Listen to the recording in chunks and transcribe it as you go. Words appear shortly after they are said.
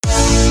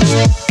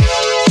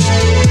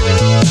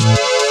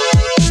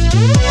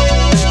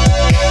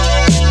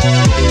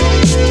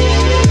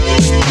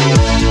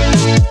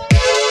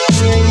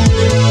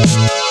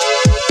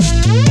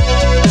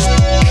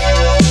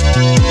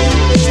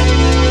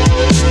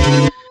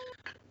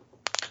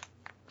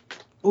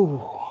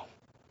Ooh.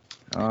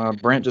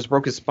 Brant just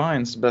broke his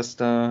spine. It's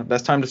the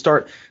best time to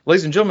start.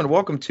 Ladies and gentlemen,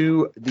 welcome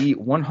to the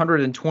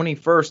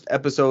 121st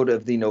episode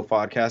of the No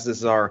Podcast. This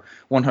is our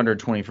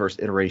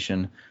 121st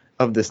iteration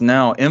of this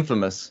now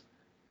infamous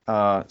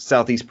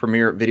Southeast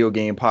Premier video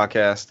game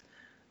podcast,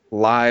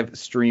 live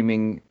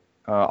streaming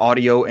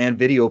audio and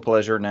video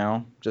pleasure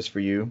now, just for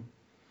you.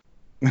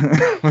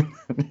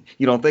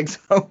 You don't think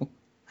so?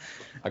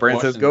 Brant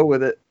says go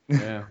with it.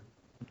 Yeah.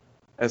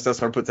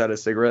 SSR puts out a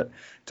cigarette.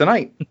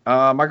 Tonight,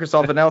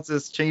 Microsoft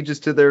announces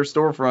changes to their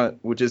storefront,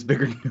 which is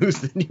bigger news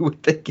than you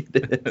would think it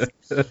is.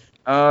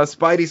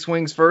 Spidey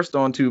swings first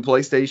onto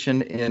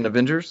PlayStation in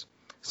Avengers.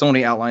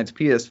 Sony outlines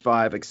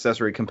PS5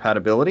 accessory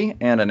compatibility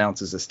and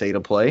announces a state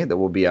of play that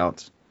will be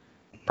out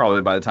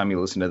probably by the time you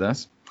listen to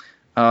this.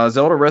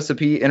 Zelda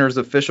Recipe enters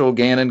official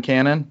Ganon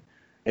canon.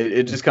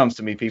 It just comes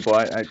to me, people.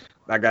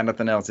 I got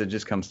nothing else. It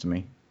just comes to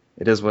me.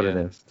 It is what it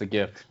is. It's a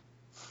gift.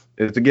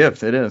 It's a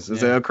gift. It is.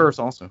 It's a curse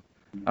also.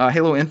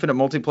 Halo Infinite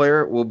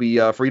multiplayer will be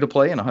free to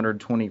play in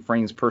 120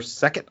 frames per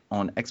second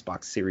on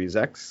Xbox Series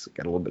X.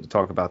 Got a little bit to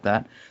talk about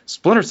that.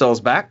 Splinter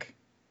Cell's back.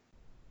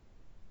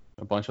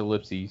 A bunch of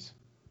ellipses.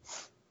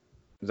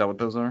 Is that what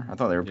those are? I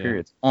thought they were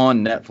periods.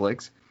 On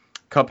Netflix.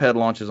 Cuphead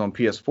launches on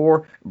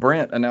PS4.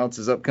 Brant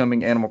announces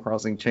upcoming Animal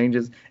Crossing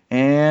changes.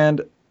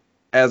 And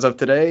as of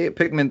today,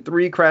 Pikmin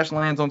 3 crash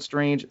lands on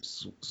strange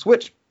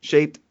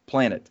switch-shaped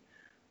planet.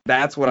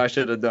 That's what I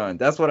should have done.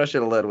 That's what I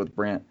should have led with,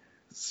 Brant.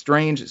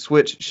 Strange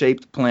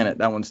switch-shaped planet.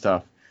 That one's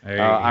tough.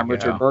 I'm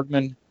Richard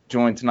Bergman,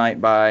 joined tonight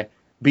by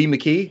B.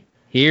 McKee.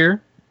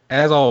 Here,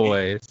 as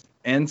always.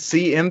 And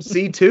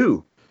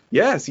CMC2.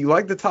 Yes, you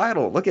like the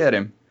title. Look at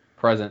him.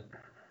 Present.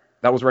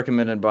 That was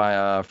recommended by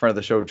a friend of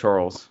the show,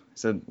 Charles. He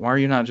said, why are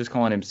you not just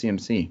calling him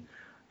CMC?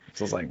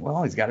 So I was like,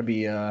 well, he's got to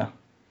be...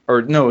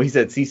 Or no, he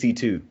said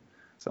CC2.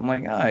 So I'm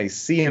like, he's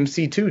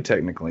CMC2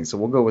 technically, so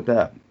we'll go with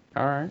that.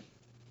 All right.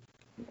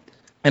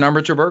 And I'm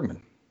Richard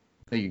Bergman.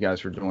 Thank you guys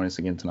for joining us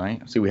again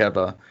tonight. See, we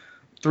have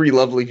 3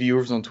 lovely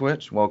viewers on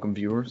Twitch. Welcome,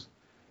 viewers.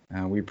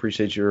 We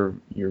appreciate your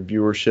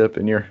viewership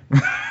and your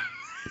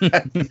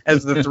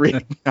as the 3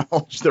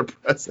 acknowledge their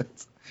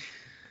presence.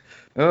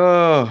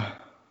 Oh,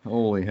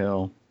 holy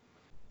hell!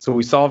 So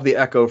we solved the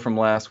echo from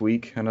last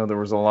week. I know there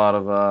was a lot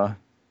of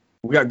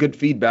we got good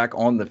feedback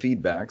on the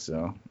feedback,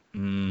 so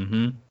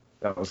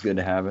that was good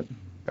to have it.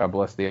 God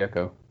bless the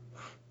echo.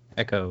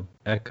 Echo.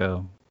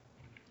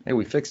 Hey,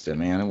 we fixed it,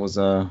 man. It was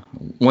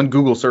one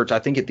Google search, I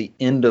think, at the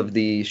end of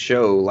the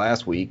show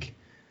last week.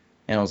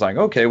 And I was like,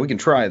 okay, we can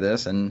try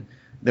this. And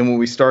then when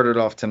we started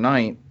off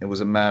tonight, it was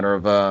a matter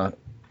of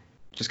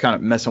just kind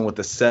of messing with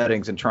the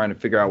settings and trying to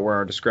figure out where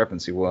our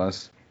discrepancy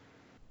was.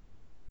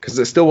 Because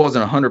it still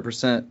wasn't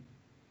 100%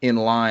 in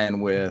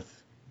line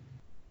with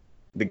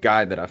the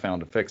guide that I found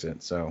to fix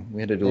it. So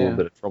we had to do a little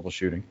bit of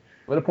troubleshooting.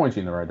 But it points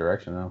you in the right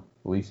direction, though.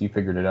 At least you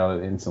figured it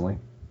out instantly.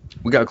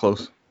 We got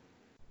close.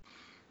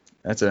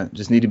 That's it.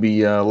 Just need to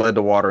be led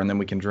to water, and then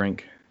we can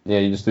drink. Yeah,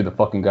 you just threw the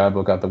fucking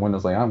guidebook out the window.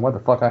 It's like, what the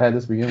fuck I had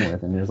this to begin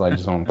with? And you're just like,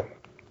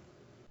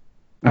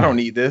 I don't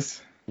need this.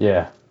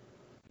 Yeah.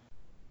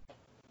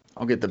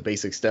 I'll get the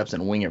basic steps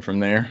and wing it from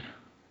there.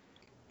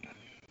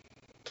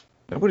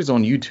 Nobody's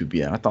on YouTube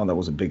yet. I thought that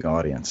was a big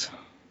audience.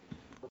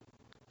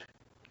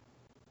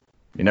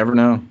 You never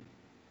know.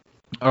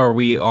 Are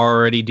we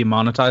already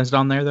demonetized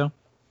on there, though?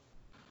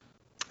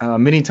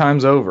 Many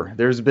times over.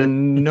 There's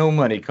been no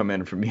money come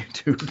in from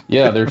YouTube.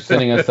 Yeah, they're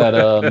sending us that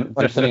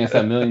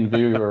million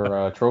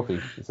viewer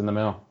trophy. It's in the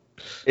mail.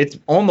 It's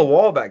on the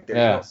wall back there.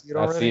 Yeah, see it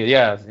already?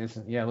 I see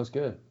it. Yeah, it looks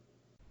good.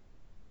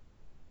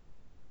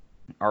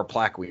 Our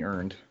plaque we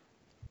earned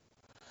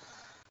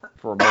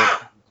for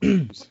both.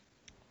 All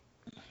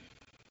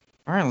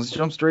right, let's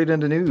jump straight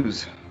into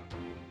news.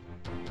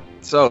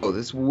 So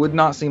this would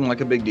not seem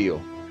like a big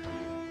deal.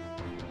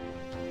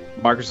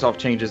 Microsoft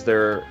changes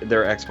their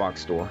Xbox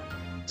store.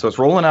 So it's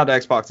rolling out to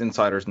Xbox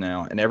Insiders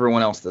now and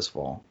everyone else this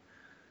fall.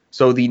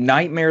 So the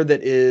nightmare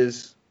that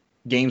is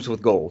games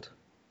with gold.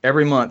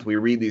 Every month we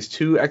read these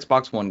 2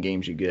 Xbox One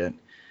games you get.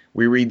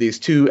 We read these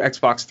 2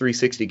 Xbox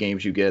 360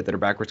 games you get that are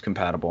backwards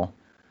compatible.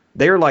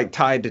 They are like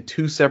tied to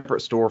 2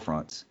 separate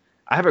storefronts.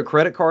 I have a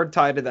credit card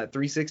tied to that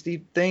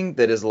 360 thing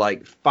that is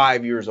like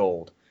 5 years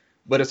old.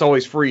 But it's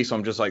always free, so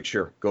I'm just like,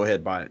 sure, go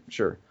ahead, buy it,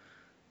 sure.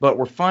 But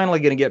we're finally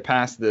going to get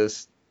past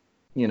this,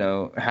 you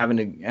know,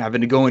 having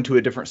to go into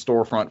a different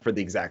storefront for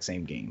the exact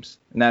same games.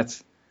 And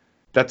that's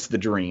the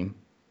dream.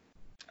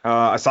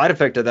 A side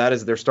effect of that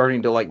is they're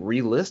starting to like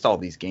relist all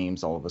these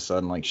games all of a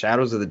sudden. Like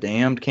Shadows of the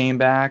Damned came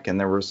back, and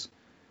there's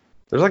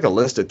like a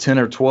list of 10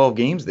 or 12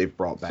 games they've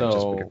brought back just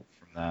from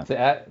that. To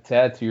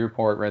add to your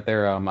part right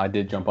there, I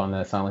did jump on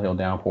that Silent Hill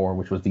Downpour,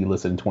 which was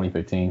delisted in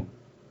 2015.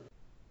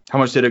 How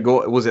much did it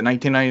go? Was it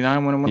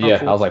 $19.99 when it went up?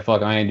 Yeah, I was like,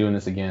 fuck, I ain't doing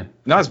this again.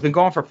 No, it's been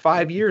gone for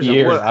 5 years.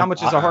 How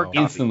much is a hard copy?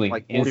 Instantly.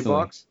 Like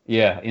 $40?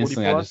 Yeah,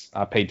 instantly.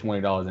 I paid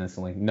 $20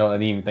 instantly. No, I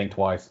didn't even think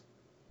twice.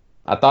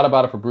 I thought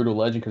about it for Brutal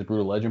Legend because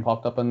Brutal Legend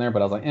popped up in there,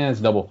 but I was like, it's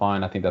Double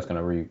Fine. I think that's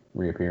going to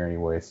reappear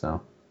anyway,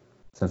 so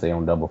since they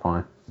own Double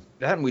Fine.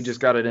 That, and we just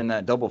got it in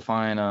that Double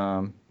Fine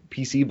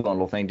PC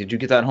bundle thing. Did you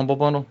get that Humble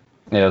bundle?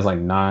 Yeah, it was like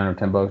 $9 or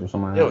 $10 or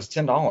something like that. It was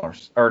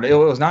 $10, or it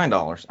was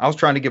 $9. I was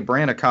trying to give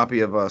Brand a copy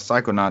of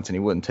Psychonauts, and he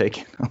wouldn't take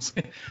it. I was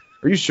like,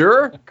 "Are you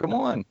sure? Come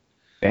on."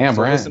 Damn,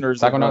 So Brand.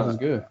 listeners Psychonauts of, is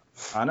good.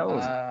 I know.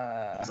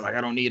 He's like,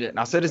 "I don't need it." And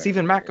I said, "It's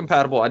even Mac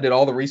compatible." I did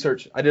all the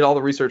research.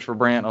 For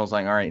Brand. I was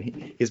like, "All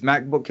right, his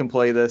MacBook can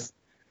play this."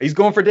 He's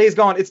going for Days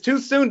Gone. It's too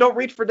soon. Don't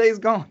reach for Days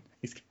Gone.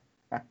 He's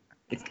got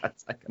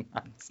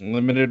Psychonauts.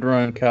 Limited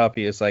run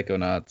copy of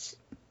Psychonauts.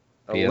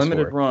 A PS4.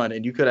 limited run,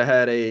 and you could have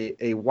had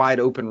a wide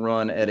open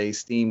run at a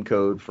Steam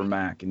code for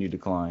Mac, and you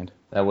declined.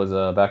 That was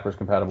backwards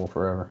compatible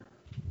forever.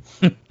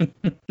 That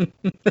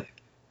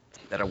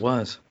it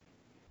was.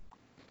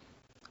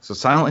 So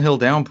Silent Hill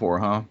Downpour,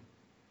 huh?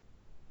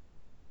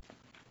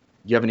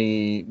 You have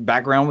any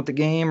background with the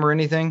game or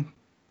anything?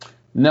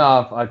 No,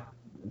 I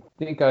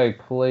think I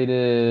played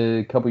it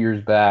a couple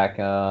years back.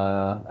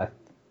 And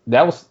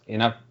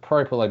I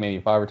probably put like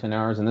maybe 5 or 10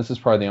 hours, and this is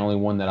probably the only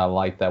one that I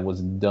liked that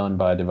was done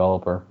by a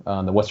developer,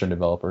 the Western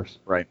developers.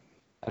 Right.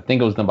 I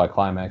think it was done by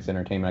Climax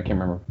Entertainment. I can't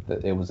remember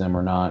if it was them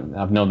or not.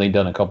 I've known they've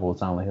done a couple of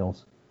Silent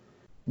Hills.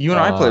 You and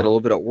I played a little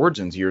bit of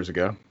Origins years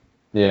ago.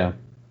 Yeah,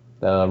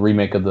 the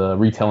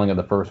retelling of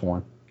the first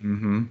one.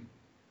 Mm-hmm.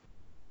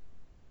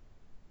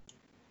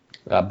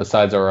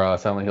 Besides our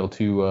Silent Hill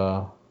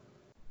 2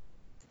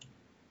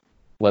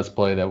 Let's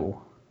Play that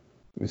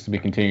is to be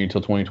continued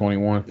until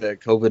 2021. That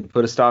COVID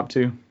put a stop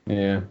to.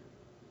 Yeah.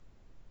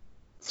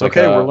 It's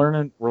okay.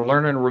 We're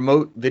learning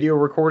remote video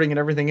recording and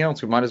everything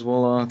else. We might as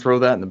well throw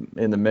that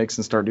in the mix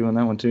and start doing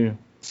that one too.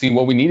 See,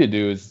 what we need to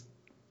do is,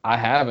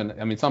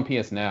 it's on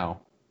PS Now.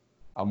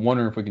 I'm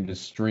wondering if we can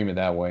just stream it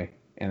that way,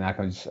 and I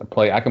can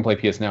play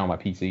PS Now on my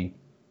PC. Do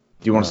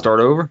you want to start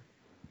over?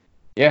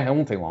 Yeah, it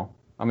won't take long.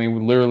 I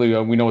mean,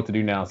 we know what to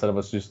do now instead of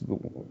us just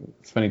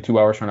spending 2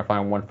 hours trying to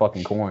find one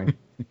fucking coin.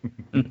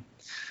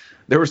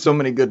 There were so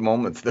many good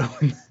moments though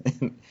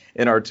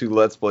in our 2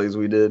 Let's Plays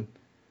we did.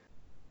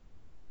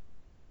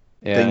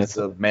 Yeah, Things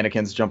of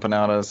mannequins jumping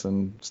at us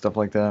and stuff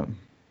like that.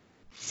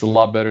 It's a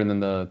lot better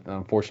than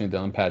unfortunately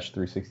the unpatched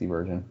 360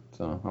 version.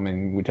 So, I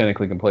mean, we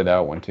technically can play that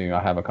one too. I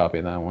have a copy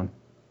of that one.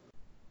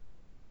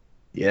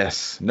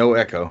 Yes, no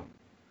echo.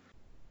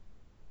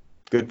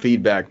 Good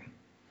feedback.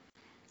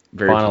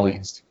 Finally.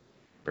 Pleased.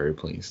 Very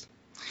pleased.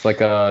 It's like,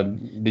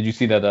 did you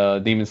see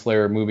that Demon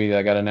Slayer movie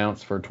that got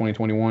announced for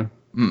 2021?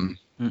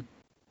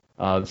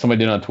 Somebody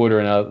did on Twitter,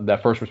 and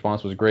that first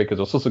response was great because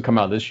it was supposed to come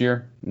out this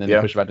year, and then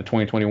they pushed it back to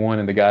 2021.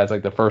 And the guy's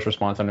like, the first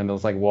response on it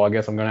was like, "Well, I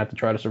guess I'm gonna have to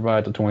try to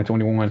survive till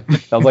 2021."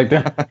 That was like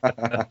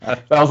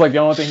that was like the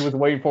only thing he was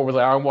waiting for was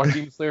like, "I'm watching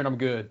Demon Slayer and I'm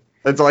good."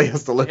 That's all he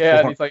has to live for. Yeah,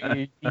 and he's like,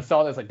 he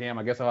saw this like, "Damn,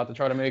 I guess I'll have to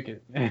try to make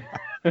it."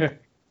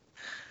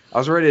 I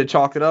was ready to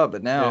chalk it up,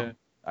 but now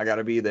I got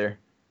to be there.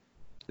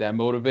 That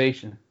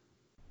motivation.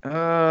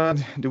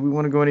 Do we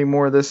want to go any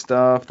more of this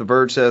stuff? The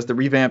Verge says the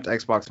revamped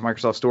Xbox and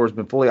Microsoft Store has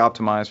been fully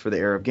optimized for the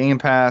era of Game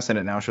Pass, and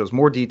it now shows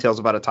more details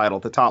about a title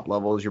at the top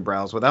level as you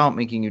browse without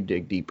making you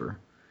dig deeper.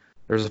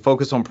 There's a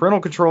focus on parental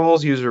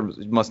controls. Users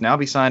must now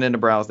be signed in to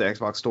browse the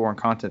Xbox Store, and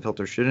content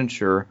filters should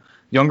ensure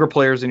younger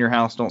players in your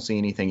house don't see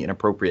anything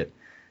inappropriate.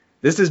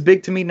 This is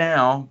big to me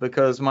now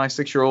because my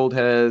 6-year-old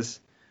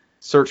has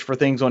searched for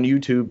things on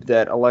YouTube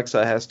that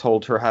Alexa has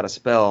told her how to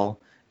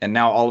spell. And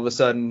now all of a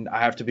sudden I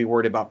have to be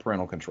worried about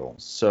parental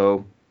controls.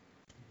 So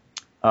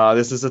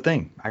this is a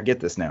thing. I get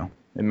this now.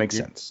 It makes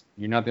sense.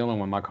 You're not the only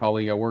one. My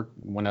colleague at work,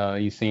 when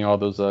he's seeing all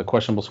those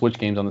questionable Switch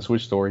games on the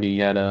Switch store, he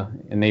had to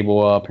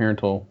enable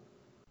parental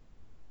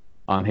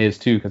on his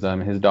too, because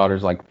his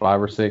daughter's like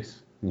 5 or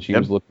 6, and she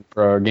was looking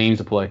for games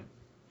to play.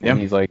 And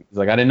he's like,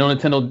 I didn't know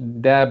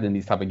Nintendo dabbed in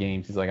these type of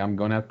games. He's like, I'm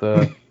gonna have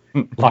to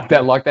lock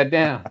that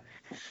down.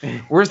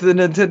 Where's the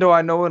Nintendo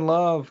I know and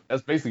love?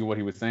 That's basically what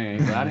he was saying.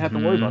 He's like, I didn't have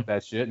to worry about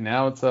that shit.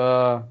 Now it's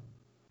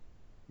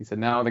he said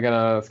now they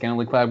got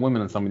scantily clad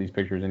women in some of these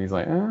pictures, and he's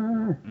like,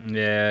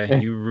 Yeah,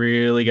 you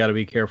really got to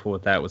be careful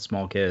with that with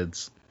small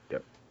kids.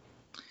 Yep.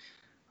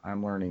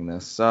 I'm learning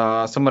this.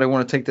 Somebody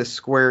want to take this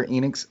Square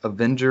Enix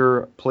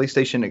Avenger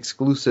PlayStation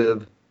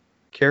exclusive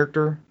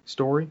character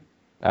story?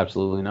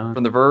 Absolutely not.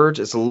 From The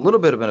Verge. It's a little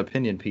bit of an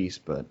opinion piece,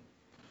 but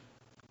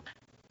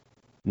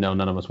no,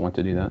 none of us want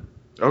to do that.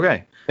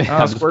 Okay.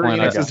 Square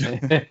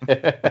Enix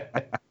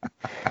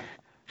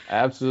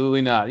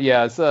Absolutely not.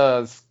 Yeah, it's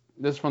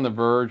this is from The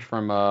Verge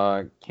from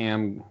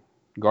Cam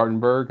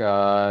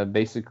Gartenberg.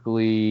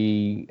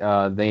 Basically,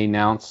 they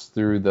announced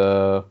through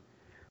the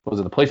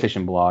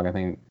PlayStation blog, I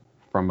think,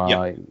 from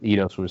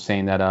Eidos was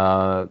saying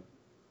that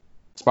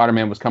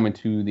Spider-Man was coming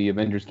to the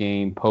Avengers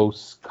game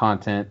post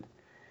content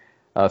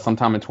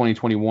sometime in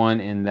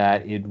 2021, and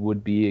that it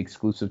would be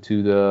exclusive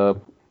to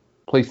the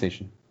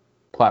PlayStation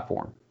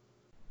platform.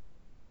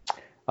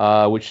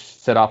 Which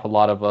set off a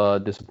lot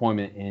of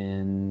disappointment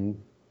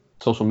in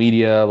social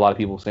media. A lot of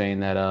people saying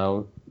that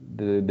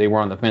they were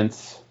on the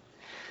fence.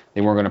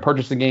 They weren't going to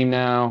purchase the game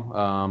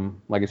now.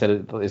 Like I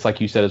said, it's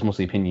like you said, it's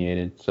mostly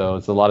opinionated. So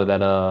it's a lot of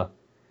that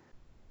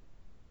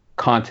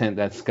content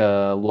that's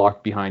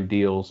locked behind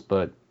deals.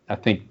 But I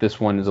think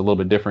this one is a little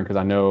bit different because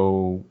I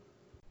know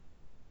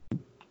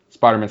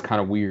Spider-Man's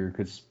kind of weird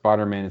because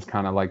Spider-Man is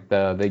kind of like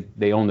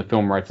they own the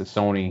film rights of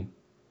Sony,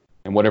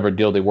 and whatever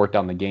deal they worked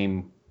out in the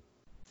game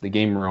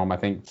realm, I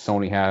think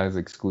Sony has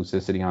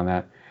exclusivity on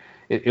that.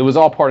 It was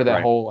all part of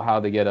that whole how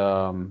they get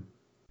the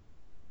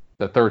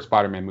third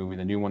Spider-Man movie,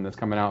 the new one that's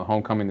coming out,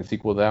 Homecoming, the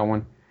sequel to that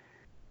one.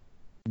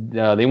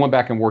 They went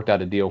back and worked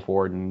out a deal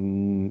for it,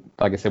 and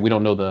like I said, we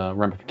don't know the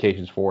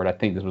ramifications for it. I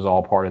think this was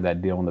all part of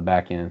that deal in the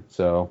back end.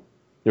 So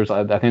I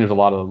think there's a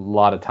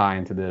lot of tie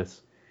into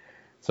this.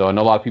 So I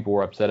know a lot of people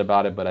were upset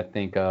about it, but I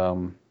think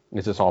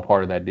it's just all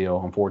part of that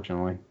deal,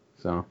 unfortunately.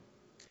 So.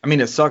 I mean,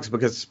 it sucks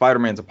because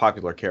Spider-Man's a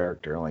popular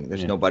character. Like,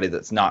 there's nobody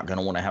that's not going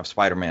to want to have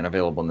Spider-Man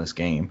available in this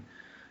game.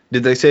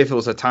 Did they say if it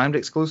was a timed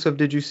exclusive,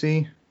 did you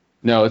see?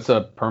 No, it's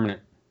a permanent.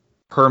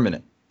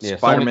 Permanent. Yeah,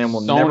 Spider-Man will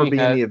never be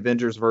in the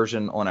Avengers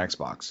version on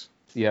Xbox.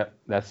 Yeah,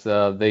 that's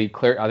I think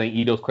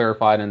Eidos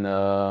clarified in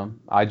the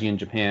IGN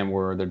Japan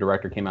where the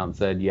director came out and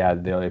said, yeah,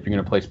 if you're going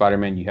to play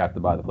Spider-Man, you have to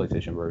buy the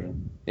PlayStation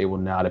version. It will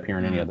not appear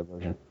in any other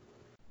version.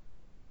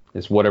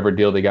 It's whatever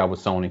deal they got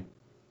with Sony.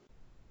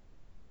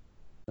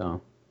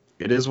 So.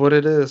 It is what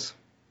it is.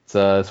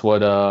 It's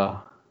what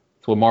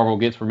Marvel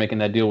gets for making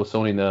that deal with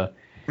Sony.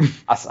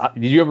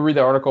 Did you ever read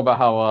the article about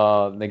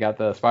how they got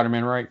the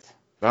Spider-Man rights?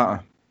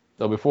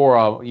 So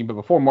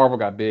before Marvel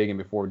got big and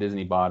before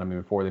Disney bought them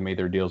and before they made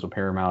their deals with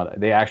Paramount,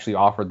 they actually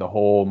offered the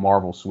whole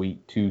Marvel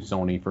suite to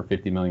Sony for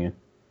 $50 million,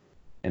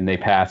 and they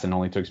passed and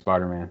only took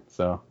Spider-Man.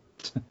 So.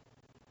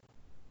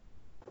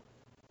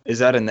 Is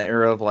that in the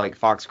era of like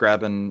Fox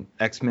grabbing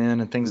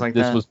X-Men and things like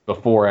that? This was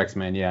before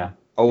X-Men, yeah.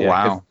 Oh, yeah,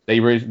 wow. They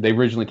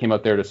originally came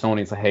up there to Sony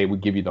and said, hey, we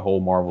give you the whole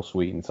Marvel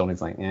suite. And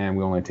Sony's like, we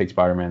only take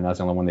Spider-Man. That's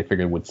the only one they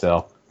figured would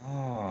sell.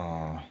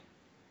 Oh.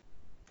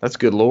 That's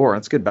good lore.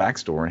 That's good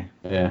backstory.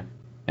 Yeah.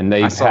 And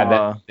they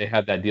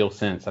had that deal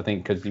since. I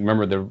think because you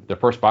remember the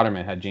first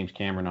Spider-Man had James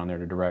Cameron on there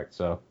to direct.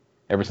 So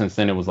ever since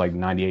then, it was like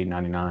 98,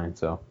 99.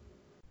 So.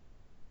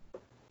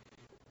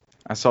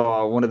 I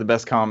saw one of the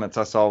best comments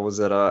I saw was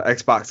that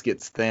Xbox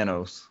gets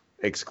Thanos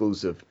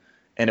exclusive.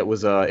 And it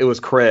was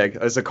Craig.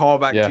 As a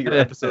callback to your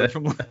episode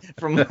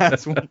from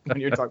last week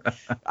when you're talking.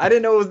 I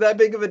didn't know it was that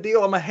big of a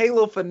deal. I'm a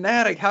Halo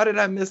fanatic. How did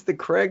I miss the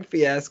Craig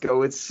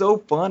fiasco? It's so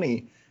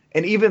funny.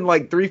 And even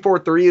like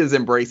 343 is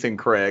embracing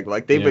Craig.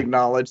 Like they've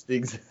acknowledged the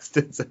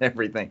existence and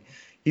everything.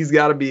 He's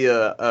got to be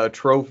a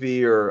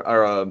trophy or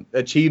a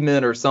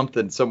achievement or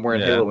something somewhere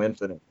in Halo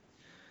Infinite.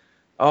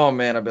 Oh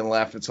man, I've been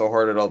laughing so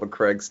hard at all the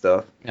Craig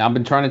stuff. Yeah, I've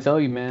been trying to tell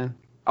you, man.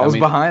 I was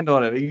behind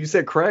on it. You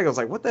said Craig. I was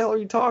like, "What the hell are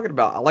you talking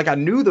about?" Like I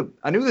knew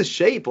the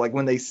shape. Like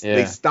when they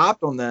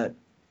stopped on that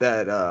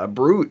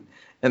brute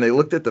and they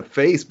looked at the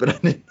face, but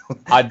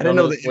I didn't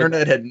know the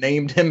internet had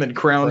named him and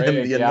crowned him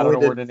the anointed. I don't know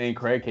where the name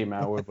Craig came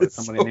out with, but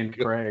somebody named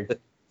Craig.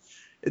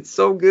 It's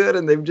so good,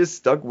 and they've just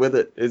stuck with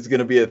it. It's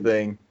gonna be a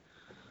thing.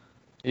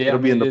 Yeah, it'll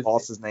be in the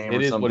boss's name or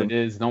something. It is what it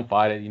is. Don't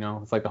fight it.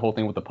 It's like the whole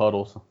thing with the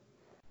puddles.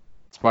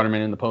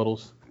 Spider-Man in the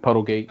puddles.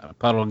 Puddlegate.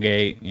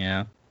 Puddlegate.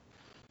 Yeah.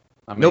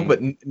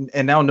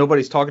 And now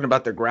nobody's talking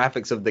about the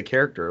graphics of the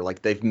character.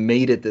 Like they've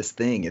made it this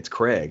thing. It's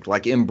Craig.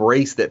 Like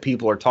embrace that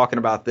people are talking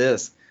about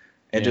this,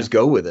 and just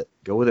go with it.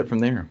 Go with it from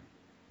there.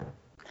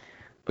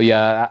 But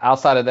yeah,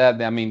 outside of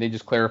that, I mean, they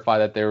just clarify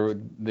that there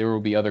will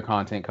be other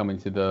content coming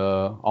to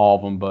all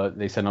of them. But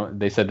they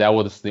said that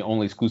was the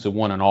only exclusive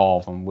one on all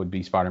of them would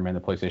be Spider-Man,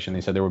 the PlayStation. They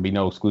said there would be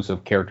no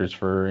exclusive characters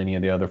for any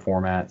of the other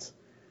formats.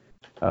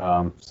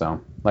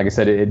 So like I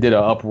said, it did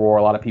an uproar.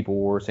 A lot of people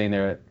were saying they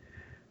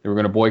were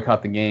going to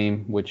boycott the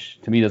game, which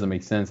to me doesn't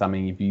make sense. I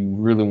mean, if you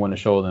really want to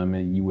show them,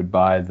 you would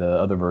buy the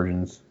other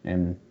versions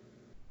and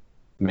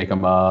make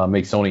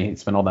Sony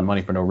spend all that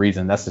money for no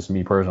reason. That's just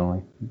me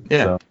personally.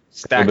 Yeah. So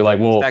stack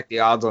the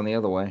odds on the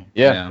other way.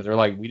 Yeah. Because they're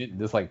like, we didn't.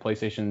 This like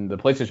PlayStation. The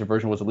PlayStation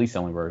version was the least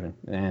selling version,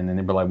 and then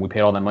they were like, we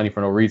paid all that money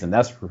for no reason.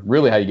 That's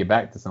really how you get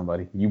back to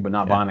somebody. You but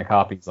not buying a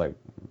copy. It's like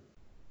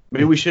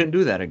maybe we shouldn't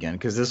do that again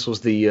because this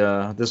was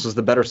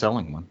the better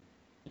selling one.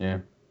 Yeah.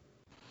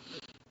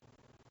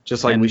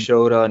 Just like we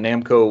showed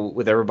Namco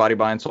with everybody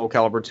buying Soul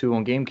Calibur 2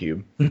 on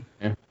GameCube.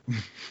 Yeah.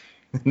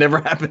 It never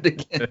happened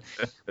again.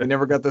 We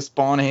never got the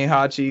Spawn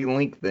Heihachi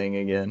Link thing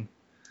again.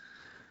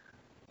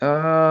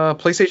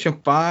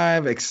 PlayStation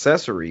 5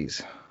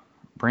 accessories.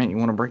 Brant, you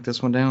want to break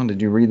this one down?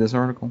 Did you read this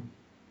article?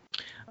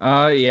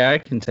 Yeah, I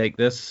can take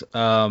this.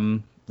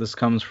 This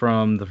comes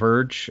from The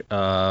Verge,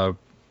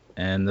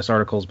 and this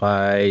article is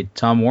by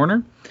Tom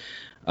Warner.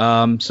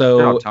 Tom.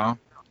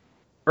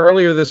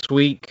 Earlier this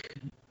week,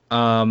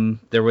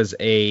 there was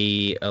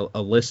a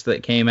list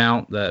that came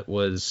out that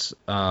was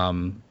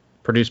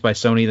produced by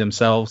Sony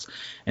themselves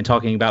and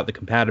talking about the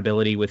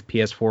compatibility with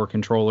PS4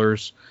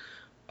 controllers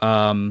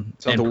and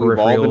we've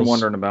all been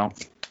wondering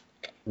about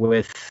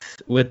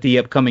with the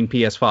upcoming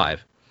PS5.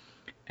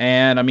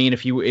 And I mean,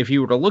 if you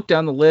were to look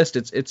down the list,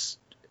 it's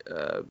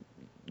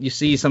you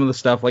see some of the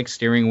stuff like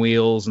steering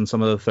wheels and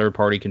some of the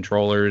third-party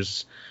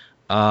controllers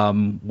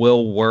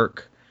will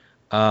work.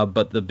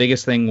 But the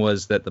biggest thing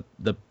was that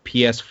the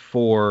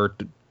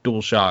PS4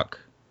 DualShock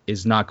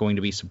is not going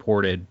to be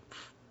supported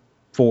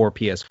for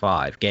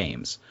PS5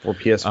 games. For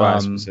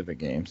PS5 specific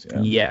games,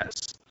 yeah.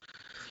 Yes.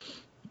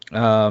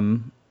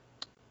 Um,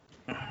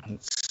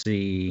 let's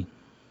see.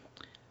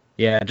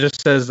 Yeah, it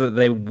just says that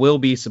they will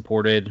be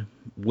supported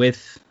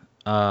with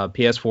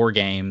PS4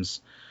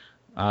 games,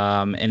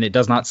 and it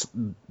does not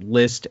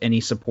list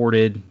any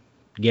supported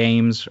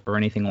games or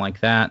anything like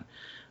that.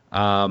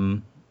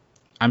 I'm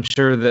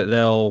sure that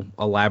they'll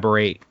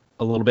elaborate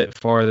a little bit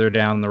farther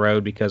down the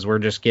road because we're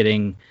just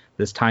getting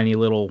this tiny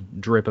little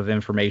drip of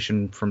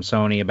information from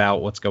Sony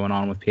about what's going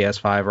on with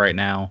PS5 right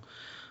now.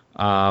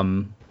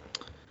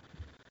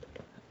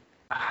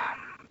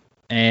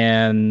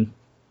 And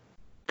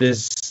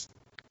this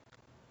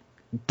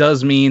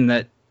does mean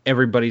that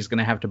everybody's going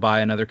to have to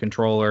buy another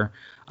controller.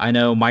 I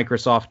know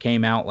Microsoft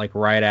came out like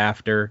right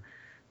after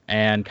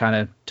and kind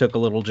of took a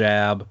little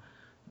jab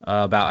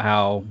about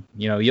how,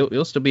 you know,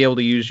 you'll still be able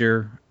to use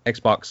your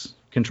Xbox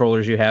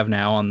controllers you have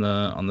now on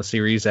the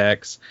Series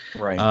X.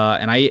 Right.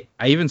 And I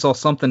even saw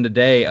something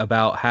today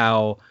about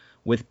how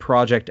with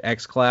Project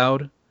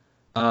xCloud,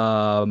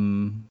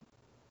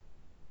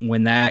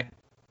 when that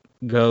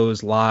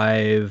goes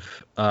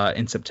live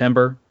in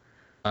September,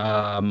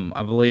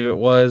 I believe it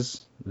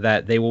was,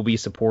 that they will be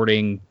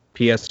supporting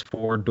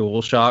PS4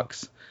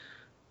 DualShocks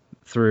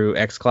through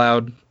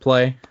xCloud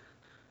Play,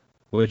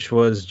 which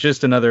was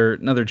just another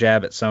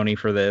jab at Sony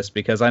for this,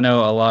 because I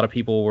know a lot of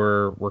people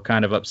were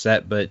kind of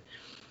upset, but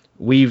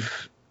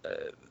we've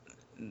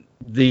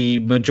the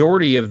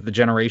majority of the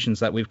generations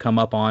that we've come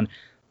up on,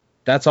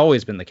 that's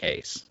always been the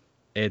case.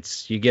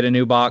 It's you get a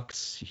new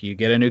box, you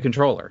get a new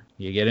controller.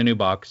 You get a new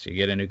box, you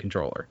get a new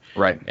controller.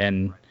 Right.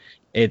 And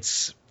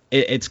it's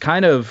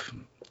kind of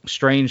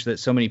strange that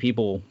so many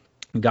people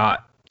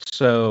got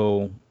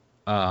so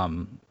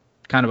kind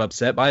of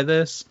upset by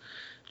this,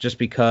 just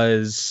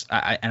because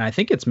I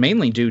think it's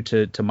mainly due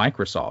to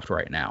Microsoft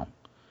right now.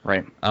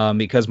 Right.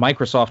 Because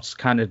Microsoft's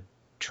kind of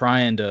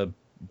trying to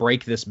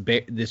break this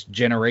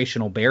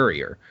generational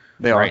barrier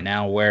right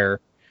now, where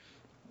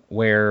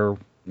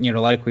you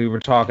know, like we were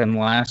talking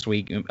last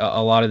week,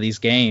 a lot of these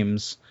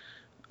games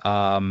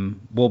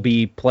will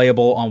be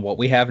playable on what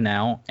we have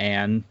now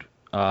and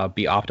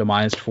be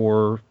optimized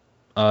for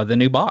the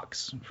new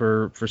box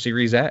for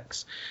Series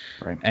X.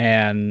 Right.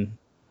 And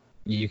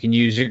you can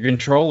use your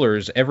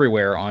controllers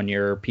everywhere on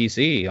your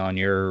PC, on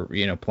your,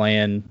 you know,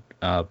 playing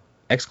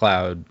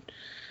xCloud,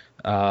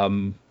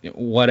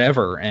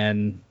 whatever.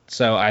 And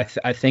so I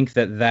think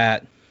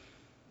that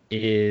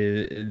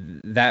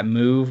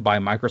move by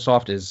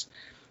Microsoft is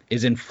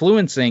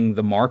influencing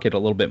the market a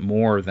little bit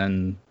more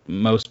than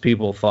most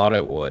people thought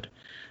it would.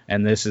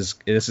 And this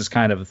is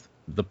kind of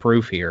the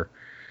proof here.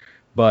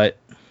 But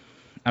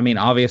I mean,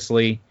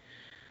 obviously,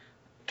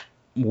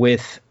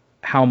 with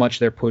how much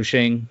they're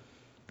pushing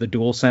the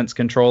DualSense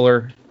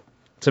controller,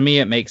 to me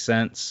it makes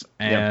sense.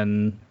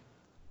 And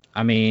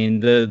I mean,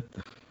 the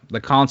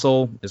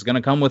console is going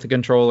to come with a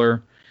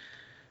controller.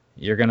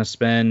 You're going to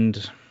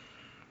spend,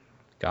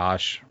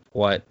 gosh,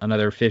 what,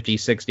 another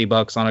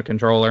 $50-$60 on a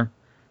controller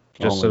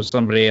just so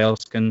somebody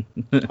else can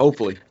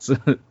hopefully.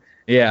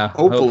 Yeah,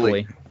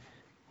 hopefully.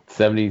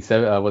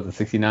 77 was it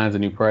 69 is a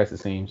new price, it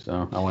seems,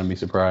 so I wouldn't be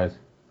surprised.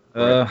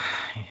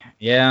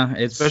 Yeah,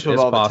 especially with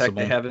all possible.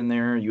 the tech they have in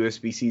there,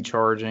 USB-C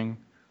charging.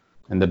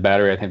 And the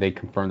battery, I think they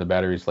confirmed the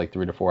battery is like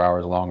 3 to 4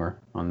 hours longer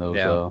on those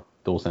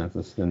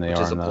DualSenses than they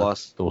are on the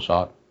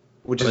DualShock.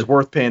 Which is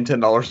worth paying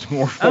 $10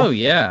 more for. Oh,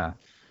 yeah.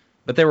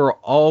 But there will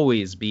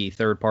always be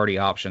third-party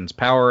options.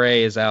 PowerA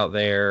is out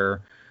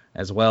there,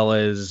 as well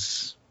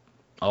as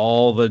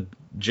all the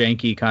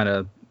janky kind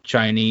of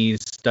Chinese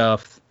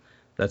stuff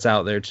that's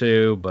out there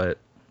too. But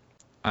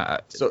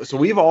so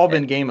we've all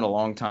been gaming a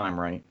long time,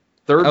 right?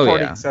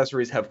 Third-party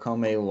accessories have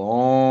come a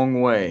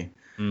long way.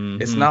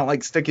 Mm-hmm. It's not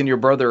like sticking your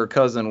brother or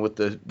cousin with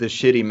the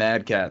shitty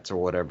Mad Cats or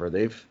whatever.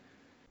 They've,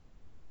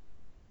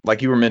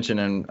 like you were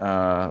mentioning,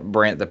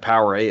 Brant, the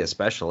PowerA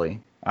especially.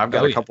 I've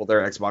got a couple of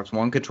their Xbox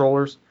One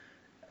controllers.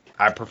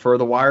 I prefer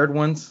the wired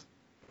ones.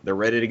 They're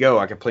ready to go.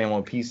 I can play them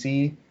on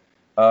PC.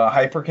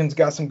 Hyperkin's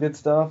got some good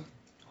stuff.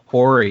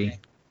 Hori.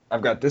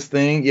 I've got this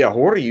thing. Yeah,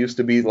 Hori used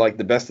to be like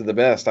the best of the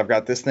best. I've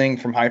got this thing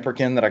from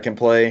Hyperkin that I can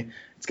play.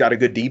 It's got a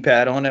good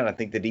D-pad on it. I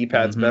think the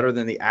D-pad's better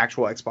than the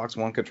actual Xbox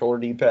One controller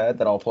D-pad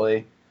that I'll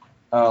play.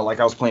 Like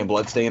I was playing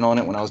Bloodstain on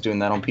it when I was doing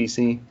that on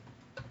PC.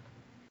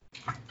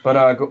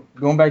 But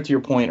going back to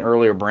your point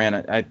earlier,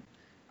 Brant,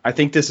 I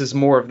think this is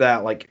more of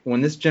that. Like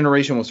when this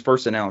generation was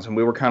first announced, and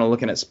we were kind of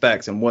looking at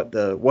specs and what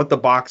the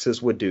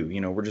boxes would do. You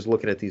know, we're just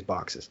looking at these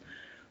boxes.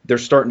 They're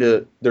starting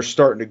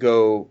to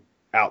go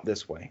out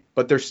this way,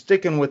 but they're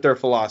sticking with their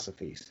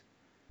philosophies.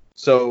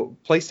 So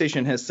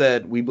PlayStation has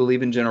said, we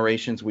believe in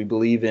generations. We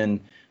believe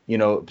in, you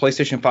know,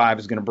 PlayStation 5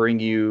 is going to bring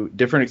you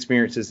different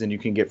experiences than you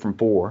can get from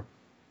 4.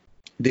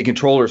 The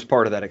controller is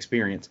part of that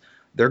experience.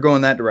 They're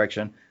going that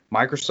direction.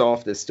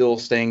 Microsoft is still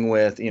staying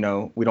with, you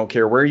know, we don't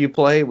care where you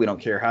play. We don't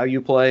care how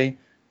you play.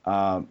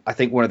 I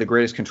think one of the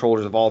greatest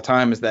controllers of all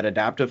time is that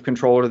adaptive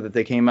controller that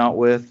they came out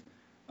with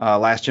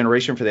last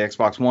generation for the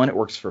Xbox One. It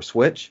works for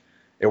Switch.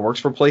 It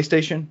works for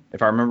PlayStation,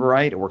 if I remember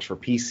right. It works for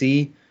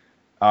PC.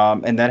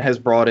 And that has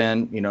brought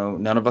in, you know,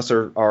 none of us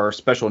are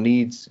special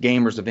needs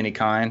gamers of any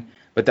kind.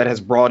 but that has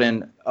brought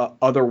in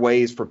other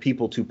ways for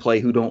people to play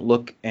who don't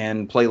look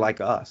and play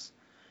like us.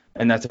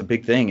 And that's a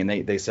big thing. And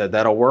they said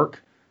that'll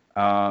work.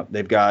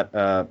 They've got,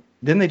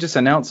 didn't they just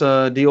announce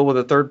a deal with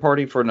a third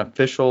party for an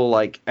official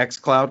like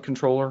xCloud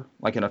controller,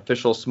 like an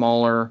official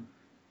smaller,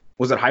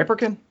 was it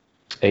Hyperkin?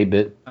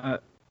 8-bit.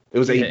 It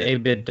was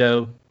 8-bit. 8-bit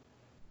dough.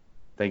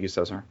 Thank you,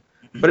 Cesar.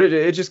 But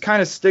it just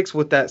kind of sticks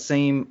with that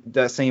same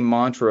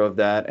mantra of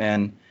that,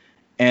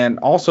 and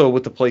also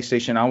with the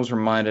PlayStation, I was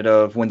reminded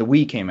of when the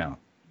Wii came out.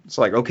 It's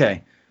like,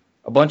 okay,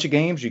 a bunch of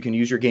games, you can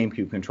use your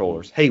GameCube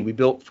controllers. Hey, we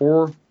built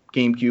 4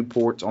 GameCube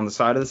ports on the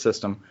side of the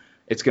system.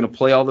 It's going to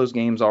play all those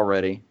games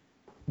already.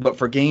 But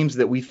for games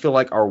that we feel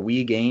like are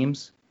Wii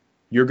games,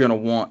 you're going to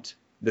want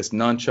this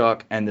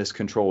nunchuck and this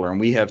controller. And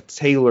we have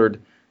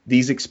tailored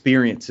these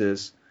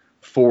experiences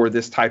for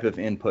this type of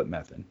input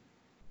method.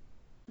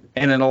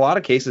 And in a lot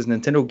of cases,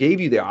 Nintendo gave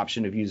you the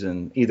option of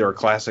using either a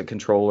classic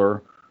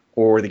controller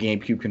or the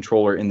GameCube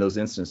controller in those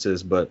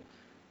instances. But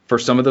for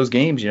some of those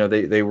games,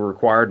 they were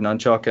required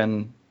nunchuck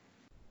and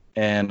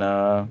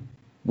Wii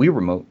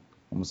Remote.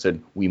 Almost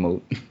said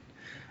Wiimote.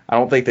 I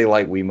don't think they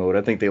like Wiimote.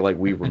 I think they like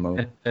Wii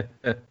Remote.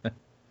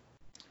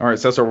 All right,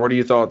 Cesar, what are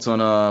your thoughts on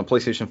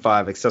PlayStation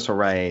 5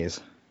 accessories?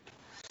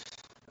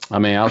 I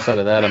mean, outside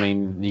of that,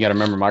 you got to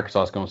remember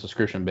Microsoft's going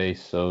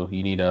subscription-based, so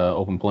you need an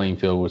open playing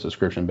field with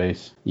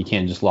subscription-based. You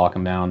can't just lock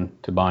them down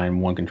to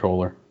buying one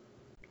controller.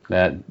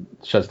 That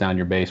shuts down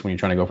your base when you're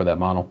trying to go for that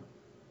model.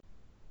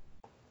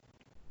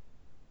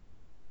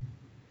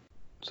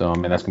 So,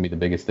 that's going to be the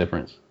biggest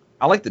difference.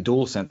 I like the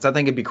DualSense. I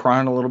think it'd be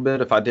crying a little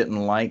bit if I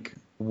didn't like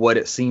what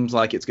it seems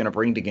like it's going to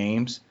bring to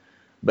games.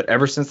 But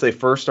ever since they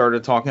first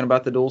started talking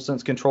about the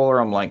DualSense controller,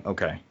 I'm like,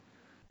 okay,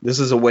 this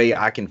is a way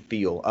I can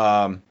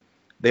feel.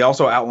 They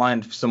also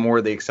outlined some more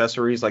of the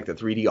accessories, like the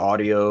 3D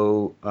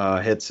audio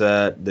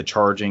headset, the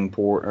charging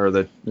port, or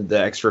the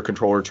extra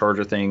controller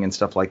charger thing and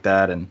stuff like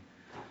that. And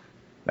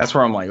that's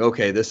where I'm like,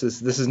 okay, this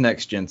is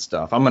next gen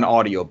stuff. I'm an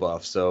audio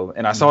buff,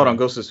 and I saw it on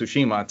Ghost of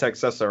Tsushima. I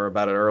texted Cesar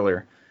about it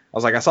earlier. I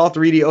was like, I saw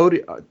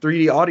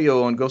 3D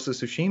audio on Ghost of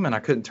Tsushima, and I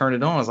couldn't turn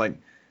it on. I was like,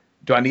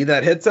 do I need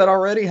that headset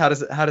already? How does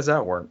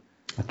that work?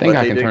 I think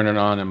I can turn it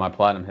on in my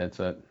Platinum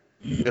headset.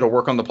 It'll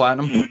work on the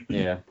Platinum?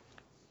 Yeah.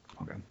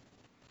 Okay.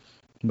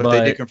 But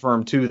they did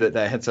confirm, too, that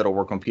headset will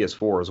work on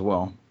PS4 as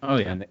well. Oh,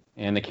 yeah.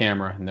 And the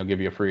camera, and they'll give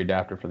you a free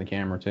adapter for the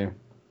camera, too.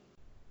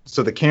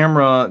 So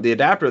the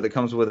adapter that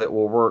comes with it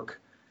will work.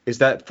 Is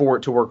that for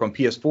it to work on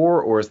PS4,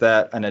 or is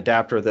that an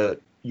adapter that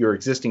your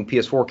existing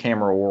PS4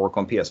 camera will work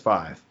on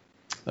PS5?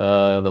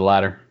 The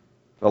latter.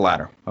 The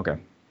latter. Okay.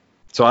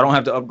 So I don't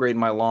have to upgrade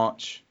my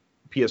launch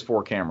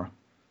PS4 camera.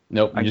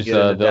 Nope. I can get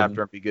an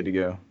adapter and be good to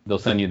go. They'll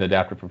send you the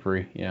adapter for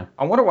free. Yeah.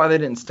 I wonder why they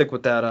didn't stick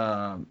with that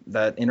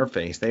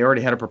interface. They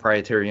already had a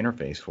proprietary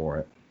interface for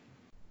it.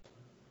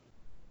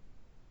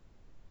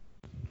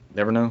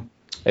 Never know.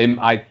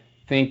 I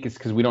think it's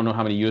because we don't know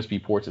how many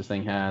USB ports this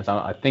thing has.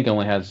 I think it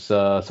only has.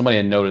 Somebody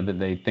had noted that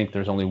they think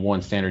there's only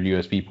one standard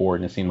USB port,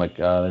 and it seemed like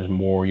there's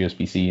more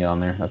USB-C on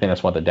there. I think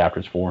that's what the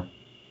adapter's for.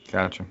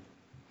 Gotcha.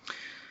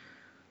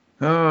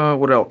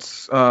 What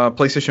else?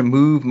 PlayStation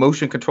Move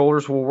motion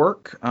controllers will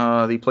work.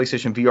 The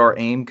PlayStation VR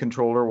aim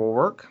controller will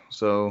work.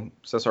 So,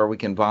 Cesar, we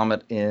can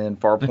vomit in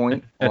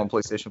Farpoint on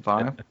PlayStation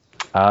 5.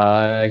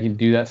 I can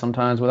do that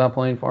sometimes without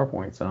playing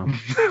Farpoint. So,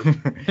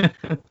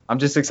 I'm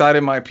just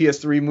excited. My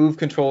PS3 Move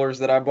controllers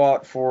that I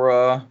bought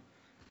for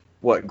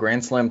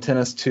Grand Slam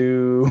Tennis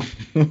 2.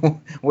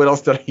 What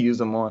else did I use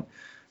them on?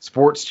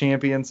 Sports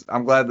Champions.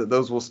 I'm glad that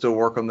those will still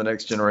work on the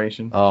next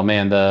generation. Oh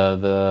man,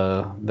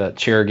 the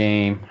chair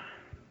game.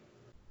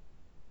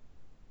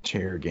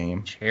 Chair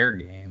game.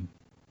 The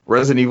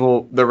Resident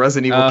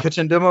Evil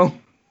kitchen demo?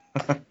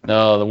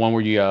 No, the one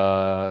where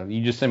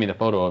you just sent me the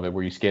photo of it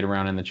where you skate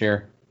around in the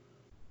chair.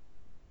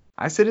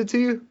 I sent it to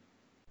you?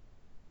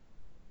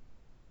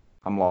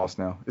 I'm lost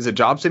now. Is it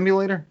Job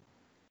Simulator?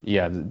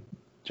 Yeah, the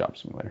Job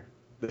Simulator.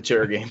 The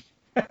chair game.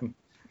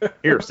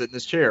 Here, sit in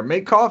this chair.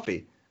 Make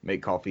coffee.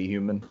 Make coffee,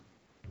 human.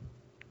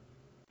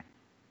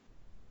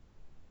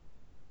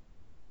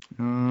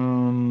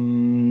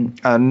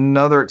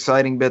 Another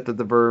exciting bit that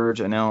The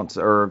Verge announced,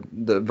 or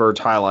The Verge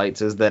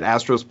highlights, is that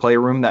Astro's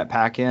Playroom, that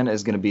pack-in,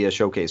 is going to be a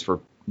showcase for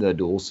the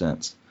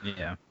DualSense.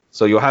 Yeah.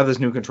 So you'll have this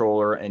new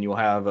controller, and you'll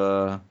have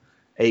a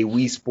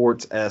Wii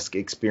Sports-esque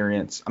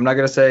experience. I'm not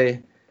gonna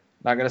say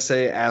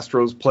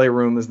Astro's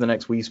Playroom is the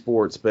next Wii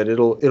Sports, but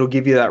it'll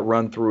give you that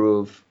run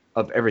through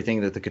of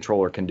everything that the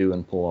controller can do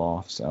and pull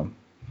off. So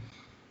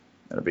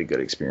that'll be a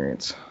good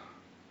experience.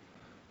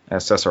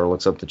 As Cesar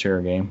looks up the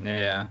chair game.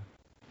 Yeah.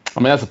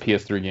 That's a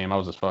PS3 game. I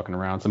was just fucking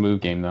around. It's a Move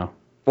game though.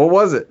 What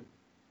was it?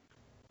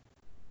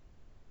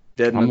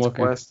 Deadman's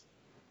Quest.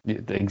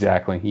 Yeah,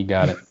 exactly. You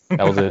got it.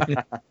 That was it.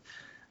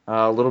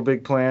 Little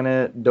Big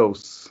Planet,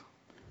 DOS.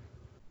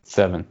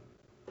 7.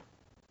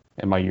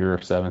 In my year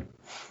of 7.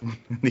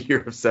 The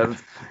year of 7.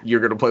 You're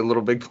going to play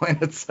Little Big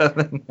Planet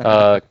 7?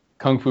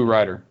 Kung Fu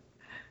Rider.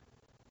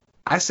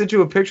 I sent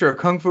you a picture of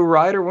Kung Fu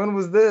Rider. When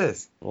was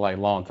this? Like a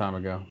long time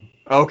ago.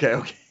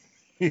 Okay.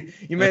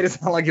 You made it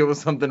sound like it was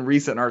something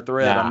recent in our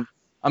thread. Nah.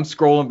 I'm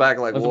scrolling back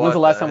like, When's the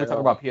last time we hell?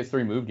 talked about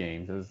PS3 move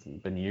games? It's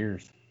been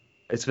years.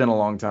 It's been a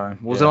long time.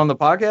 Was Yeah. it on the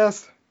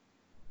podcast?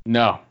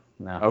 No.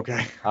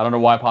 Okay. I don't know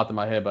why it popped in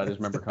my head, but I just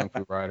remember Kung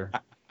Fu Rider.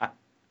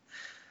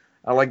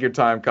 I like your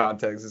time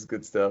context. It's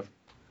good stuff.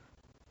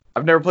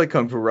 I've never played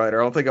Kung Fu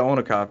Rider. I don't think I own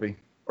a copy.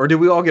 Or did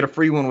we all get a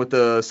free one with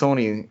the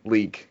Sony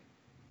leak?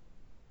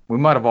 We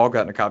might have all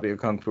gotten a copy of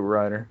Kung Fu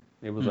Rider.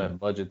 It was a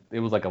budget.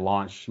 It was like a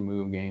launch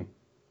move game.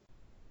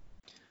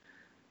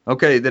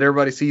 Okay, did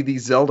everybody see the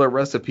Zelda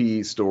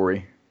recipe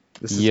story?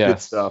 This is good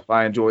Yes. stuff.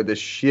 I enjoyed the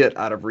shit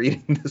out of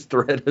reading this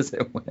thread as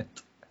it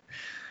went.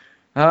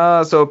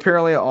 So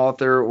apparently,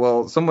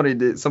 somebody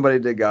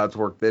did God's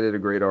work. They did a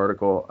great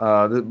article.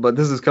 But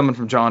this is coming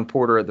from John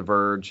Porter at The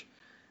Verge.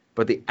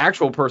 But the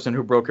actual person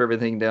who broke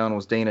everything down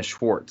was Dana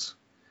Schwartz.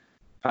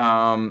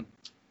 So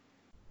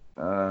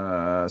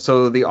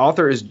the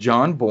author is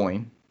John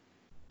Boyne,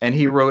 and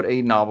he wrote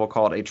a novel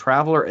called A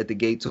Traveler at the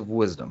Gates of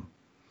Wisdom.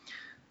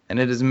 And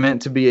it is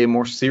meant to be a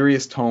more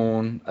serious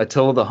tone.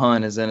 Attila the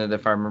Hun is in it,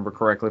 if I remember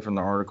correctly from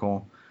the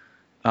article.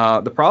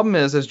 The problem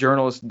is, as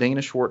journalist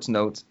Dana Schwartz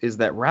notes, is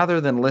that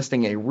rather than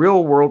listing a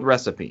real-world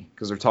recipe,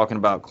 because they're talking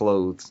about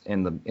clothes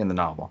in the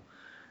novel,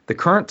 the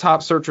current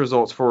top search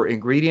results for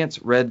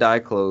ingredients, red dye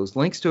clothes,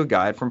 links to a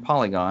guide from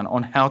Polygon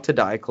on how to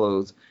dye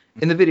clothes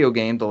in the video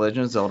game The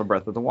Legend of Zelda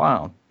Breath of the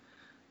Wild.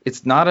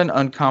 It's not an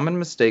uncommon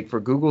mistake for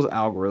Google's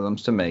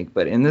algorithms to make,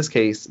 but in this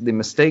case, the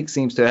mistake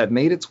seems to have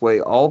made its way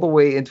all the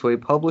way into a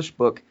published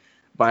book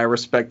by a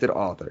respected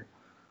author.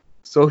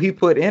 So he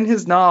put in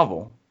his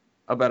novel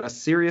about a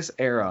serious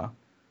era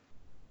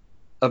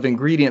of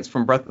ingredients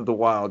from Breath of the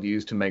Wild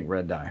used to make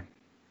red dye.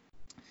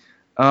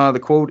 The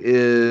quote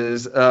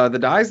is, the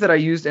dyes that I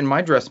used in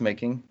my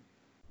dressmaking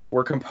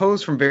were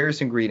composed from various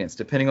ingredients,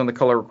 depending on the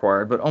color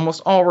required, but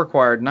almost all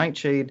required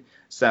nightshade,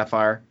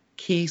 sapphire,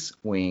 keys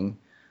wing,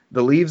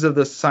 the leaves of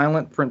the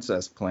silent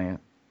princess plant,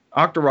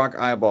 octorok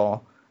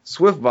eyeball,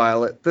 swift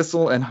violet,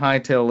 thistle, and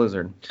high-tail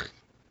lizard.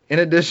 In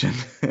addition,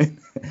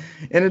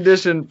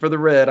 for the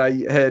red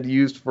I had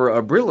used for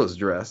Abrilla's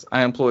dress,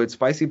 I employed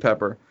spicy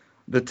pepper,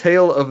 the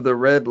tail of the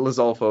red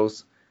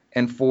Lizalfos,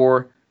 and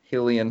 4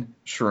 Hylian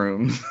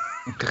shrooms.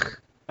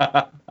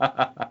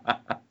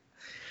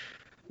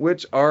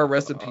 Which are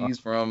recipes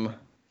from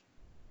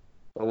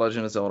The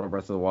Legend of Zelda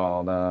Breath of the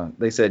Wild.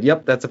 They said,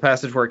 yep, that's a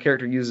passage where a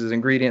character uses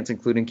ingredients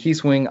including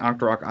Keyswing,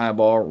 Octorok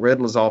Eyeball, Red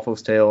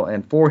Lizalfos Tail,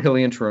 and 4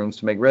 Hylian shrooms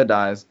to make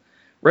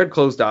red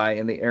clothes dye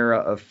in the era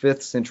of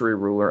 5th century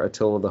ruler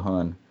Attila the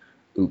Hun.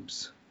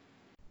 Oops.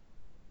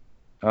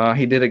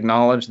 He did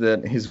acknowledge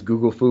that his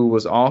Google foo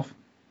was off.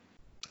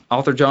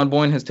 Author John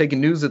Boyne has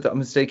taken news of the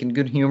mistake in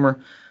good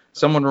humor.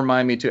 Someone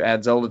remind me to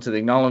add Zelda to the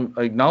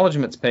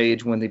acknowledgements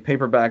page when the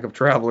paperback of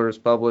Traveler is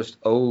published.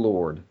 Oh,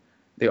 Lord,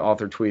 the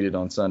author tweeted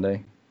on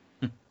Sunday.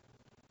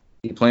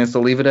 He plans to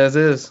leave it as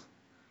is.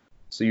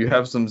 So you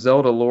have some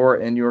Zelda lore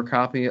in your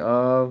copy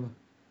of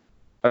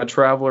A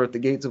Traveler at the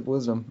Gates of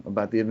Wisdom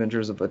about the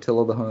adventures of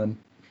Attila the Hun.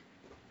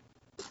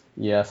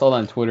 Yeah, I saw that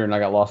on Twitter and I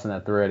got lost in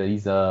that thread.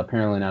 He's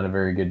apparently not a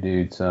very good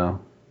dude, so.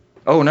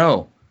 Oh,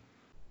 no.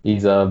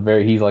 He's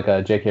like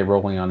a J.K.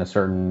 Rowling on a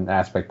certain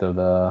aspect of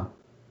the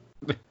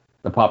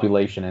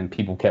population, and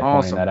people kept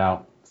pointing that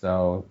out.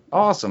 So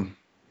awesome.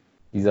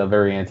 He's a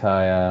very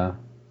anti.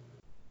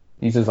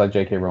 He's just like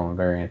J.K. Rowling,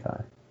 very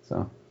anti.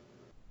 So.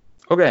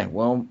 Okay,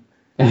 well,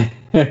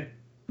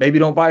 maybe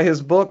don't buy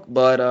his book,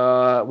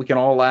 but we can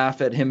all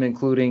laugh at him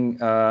including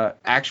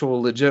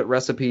actual legit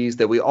recipes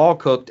that we all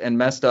cooked and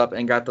messed up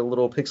and got the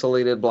little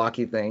pixelated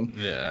blocky thing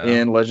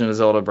in Legend of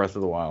Zelda Breath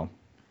of the Wild.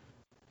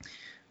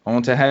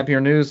 On to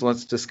happier news,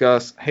 let's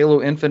discuss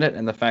Halo Infinite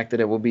and the fact that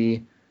it will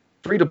be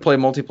free-to-play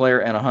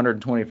multiplayer and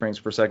 120 frames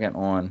per second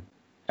on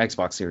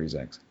Xbox Series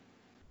X.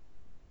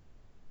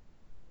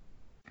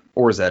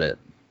 Or is that it?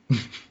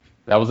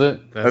 That was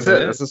it? That's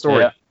it. That's the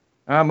story.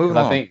 Yeah. Moving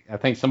on. I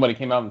think somebody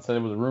came out and said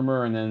it was a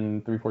rumor, and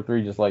then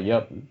 343 just like,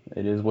 yep,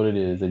 it is what it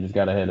is. They just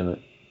got ahead of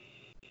it.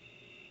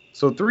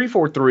 So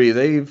 343,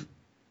 they've,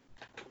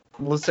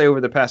 let's say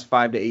over the past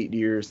 5 to 8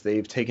 years,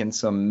 they've taken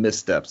some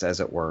missteps, as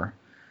it were.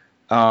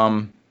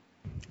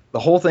 The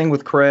whole thing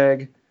with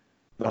Craig,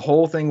 the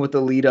whole thing with the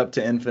lead up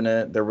to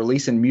Infinite, they're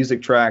releasing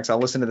music tracks. I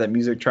listened to that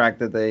music track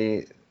that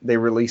they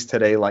released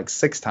today like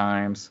 6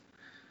 times.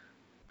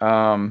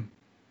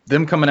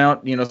 Them coming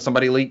out,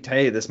 somebody leaked,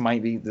 hey, this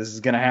is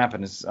going to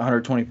happen. It's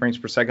 120 frames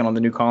per second on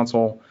the new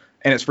console,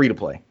 and it's free to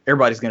play.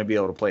 Everybody's going to be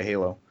able to play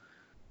Halo.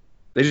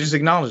 They just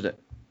acknowledged it.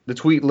 The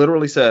tweet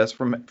literally says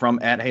from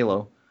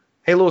 @Halo,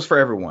 Halo is for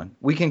everyone.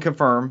 We can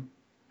confirm,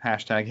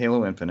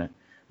 #Halo Infinite.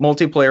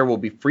 Multiplayer will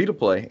be free to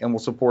play and will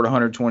support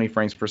 120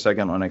 frames per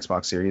second on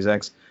Xbox Series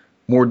X.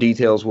 More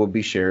details will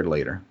be shared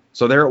later.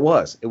 So there it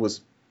was. It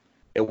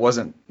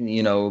wasn't,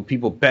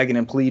 people begging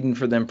and pleading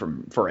for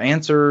them for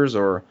answers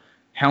or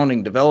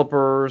hounding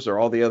developers or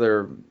all the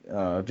other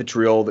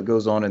vitriol that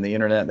goes on in the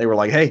internet. They were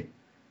like, hey,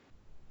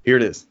 here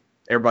it is.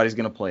 Everybody's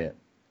going to play it.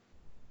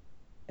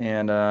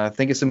 And I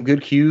think it's some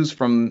good cues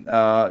from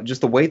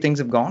just the way things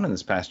have gone in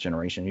this past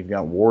generation. You've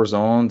got war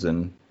zones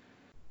and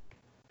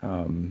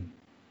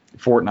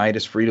Fortnite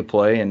is free to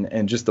play,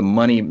 and just the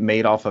money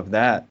made off of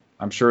that.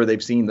 I'm sure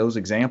they've seen those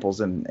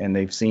examples and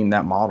they've seen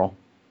that model.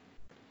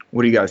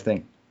 What do you guys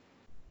think?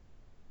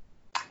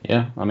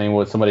 Yeah, I mean,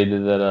 what somebody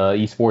did that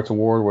esports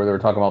award where they were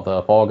talking about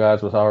the Fall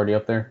Guys was already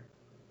up there,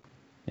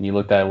 and you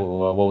looked at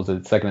what was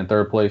it, second and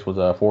third place was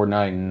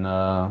Fortnite and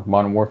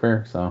Modern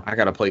Warfare. So I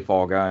gotta play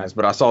Fall Guys,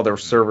 but I saw their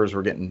servers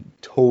were getting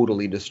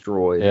totally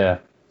destroyed. yeah,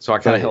 So I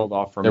kind of held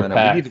off for a minute.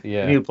 Packed, We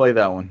need to play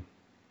that one.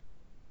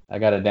 I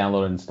got it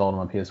downloaded and installed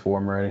on my PS4.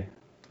 I'm ready.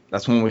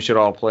 That's when we should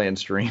all play and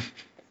stream.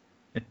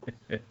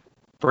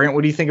 Brent,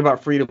 what do you think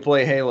about free to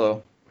play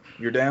Halo?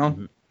 You're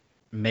down?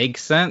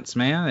 Makes sense,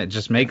 man. It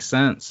just makes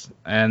sense,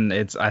 and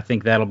I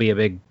think that'll be a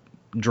big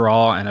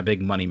draw and a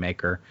big money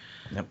maker.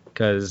 Yep.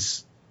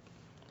 Because,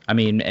 I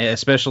mean,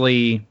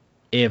 especially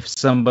if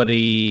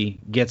somebody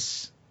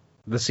gets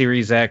the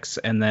Series X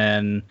and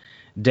then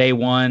day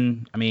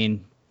one, I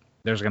mean,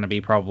 there's going to be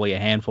probably a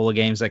handful of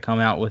games that come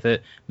out with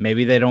it.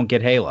 Maybe they don't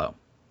get Halo.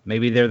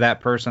 Maybe they're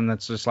that person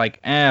that's just like,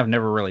 I've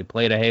never really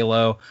played a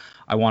Halo.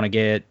 I want to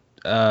get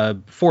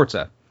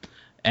Forza.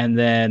 And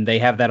then they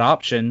have that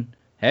option.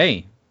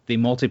 Hey, the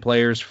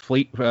multiplayer's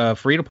free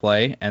to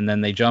play, and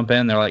then they jump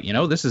in. They're like,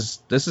 this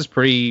is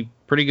pretty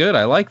good.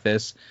 I like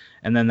this,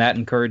 and then that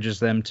encourages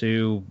them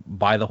to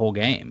buy the whole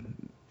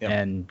game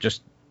and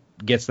just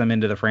gets them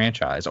into the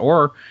franchise.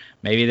 Or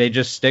maybe they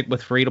just stick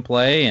with free to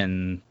play,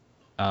 and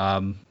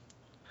I'm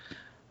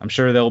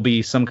sure there'll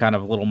be some kind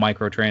of little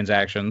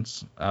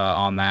microtransactions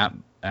on that.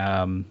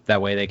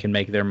 That way they can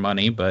make their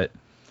money. But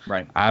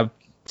right,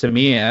 to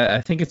me,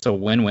 I think it's a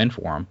win-win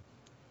for them.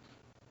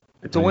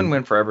 It's a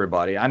win-win for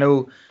everybody. I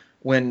know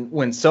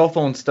when cell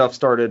phone stuff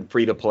started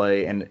free to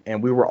play,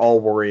 and we were all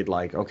worried,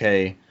 like,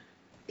 okay,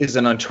 is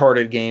an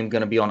Uncharted game going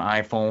to be on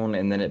iPhone?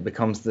 And then it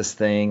becomes this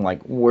thing,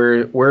 like,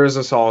 where is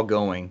this all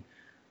going?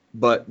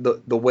 But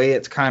the way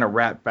it's kind of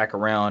wrapped back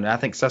around, and I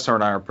think Cesar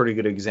and I are pretty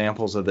good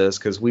examples of this,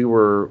 because we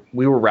were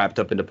wrapped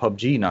up into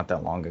PUBG not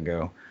that long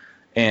ago.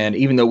 And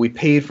even though we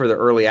paid for the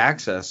early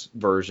access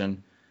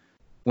version,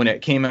 when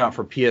it came out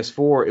for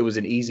PS4, it was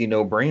an easy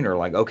no-brainer.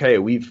 Like, okay,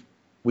 we've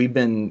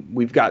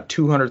got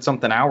 200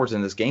 something hours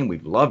in this game.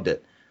 We've loved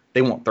it.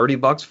 They want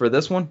 $30 for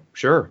this one?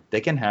 Sure,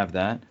 they can have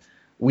that.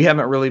 We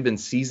haven't really been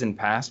season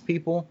pass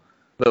people,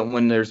 but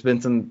when there's been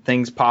some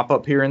things pop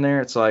up here and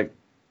there, it's like,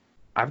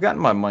 I've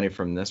gotten my money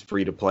from this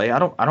free to play. I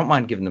don't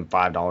mind giving them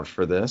 $5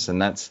 for this.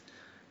 And that's,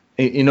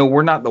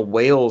 we're not the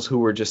whales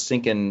who are just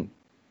sinking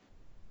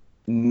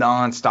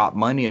nonstop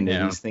money into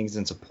these things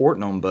and supporting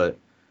them, but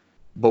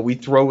we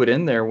throw it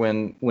in there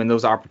when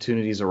those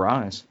opportunities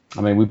arise.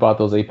 I mean, we bought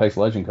those Apex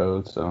Legend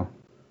codes, so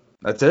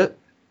that's it.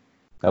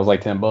 That was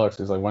like $10.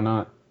 It's like, why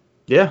not?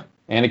 Yeah.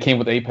 And it came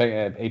with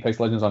Apex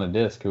Legends on a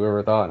disc.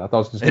 Whoever thought? I thought it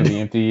was just gonna be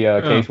empty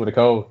case with a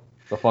code.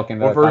 The fucking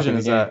what version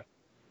is that?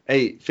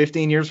 Hey,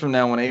 15 years from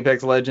now, when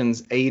Apex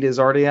Legends 8 is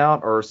already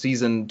out, or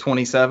season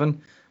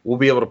 27, we'll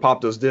be able to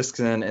pop those discs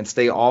in and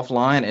stay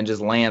offline and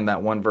just land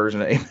that one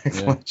version of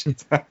Apex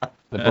Legends.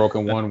 The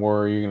broken one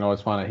where you can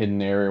always find a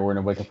hidden area where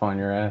nobody can find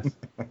your ass.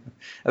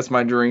 That's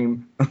my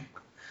dream.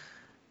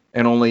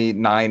 And only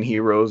 9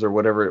 heroes or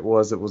whatever it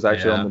was that was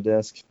actually on the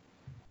disc.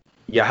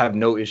 Yeah, I have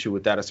no issue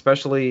with that,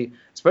 especially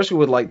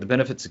with like the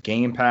benefits of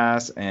Game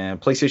Pass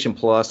and PlayStation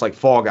Plus, like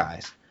Fall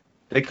Guys.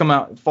 They come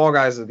out, Fall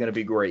Guys is going to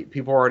be great.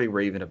 People are already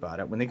raving about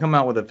it. When they come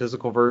out with a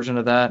physical version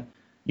of that,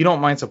 you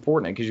don't mind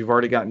supporting it because you've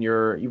already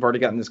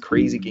gotten this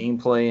crazy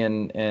gameplay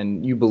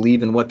and you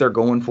believe in what they're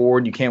going for,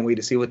 and you can't wait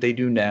to see what they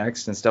do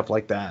next and stuff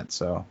like that.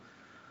 So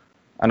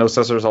I know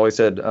Cesar's always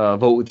said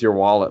vote with your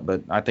wallet,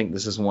 but I think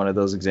this is one of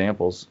those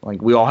examples.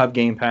 Like, we all have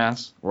Game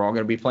Pass. We're all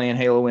going to be playing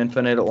Halo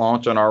Infinite at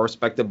launch on our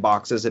respective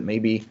boxes. It may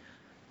be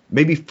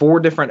 4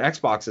 different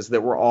Xboxes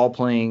that we're all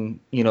playing,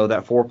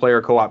 that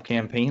 4-player co-op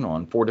campaign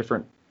on 4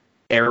 different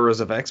eras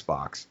of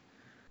Xbox.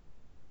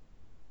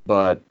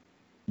 But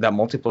that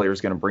multiplayer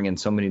is going to bring in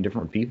so many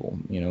different people.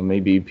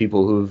 Maybe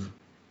people who've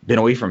been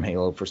away from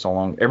Halo for so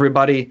long.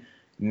 Everybody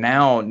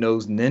now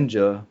knows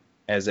Ninja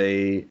as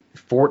a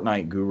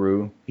Fortnite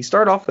guru. He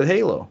started off with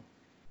Halo.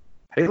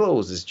 Halo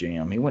was his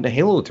jam. He went to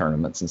Halo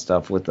tournaments and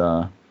stuff with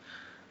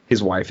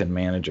his wife and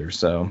manager.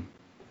 So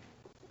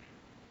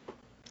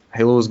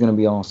Halo is going to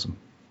be awesome.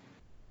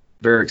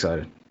 Very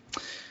excited.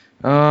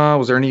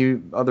 Was there any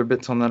other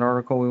bits on that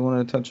article we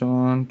wanted to touch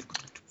on?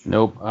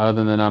 Nope.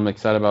 Other than I'm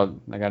excited about,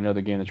 I got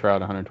another game to try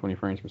out 120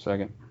 frames per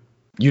second.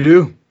 You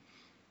do.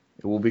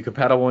 It will be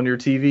compatible on your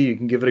TV. You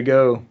can give it a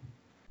go.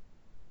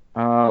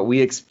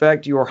 We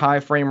expect your high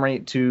frame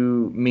rate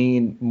to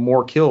mean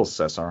more kills,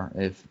 Cesar.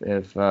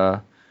 If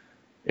the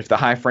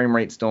high frame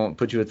rates don't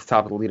put you at the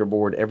top of the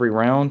leaderboard every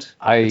round,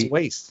 it's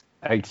waste.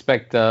 I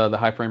expect the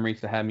high frame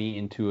rates to have me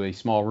into a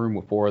small room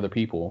with 4 other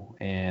people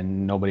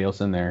and nobody else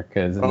in there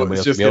because nobody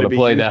else will be able to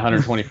play that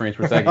 120 frames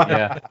per second.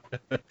 Yeah,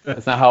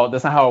 that's not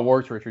how it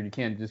works, Richard. You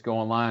can't just go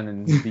online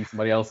and beat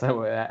somebody else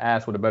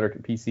ass with a better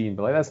PC and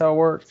be like, that's how it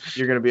works.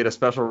 You're gonna be at a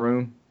special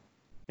room.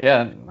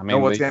 Yeah, I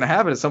mean, what's gonna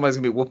happen is somebody's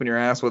gonna be whooping your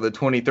ass with a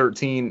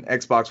 2013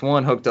 Xbox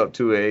One hooked up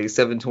to a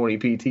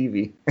 720p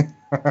TV.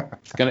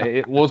 It's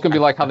gonna be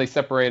like how they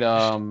separate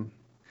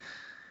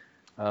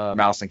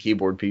mouse and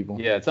keyboard people.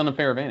 Yeah, it's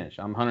unfair advantage.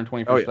 I'm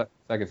 120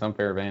 seconds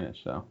unfair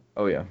advantage. So.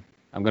 Oh yeah.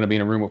 I'm going to be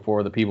in a room with 4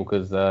 other people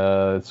because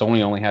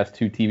Sony only has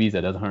 2 TVs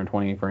that does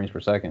 120 frames per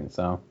second.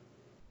 So.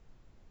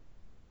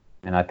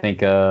 And I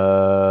think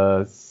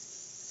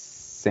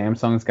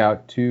Samsung's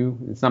got 2.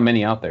 It's not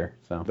many out there.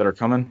 So. That are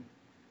coming.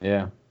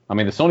 Yeah. I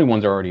mean, the Sony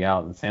ones are already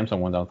out. The Samsung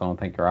ones I don't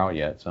think are out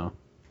yet. So.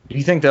 Do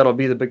you think that'll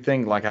be the big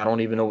thing? Like, I don't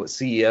even know what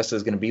CES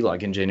is going to be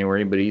like in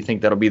January, but do you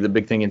think that'll be the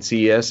big thing in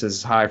CES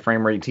is high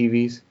frame rate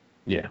TVs?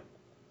 Yeah.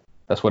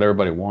 That's what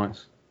everybody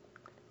wants.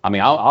 I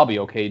mean, I'll be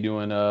okay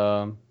doing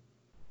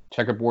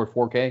checkerboard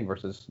 4K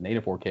versus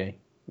native 4K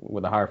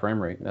with a higher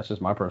frame rate. That's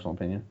just my personal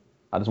opinion.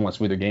 I just want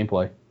smoother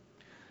gameplay.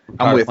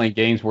 I'm playing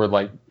games where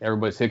like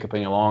everybody's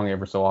hiccuping along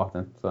every so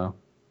often. So.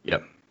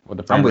 Yep. With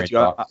the frame rate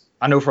drops.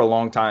 I know for a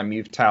long time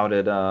you've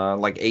touted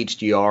like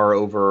HDR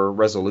over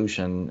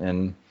resolution,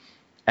 and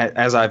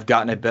as I've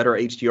gotten a better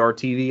HDR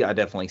TV, I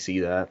definitely see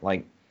that.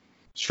 Like,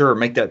 sure,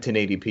 make that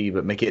 1080p,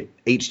 but make it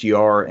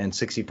HDR and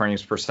 60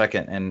 frames per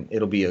second, and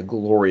it'll be a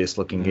glorious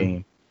looking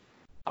game.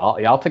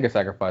 I'll take a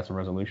sacrifice in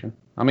resolution.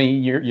 I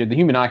mean, you're the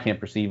human eye can't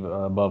perceive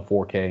above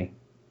 4K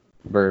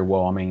very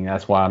well. I mean,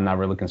 that's why I'm not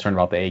really concerned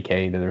about the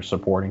 8K that they're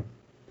supporting.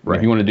 Right.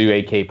 If you want to do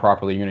 8K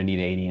properly, you're going to need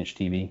an 80-inch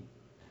TV,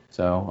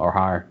 or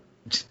higher.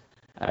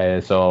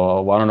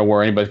 So I don't know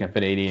where anybody's going to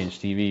fit an 80-inch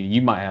TV.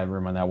 You might have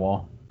room on that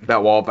wall.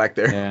 That wall back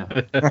there. Yeah.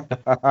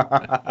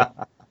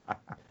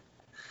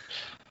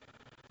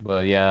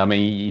 But yeah, I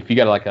mean, if you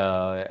got like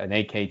an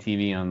 8K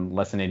TV on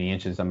less than 80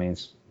 inches, I mean,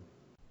 it's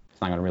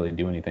not going to really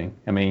do anything.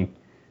 I mean,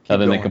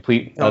 other than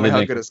complete. Tell me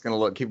how good it's going to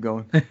look. Keep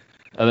going.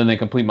 Other than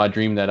complete my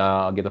dream that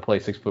I'll get to play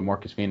 6-foot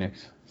Marcus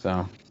Phoenix.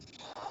 So.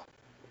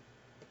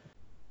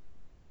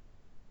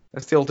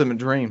 That's the ultimate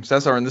dream.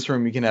 Cesar, in this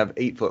room, you can have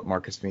 8-foot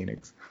Marcus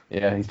Phoenix.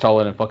 Yeah, he's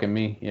taller than fucking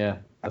me. Yeah,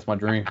 that's my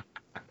dream.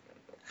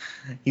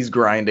 He's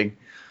grinding.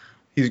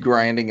 He's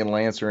grinding and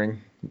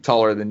lancering.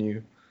 Taller than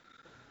you.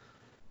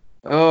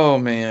 Oh,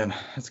 man.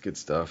 That's good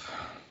stuff.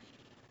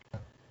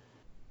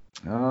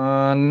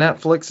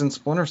 Netflix and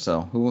Splinter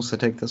Cell. Who wants to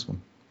take this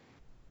one?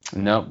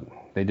 Nope.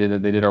 They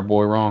did our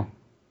boy wrong.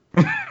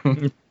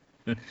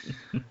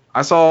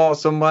 I saw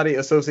somebody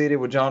associated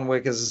with John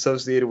Wick as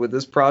associated with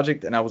this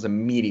project, and I was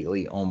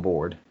immediately on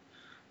board.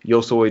 Yo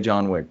soy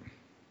John Wick.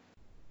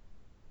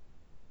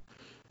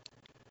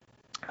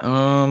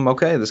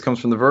 Okay, this comes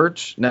from The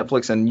Verge.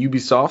 Netflix and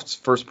Ubisoft's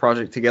first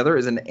project together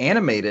is an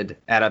animated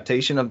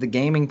adaptation of the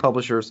gaming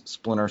publisher's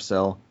Splinter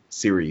Cell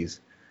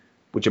series,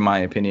 which in my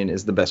opinion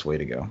is the best way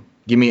to go.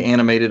 Give me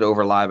animated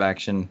over live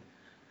action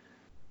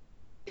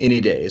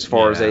any day. As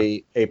far as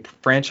a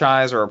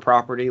franchise or a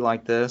property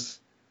like this,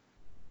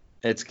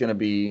 it's going to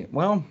be,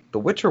 well, The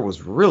Witcher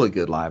was really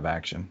good live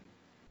action.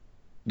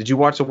 Did you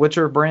watch The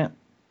Witcher, Brant?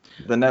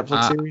 The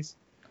Netflix series?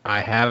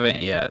 I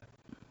haven't yet.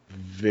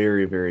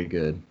 Very, very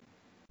good.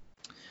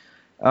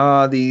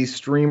 The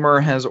streamer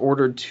has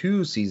ordered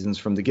 2 seasons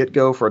from the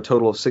get-go for a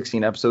total of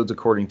 16 episodes,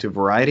 according to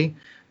Variety.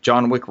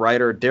 John Wick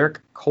writer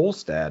Derek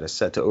Kolstad is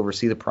set to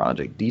oversee the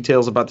project.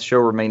 Details about the show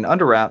remain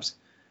under wraps,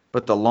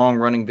 but the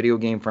long-running video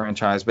game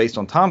franchise based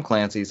on Tom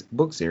Clancy's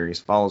book series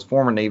follows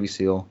former Navy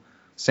SEAL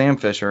Sam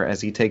Fisher as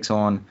he takes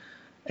on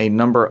a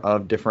number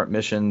of different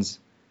missions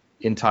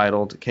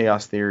entitled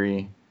Chaos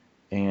Theory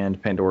and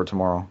Pandora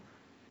Tomorrow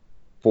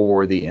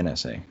for the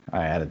NSA.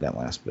 I added that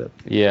last bit.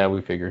 Yeah,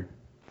 we figured.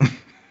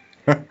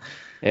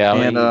 Yeah,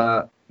 and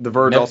The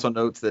Verge also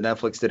notes that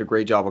Netflix did a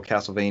great job with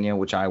Castlevania,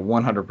 which I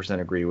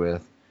 100% agree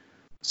with.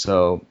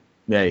 So,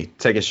 hey,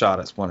 take a shot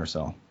at Splinter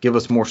Cell. Give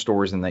us more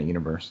stories in that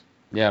universe.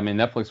 Yeah, I mean,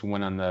 Netflix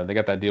went on they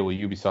got that deal with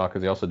Ubisoft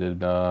because they also did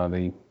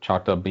they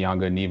chalked up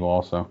Beyond Good and Evil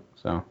also.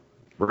 So.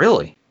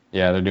 Really?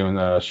 Yeah, they're doing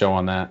a show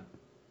on that.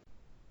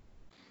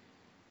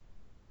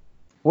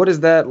 What is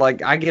that?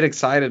 Like, I get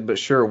excited, but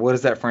sure, what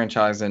is that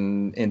franchise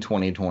in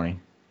 2020?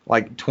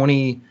 Like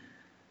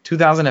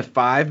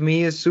 2005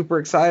 me is super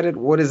excited.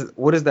 What is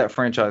that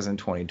franchise in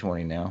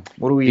 2020 now?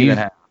 What do we even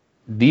have?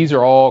 These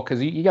are all, because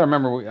you got to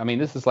remember, I mean,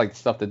 this is like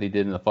stuff that they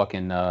did in the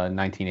fucking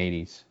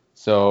 1980s.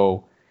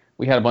 So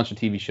we had a bunch of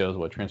TV shows,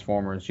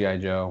 Transformers, G.I.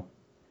 Joe,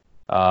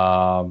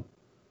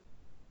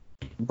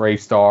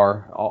 Brave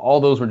Star. All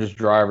those were just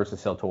drivers to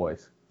sell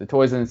toys. The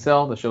toys didn't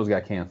sell, the shows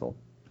got canceled.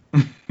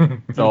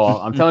 So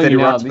I'm telling you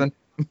now.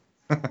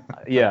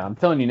 Yeah, I'm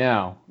telling you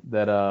now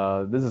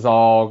that this is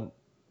all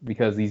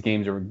because these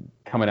games are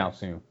coming out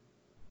soon.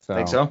 So,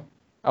 think so?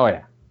 Oh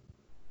yeah.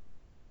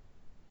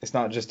 It's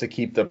not just to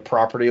keep the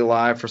property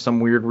alive for some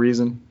weird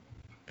reason.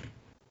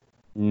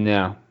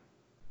 No.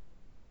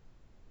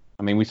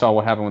 I mean, we saw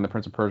what happened with the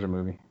Prince of Persia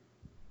movie.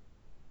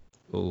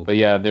 Ooh. But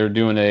yeah, they're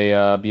doing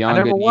a Beyond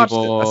Good and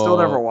Evil. I still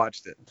never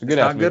watched it. It's a good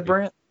not good,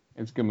 Brent?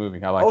 It's a good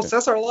movie. I like it.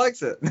 Cesar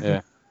likes it.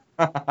 Yeah.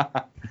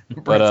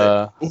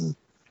 But it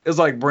was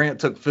like Brant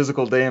took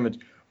physical damage.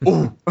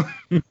 Ooh.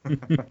 He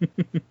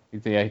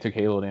took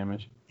Halo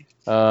damage.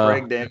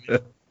 Greg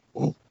damage.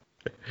 Ooh.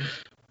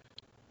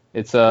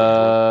 They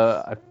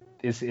said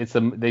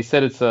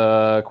it's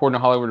according to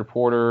Hollywood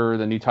Reporter,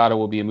 the new title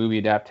will be a movie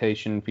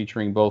adaptation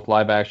featuring both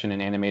live action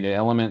and animated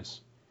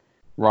elements.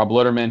 Rob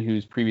Letterman,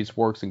 whose previous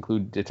works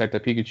include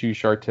Detective Pikachu,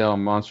 Shark Tale,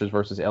 and Monsters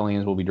vs.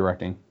 Aliens, will be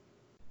directing.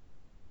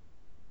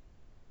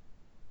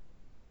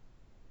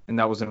 And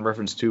that was in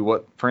reference to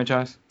what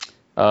franchise?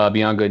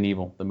 Beyond Good and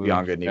Evil, the movie.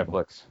 Beyond Good and Evil.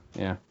 Netflix.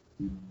 Yeah.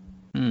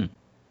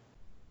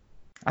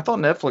 I thought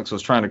Netflix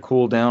was trying to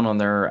cool down on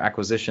their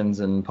acquisitions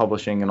and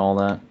publishing and all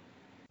that.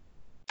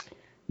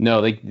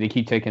 No, they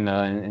keep taking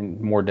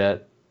in more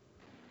debt.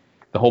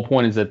 The whole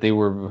point is that they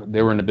were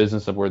in the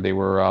business of where they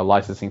were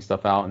licensing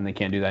stuff out, and they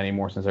can't do that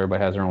anymore since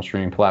everybody has their own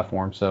streaming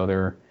platform. So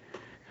they're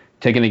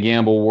taking a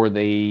gamble where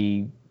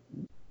they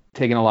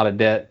taking a lot of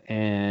debt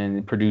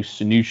and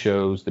produce new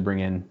shows to bring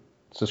in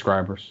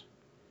subscribers.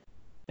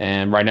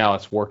 And right now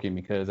it's working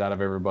because out of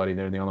everybody,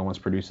 they're the only ones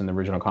producing the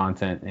original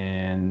content,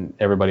 and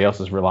everybody else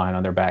is relying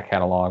on their back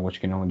catalog,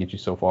 which can only get you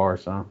so far.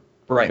 So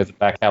Right. because the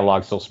back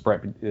catalog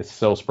is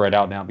so spread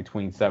out now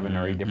between 7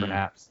 or 8 different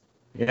apps.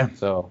 Yeah.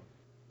 So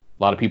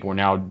a lot of people are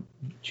now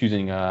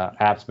choosing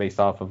apps based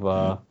off of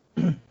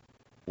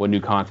what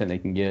new content they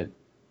can get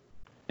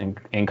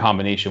in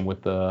combination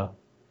with the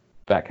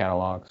back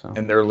catalog. So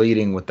And they're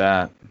leading with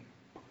that.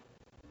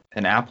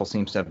 And Apple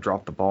seems to have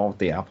dropped the ball with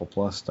the Apple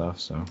Plus stuff.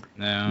 So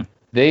No.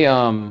 they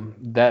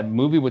that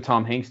movie with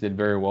Tom Hanks did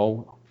very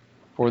well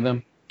for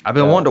them. I've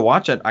been wanting to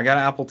watch it. I got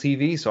an Apple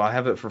TV, so I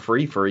have it for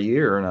free for a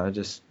year, and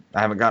I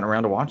haven't gotten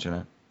around to watching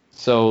it.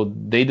 So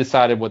they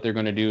decided what they're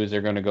going to do is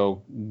they're going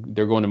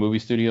to movie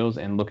studios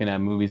and looking at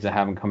movies that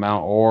haven't come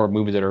out or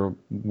movies that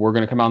were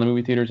going to come out in the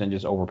movie theaters and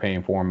just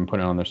overpaying for them and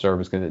putting it on their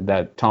service, because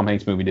that Tom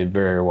Hanks movie did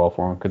very well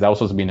for them, because that was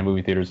supposed to be in the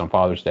movie theaters on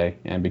Father's Day,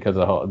 and because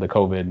of the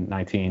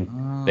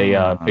COVID-19 they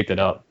picked it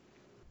up,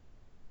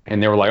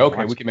 and they were like,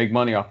 okay, we can make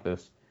money off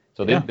this.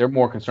 So they're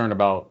more concerned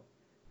about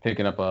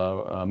picking up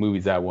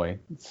movies that way.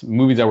 It's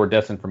movies that were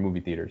destined for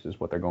movie theaters is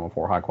what they're going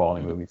for, high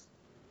quality movies.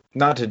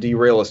 Not to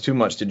derail us too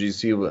much, did you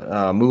see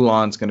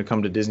Mulan's going to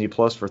come to Disney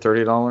Plus for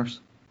 $30?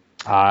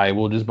 I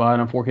will just buy it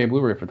on 4K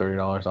Blu-ray for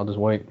 $30. I'll just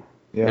wait.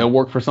 Yeah. It'll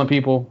work for some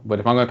people, but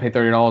if I'm going to pay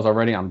 $30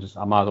 already, I might as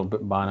well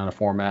buy it on a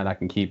format I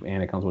can keep,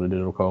 and it comes with a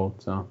digital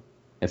code. So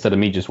instead of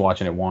me just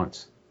watching it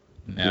once,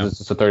 it's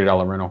just a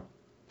 $30 rental.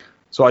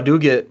 So I do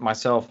get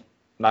myself,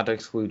 not to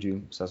exclude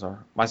you, Cesar,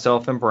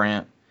 myself and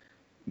Brant,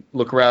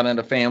 look around at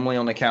a family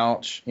on the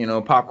couch,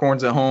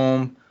 popcorn's at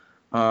home,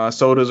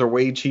 sodas are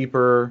way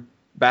cheaper,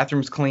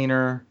 bathroom's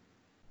cleaner,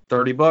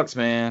 $30,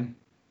 man.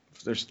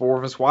 There's 4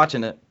 of us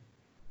watching it.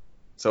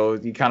 So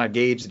you kind of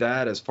gauge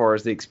that as far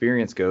as the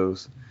experience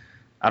goes.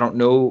 I don't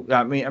know.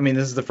 I mean,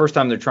 this is the first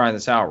time they're trying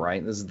this out,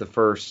 right? This is the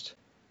first,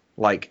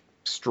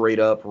 straight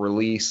up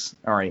release.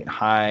 All right,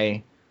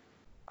 high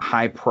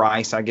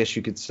price, I guess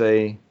you could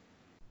say,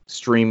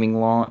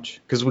 streaming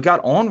launch. Because we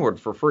got Onward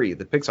for free,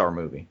 the Pixar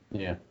movie.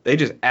 Yeah. They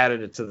just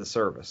added it to the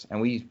service, and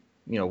we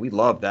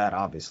love that,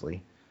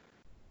 obviously.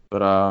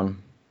 But how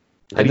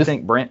do you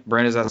think, Brent,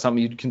 is that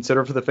something you'd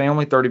consider for the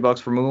family? $30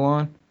 for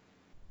Mulan?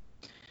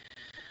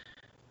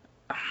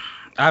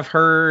 I've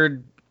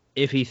heard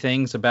iffy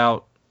things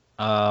about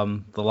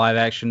the live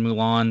action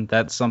Mulan.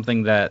 That's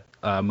something that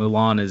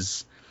Mulan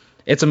is.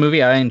 It's a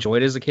movie I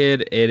enjoyed as a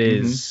kid. It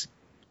is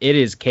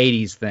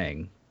Katie's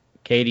thing.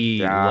 Katie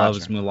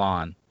loves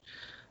Mulan.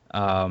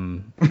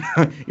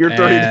 You're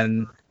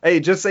 30. Hey,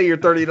 just say your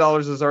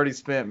 $30 is already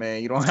spent,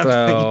 man. You don't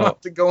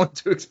have to go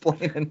into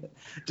explaining it.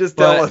 Just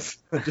tell us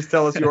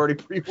you already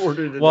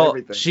pre-ordered it and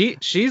everything.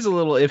 She's a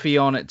little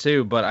iffy on it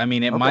too, but I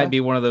mean, it might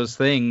be one of those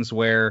things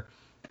where,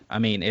 I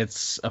mean,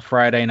 it's a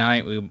Friday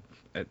night. We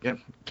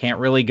can't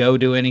really go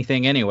do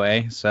anything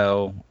anyway.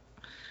 So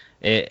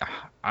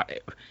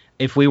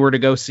if we were to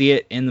go see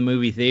it in the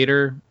movie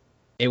theater,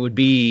 it would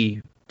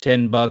be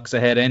 $10 a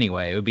head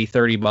anyway. It would be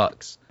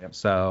 $30. Yep.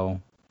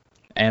 So,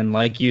 and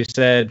like you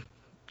said,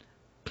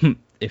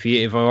 if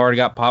I've already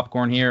got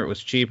popcorn here, it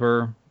was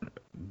cheaper.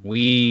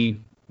 We're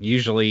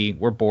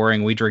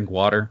boring. We drink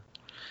water.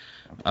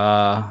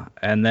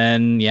 And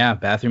then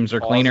bathrooms are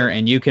cleaner,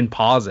 and you can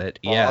pause it.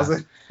 Pause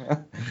it.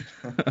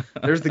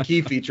 There's the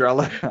key feature.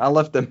 I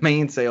left the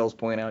main sales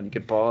point out. You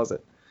could pause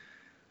it.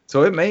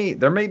 So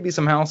there may be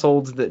some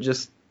households that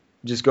just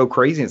go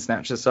crazy and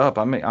snatch this up.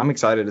 I'm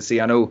excited to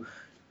see. I know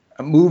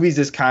movies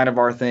is kind of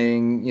our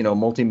thing.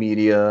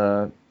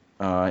 Multimedia.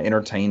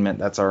 Entertainment,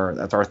 that's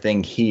our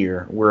thing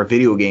here. We're a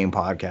video game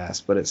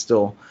podcast, but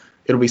it'll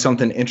be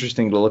something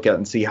interesting to look at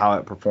and see how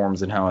it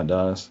performs and how it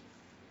does.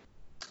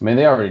 I mean,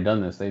 they already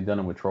done this. They've done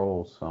it with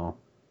Trolls, so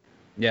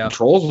yeah.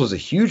 Trolls was a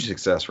huge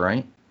success,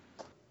 right?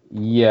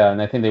 Yeah,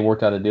 and I think they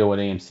worked out a deal with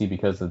AMC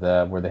because of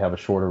that, where they have a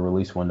shorter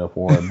release window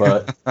for it.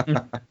 But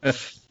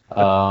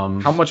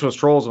how much was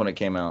Trolls when it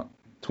came out?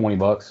 $20.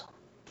 It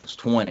was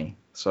 20.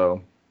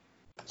 So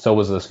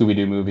was the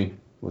Scooby-Doo movie. It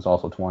was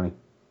also 20.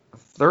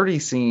 30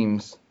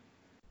 seems.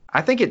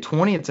 I think at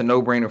 20 it's a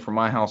no-brainer for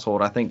my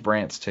household. I think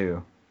Brant's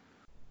too.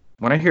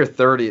 When I hear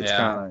 30,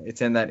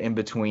 it's in that in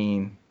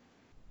between.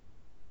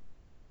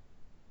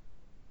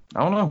 I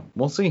don't know.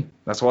 We'll see.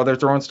 That's why they're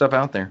throwing stuff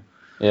out there.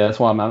 Yeah, that's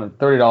why I'm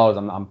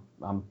 $30.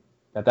 I'm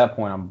at that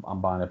point. I'm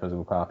buying a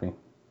physical copy.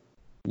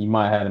 You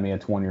might have had me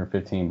at 20 or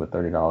 15, but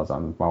 $30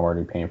 I'm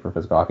already paying for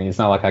physical copy. It's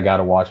not like I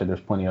gotta watch it.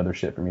 There's plenty of other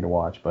shit for me to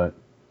watch, but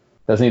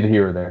that's neither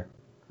here or there.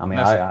 I mean,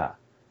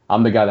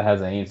 I'm the guy that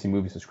has an AMC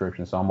movie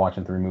subscription, so I'm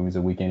watching 3 movies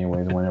a week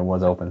anyways when it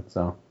was open.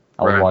 So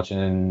I was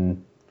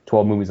watching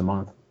 12 movies a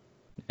month.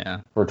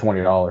 Yeah. For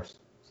 $20.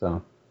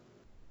 So.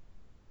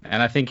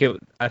 And I think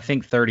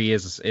 30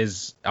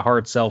 is a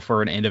hard sell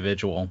for an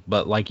individual,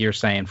 but like you're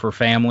saying, for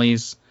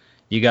families,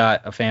 you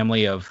got a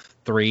family of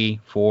 3,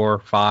 4,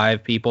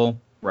 5 people.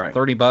 Right.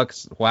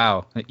 $30.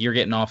 Wow, you're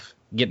getting off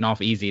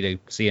easy to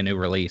see a new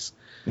release.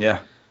 Yeah.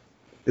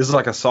 This is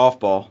like a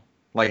softball.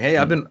 Like, hey,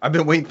 I've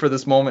been waiting for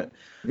this moment.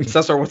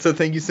 Cesar, what's the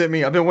thing you sent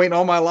me? I've been waiting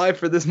all my life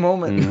for this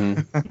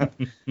moment.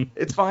 Mm-hmm.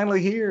 It's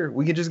finally here.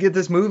 We can just get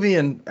this movie,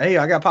 and hey,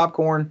 I got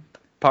popcorn.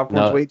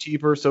 Popcorn's way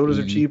cheaper. Sodas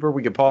are cheaper.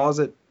 We can pause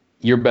it.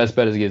 Your best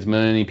bet is to get as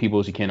many people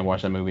as you can to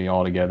watch that movie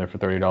all together for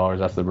 $30.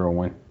 That's the real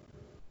win.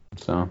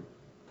 So.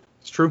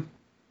 It's true.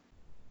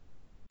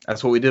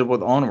 That's what we did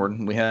with Onward.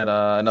 We had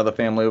another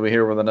family over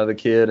here with another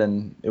kid,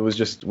 and it was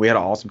just, we had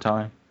an awesome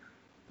time.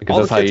 Because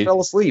all the kids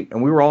fell asleep,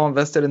 and we were all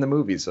invested in the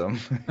movie. So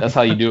that's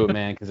how you do it,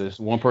 man. Because if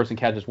one person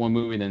catches one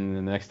movie, then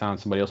the next time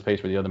somebody else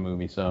pays for the other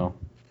movie. So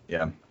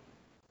yeah,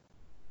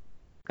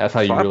 that's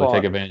how you really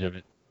take advantage of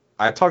it.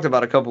 I talked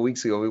about a couple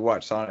weeks ago. We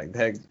watched Sonic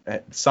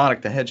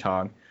the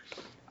Hedgehog.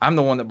 I'm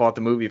the one that bought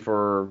the movie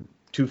for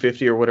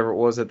 $250 or whatever it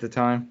was at the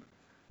time,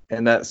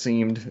 and that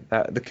seemed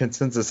the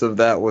consensus of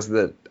that was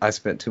that I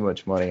spent too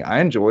much money. I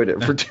enjoyed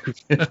it for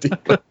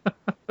 $250.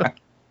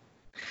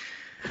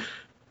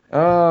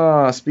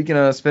 Speaking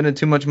of spending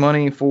too much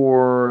money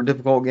for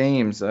difficult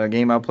games, a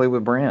game I played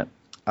with Brant,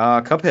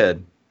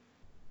 Cuphead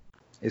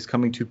is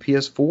coming to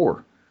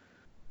PS4.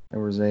 There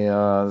was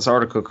this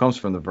article comes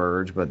from The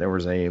Verge, but there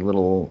was a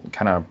little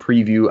kind of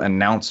preview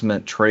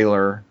announcement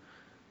trailer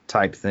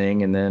type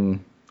thing, and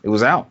then it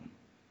was out.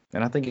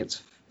 And I think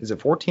is it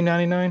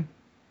 $14.99?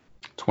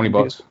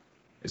 $20.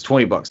 It's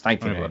 $20,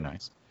 $19.99.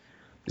 Has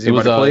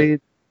anybody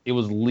played? It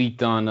was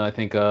leaked on, I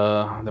think,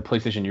 the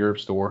PlayStation Europe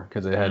store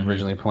because it had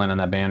originally planned on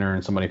that banner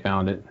and somebody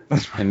found it.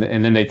 And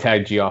then they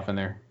tagged Geoff in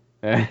there.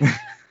 I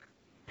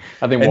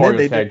think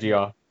Wario tagged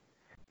Geoff.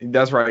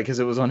 That's right, because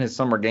it was on his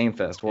Summer Game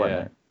Fest,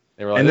 wasn't it?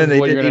 They were like, and then they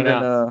didn't even.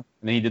 And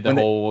then he did the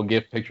whole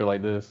GIF picture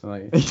like this.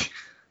 Like.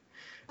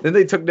 Then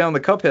they took down the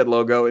Cuphead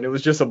logo, and it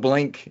was just a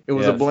blank. It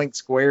was a blank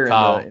square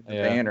in the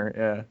banner.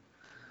 Yeah.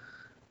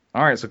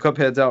 All right, so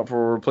Cuphead's out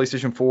for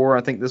PlayStation 4.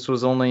 I think this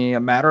was only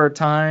a matter of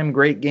time.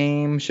 Great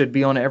game, should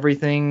be on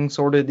everything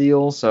sort of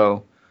deal.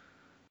 So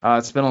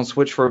it's been on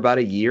Switch for about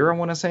a year, I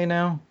want to say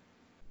now.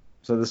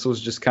 So this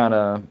was just kind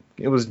of,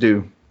 it was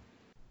due.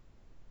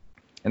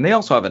 And they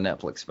also have a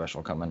Netflix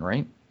special coming,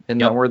 right? Isn't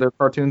that where their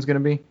cartoon's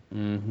going to be?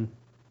 Mm-hmm.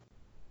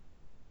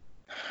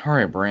 All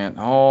right, Brant.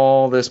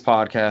 All this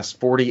podcast,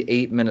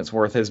 48 minutes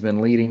worth, has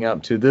been leading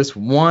up to this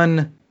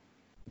one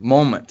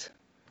moment.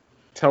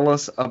 Tell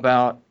us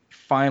about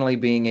finally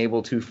being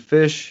able to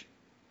fish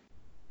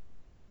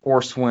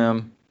or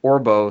swim or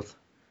both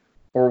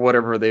or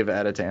whatever they've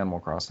added to Animal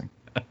Crossing.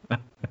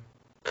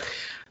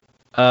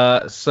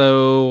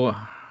 So,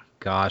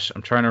 gosh,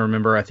 I'm trying to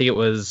remember. I think it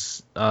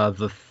was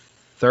the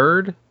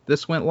 3rd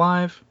this went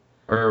live.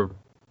 Oh,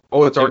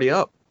 it's already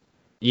up.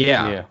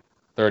 Yeah.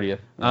 30th.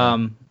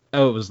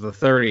 Oh, it was the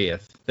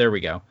 30th. There we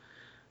go.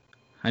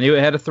 I knew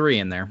it had a 3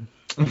 in there,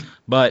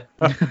 but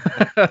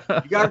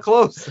you got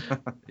close.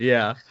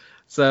 Yeah.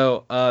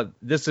 So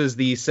this is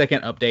the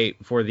second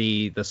update for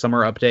the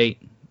summer update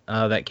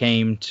that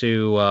came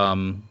to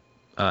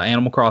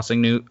Animal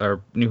Crossing New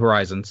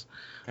Horizons.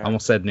 Okay. I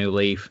almost said New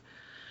Leaf.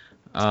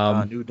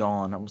 New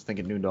Dawn. I was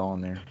thinking New Dawn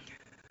there.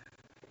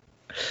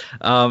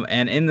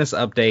 And in this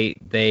update,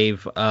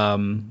 they've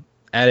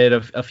added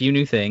a few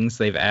new things.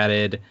 They've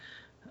added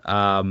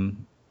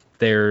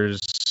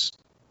there's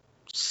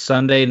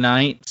Sunday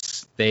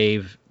nights.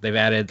 They've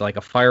added like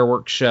a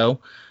fireworks show.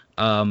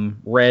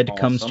 Red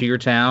comes to your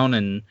town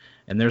and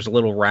there's a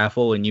little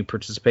raffle and you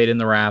participate in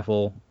the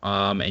raffle.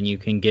 And you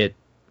can get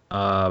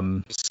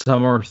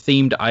summer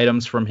themed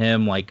items from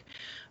him like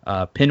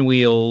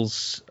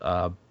pinwheels,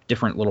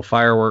 different little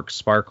fireworks,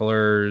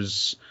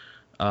 sparklers,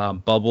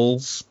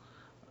 bubbles.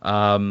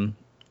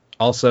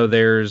 Also,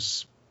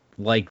 there's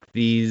like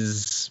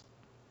these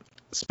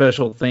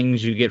special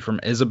things you get from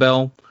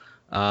Isabelle.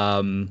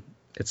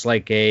 It's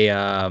like they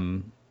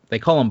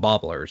call them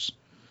bobblers,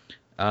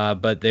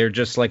 but they're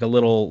just like a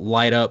little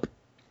light up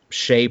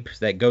shape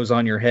that goes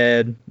on your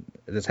head.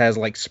 This has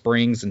like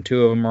springs and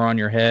 2 of them are on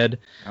your head.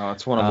 Oh,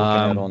 that's what I'm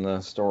looking at on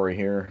the story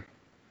here.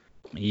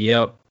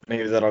 Yep.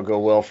 Maybe that'll go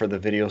well for the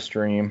video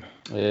stream.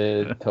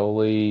 It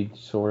totally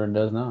sort of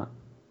does not.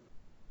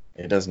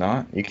 It does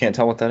not? You can't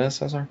tell what that is,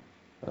 Cesar?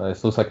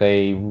 This looks like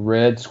a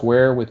red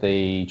square with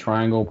a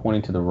triangle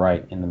pointing to the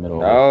right in the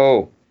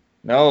middle.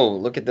 No,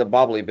 look at the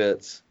bobbly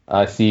bits.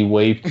 I see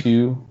wave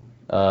 2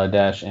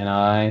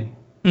 -NI.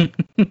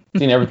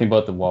 Seen everything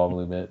but the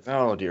wobbly bits.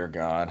 Oh dear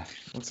God,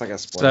 looks like a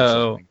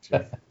splinter.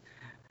 So,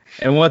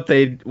 and what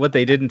they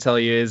didn't tell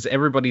you is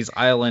everybody's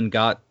island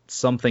got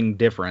something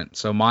different.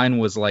 So mine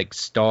was like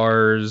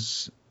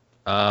stars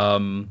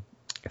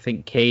I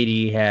think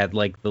Katie had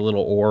like the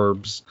little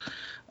orbs.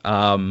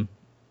 And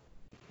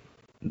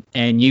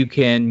you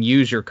can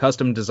use your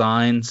custom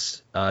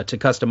designs to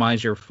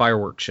customize your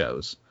fireworks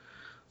shows.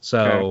 So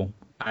Okay.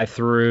 I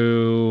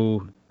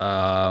threw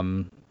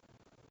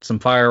some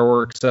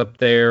fireworks up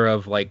there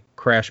of like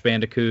Crash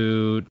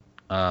Bandicoot.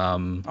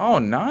 Oh,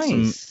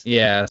 nice.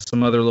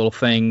 Some other little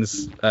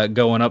things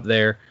going up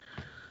there.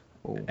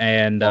 Oh,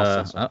 And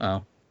lost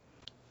that.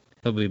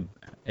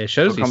 it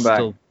shows He'll he's come back.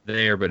 still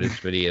there, but his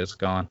video's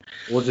gone.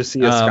 We'll just see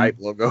a Skype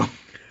logo.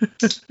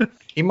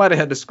 He might have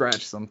had to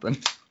scratch something.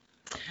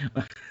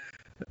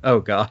 Oh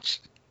gosh.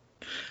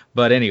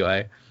 But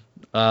anyway,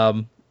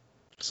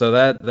 so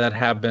that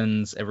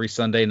happens every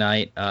Sunday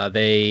night.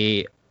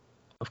 They,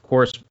 of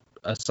course,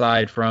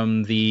 aside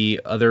from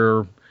the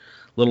other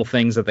little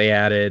things that they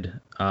added,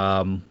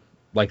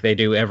 like they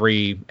do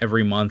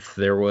every month,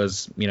 there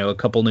was a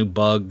couple new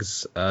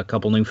bugs, a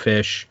couple new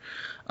fish.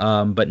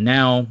 But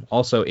now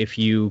also, if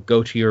you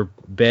go to your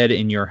bed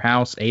in your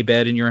house,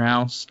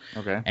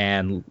 Okay.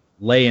 and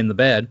lay in the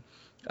bed,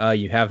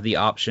 you have the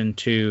option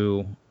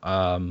to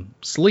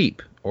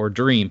sleep or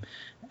dream.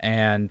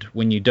 And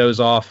when you doze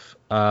off,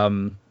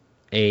 I'm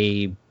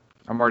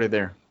already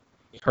there.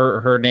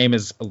 her name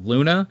is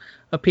Luna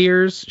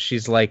appears.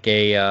 She's like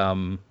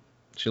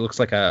she looks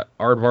like a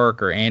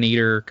aardvark or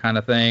anteater kind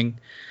of thing.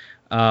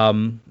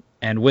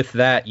 And with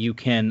that, you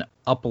can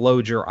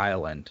upload your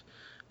island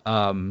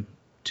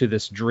to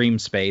this dream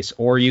space,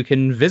 or you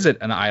can visit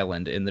an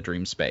island in the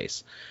dream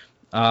space.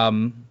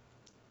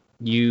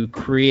 You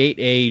create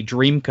a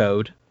dream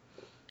code,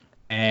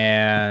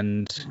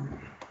 and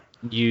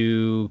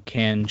you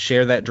can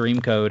share that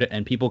dream code,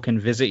 and people can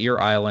visit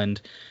your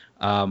island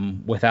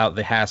without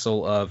the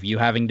hassle of you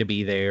having to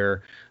be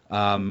there,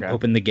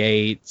 open the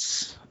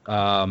gates,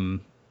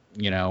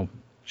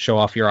 show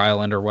off your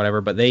island or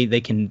whatever. But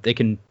they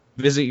can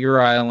visit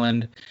your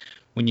island.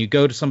 When you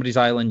go to somebody's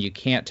island, you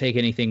can't take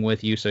anything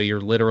with you, so you're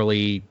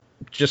literally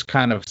just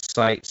kind of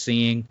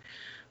sightseeing.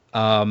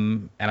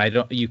 And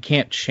you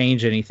can't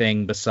change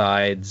anything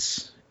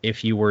besides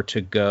if you were to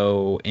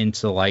go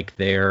into like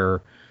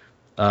their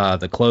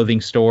the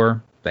clothing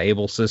store, the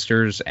Able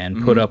Sisters,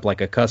 and put up like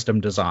a custom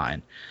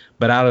design.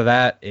 But out of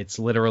that, it's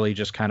literally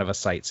just kind of a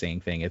sightseeing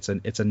thing. It's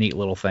a neat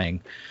little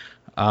thing.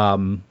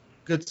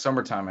 Good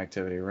summertime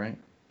activity, right?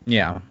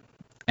 Yeah.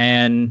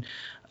 And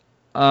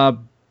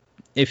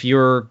if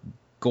you're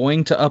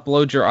going to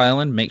upload your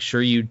island, make sure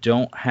you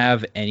don't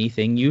have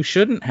anything you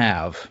shouldn't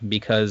have,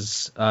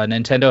 because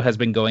Nintendo has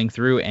been going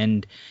through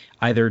and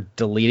either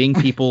deleting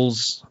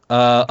people's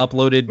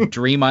uploaded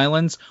Dream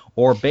Islands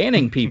or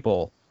banning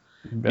people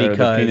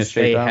because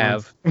they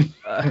have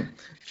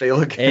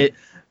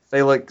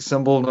phallic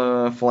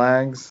symbol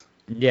flags.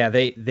 Yeah,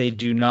 they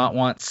do not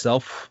want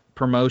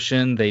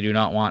self-promotion. They do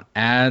not want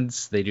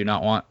ads. They do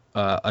not want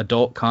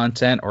adult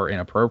content or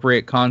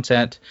inappropriate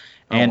content,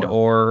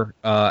 or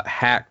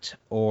hacked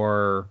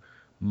or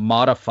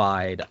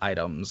modified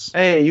items.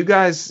 Hey, you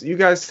guys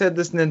said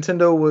this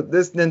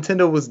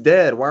Nintendo was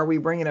dead. Why are we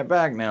bringing it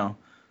back now?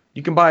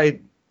 You can buy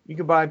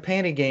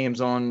panty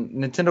games on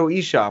Nintendo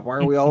eShop. Why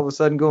are we all of a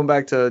sudden going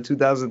back to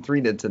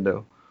 2003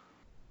 Nintendo?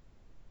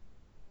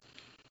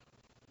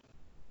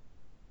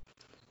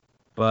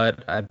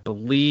 But I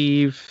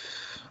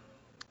believe,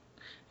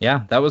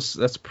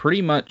 that's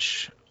pretty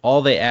much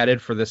all they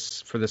added for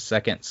this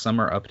second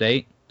summer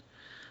update.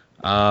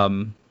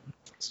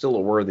 Still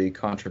a worthy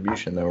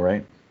contribution though,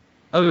 right?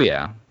 Oh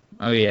yeah.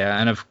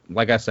 And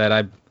like I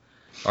said,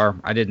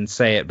 I didn't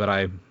say it, but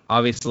I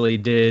obviously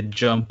did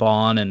jump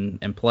on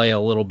and play a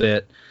little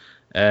bit,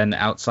 and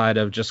outside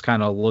of just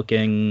kind of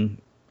looking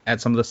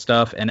at some of the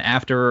stuff, and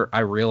after I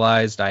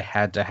realized I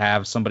had to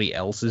have somebody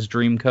else's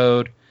dream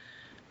code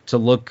to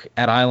look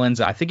at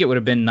islands, I think it would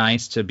have been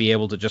nice to be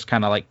able to just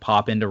kind of like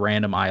pop into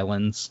random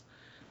islands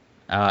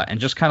and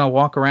just kind of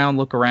walk around,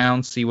 look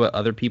around, see what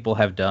other people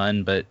have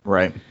done. But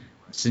right,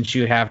 since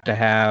you have to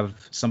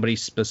have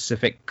somebody's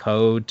specific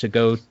code to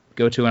go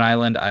to an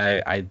island,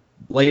 I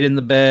laid in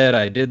the bed,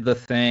 I did the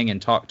thing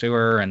and talked to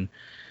her, and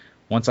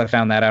once I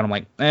found that out, I'm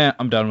like,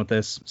 I'm done with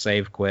this,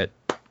 save, quit,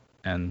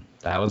 and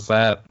that was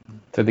that.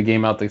 Took the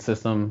game out the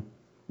system,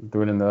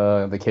 threw it in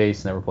the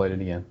case, never played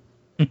it again.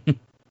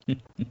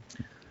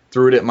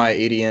 Threw it at my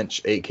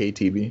 80-inch 8K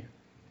TV.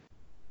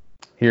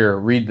 Here,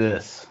 read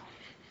this.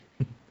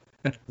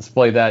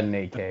 Display that in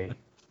 8K.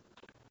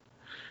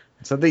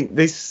 So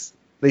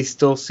they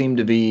still seem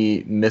to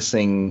be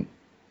missing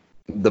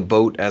the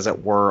boat, as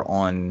it were,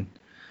 on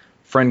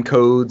friend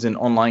codes and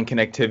online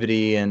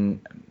connectivity,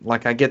 and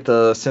like I get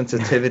the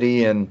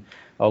sensitivity and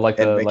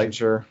making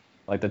sure,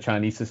 like the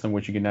Chinese system,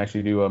 which you can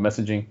actually do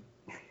messaging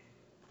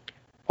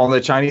on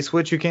the Chinese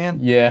Switch. You can.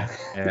 Yeah.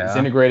 It's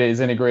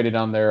integrated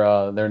on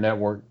their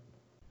network.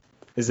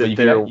 Is it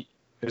their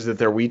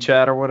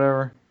WeChat or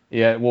whatever?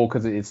 Yeah, well,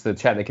 because it's the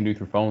chat they can do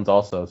through phones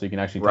also, so you can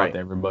actually talk to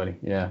everybody.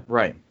 Yeah.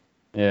 Right.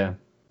 Yeah.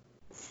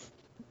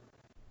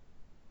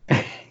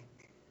 I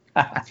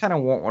kind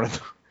of want one of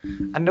those.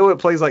 I know it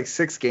plays like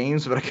 6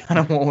 games, but I kind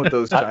of want with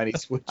those shiny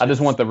Switches. I just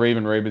want the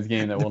Raven Rabbids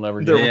game that we'll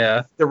never the, get.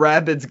 Yeah. the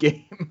Rabbids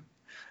game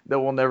that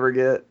we'll never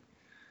get.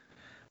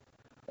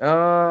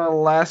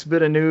 Last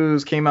bit of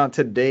news came out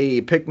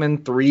today.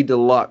 Pikmin 3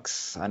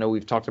 Deluxe. I know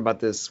we've talked about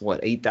this,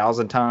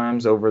 8,000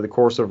 times over the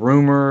course of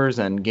rumors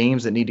and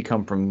games that need to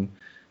come from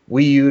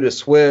Wii U to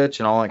Switch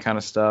and all that kind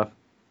of stuff.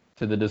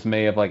 To the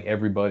dismay of like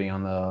everybody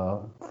on the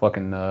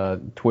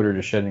fucking Twitter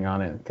just shitting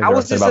on it How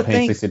because is they're this about a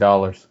paying thing?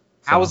 $60.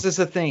 How is this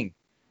a thing?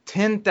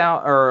 10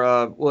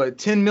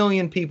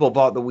 million people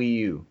bought the Wii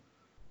U.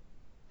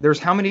 There's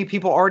how many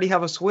people already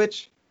have a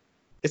Switch?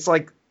 It's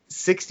like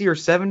 60 or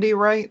 70,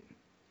 right?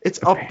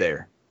 It's up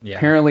there. Yeah.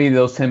 Apparently,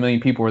 those 10 million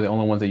people are the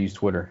only ones that use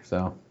Twitter.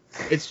 So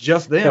It's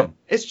just them. Yep.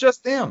 It's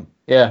just them.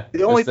 yeah,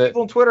 The only that's it.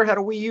 people on Twitter had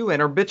a Wii U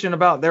and are bitching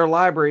about their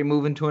library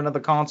moving to another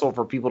console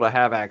for people to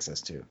have access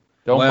to.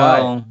 Don't buy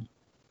it. Well,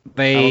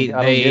 they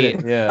I don't get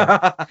it.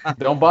 Yeah,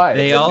 don't buy it.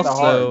 They It's not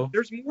also- hard.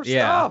 There's more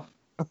Yeah.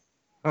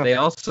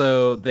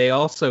 stuff. they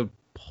also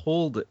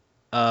pulled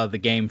the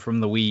game from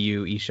the Wii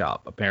U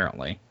eShop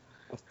apparently.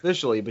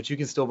 Officially, but you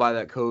can still buy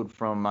that code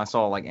from, I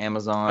saw, like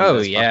Amazon. Oh,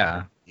 Best Buy,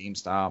 yeah.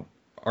 GameStop.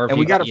 Or And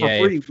we got it for yeah,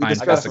 free. We find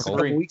discussed this a physical.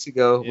 couple weeks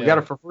ago. We Yeah. got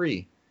it for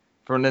free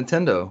from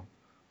Nintendo.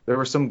 There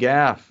was some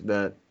gaff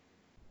that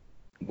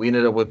we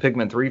ended up with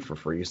Pikmin 3 for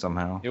free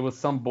somehow. It was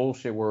some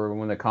bullshit where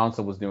when the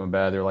console was doing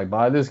bad, they're like,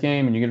 buy this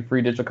game and you get a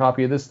free digital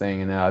copy of this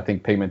thing. And I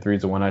think Pikmin 3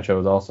 is the one I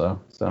chose also.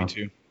 So Me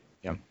too.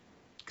 Yeah.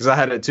 Because I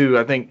had it too.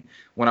 I think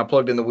when I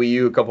plugged in the Wii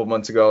U a couple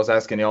months ago, I was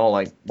asking y'all,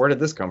 like, where did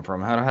this come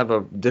from? How do I have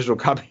a digital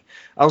copy?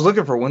 I was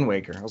looking for Wind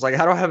Waker. I was like,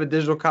 how do I have a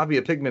digital copy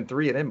of Pikmin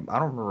 3? I don't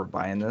remember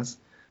buying this.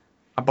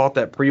 I bought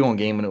that pre-owned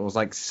game and it was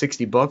like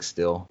 $60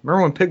 still.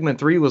 Remember when Pikmin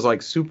 3 was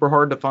like super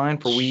hard to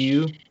find for Wii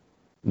U?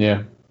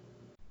 yeah,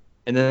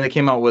 And then they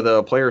came out with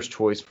a player's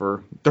choice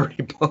for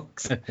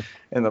 $30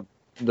 and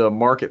the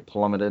market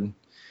plummeted.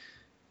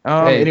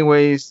 Hey.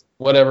 Anyways,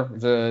 whatever.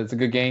 It's a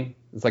good game.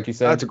 It's like you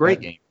said. that's a great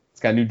game.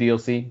 It's got new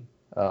DLC,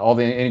 all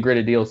the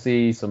integrated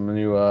DLC, some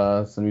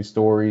new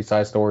stories,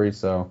 side stories.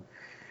 So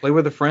Play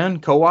with a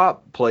friend,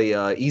 co-op,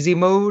 play easy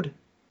mode.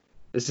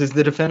 This is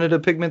the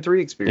definitive Pikmin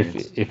 3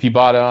 experience. if you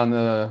bought it on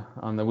the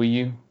Wii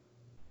U,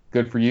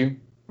 good for you.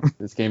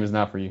 This game is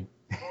not for you.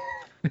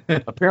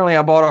 Apparently,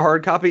 I bought a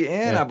hard copy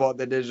and Yeah. I bought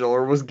the digital,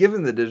 or was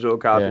given the digital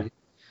copy. Yeah.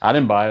 I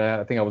didn't buy that.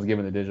 I think I was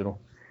given the digital.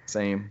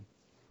 Same.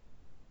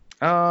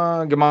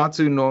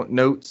 Gamatsu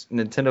notes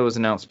Nintendo has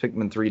announced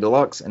Pikmin 3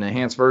 Deluxe, an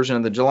enhanced version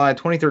of the July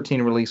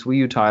 2013 release Wii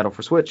U title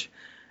for Switch.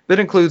 That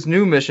includes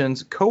new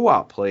missions,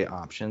 co-op play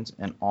options,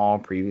 and all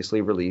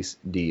previously released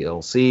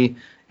DLC.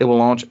 It will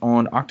launch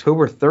on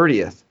October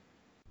 30th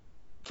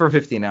for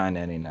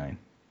 $59.99.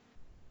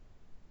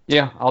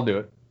 Yeah, I'll do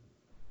it.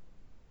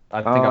 I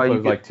think I you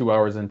put like 2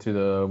 hours into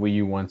the Wii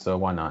U one, so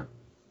why not?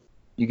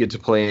 You get to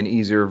play an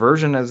easier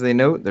version, as they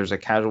note. There's a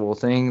casual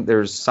thing.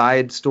 There's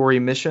side story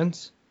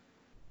missions,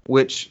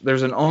 which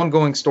there's an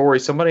ongoing story.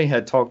 Somebody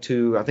had talked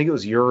to, I think it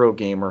was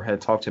Eurogamer,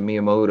 had talked to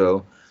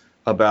Miyamoto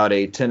about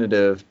a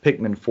tentative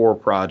Pikmin 4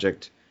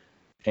 project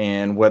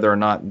and whether or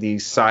not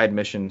these side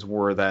missions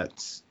were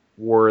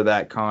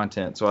that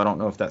content. So I don't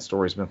know if that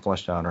story's been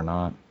fleshed out or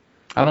not.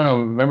 I don't know.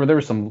 Remember, there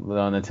were some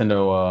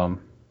Nintendo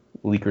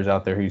leakers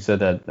out there who said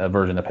that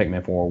version of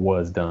Pikmin 4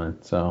 was done.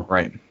 So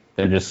Right.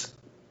 they're just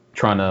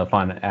trying to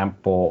find an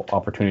ample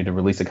opportunity to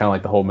release it, kind of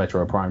like the whole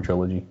Metroid Prime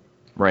trilogy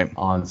Right.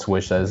 on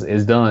Switch that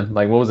is done.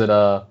 Like, what was it?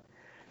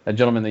 A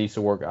gentleman that used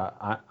to work,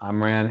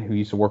 Imran, who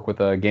used to work with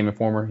Game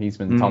Informer, he's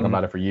been talking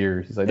about it for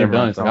years. He's like, they're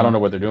done. He's like, I don't know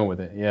what they're doing with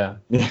it. Yeah.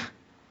 Yeah.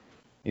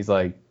 He's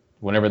like,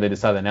 whenever they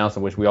decide to announce it,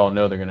 which we all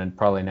know they're going to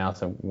probably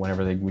announce it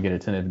whenever we get a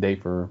tentative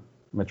date for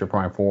Metroid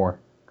Prime 4,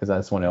 because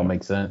that's when it'll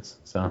make sense.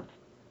 So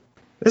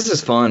This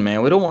is fun,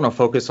 man. We don't want to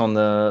focus on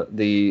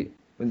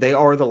they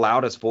are the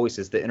loudest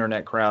voices, the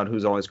internet crowd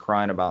who's always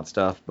crying about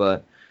stuff,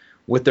 but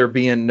with there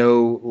being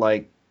no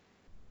like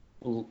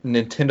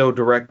Nintendo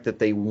Direct that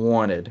they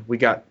wanted, we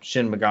got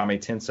Shin Megami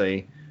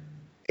Tensei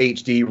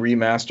HD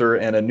remaster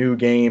and a new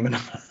game, and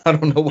I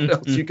don't know what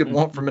else you could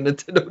want from a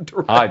Nintendo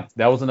Direct.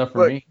 that was enough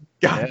for me.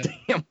 God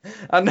damn,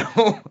 I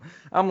know.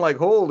 I'm like,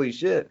 holy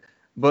shit.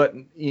 But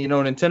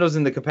Nintendo's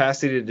in the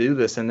capacity to do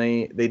this, and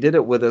they did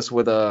it with us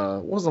with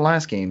what was the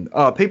last game?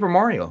 Paper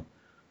Mario.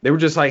 They were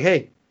just like,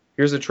 hey,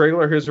 here's a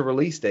trailer, here's a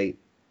release date.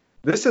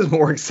 This is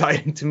more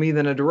exciting to me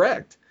than a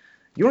Direct.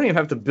 You don't even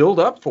have to build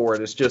up for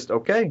it. It's just,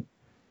 okay,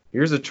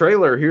 here's a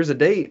trailer, here's a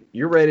date,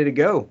 you're ready to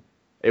go.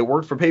 It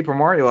worked for Paper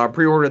Mario. I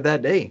pre-ordered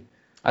that day.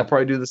 I'll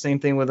probably do the same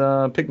thing with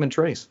Pikmin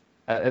Trace.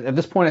 At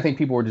this point, I think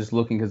people were just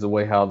looking because of the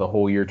way how the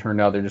whole year turned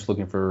out. They're just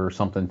looking for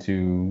something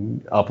to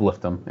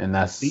uplift them, and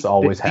that's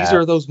always These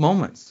are those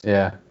moments.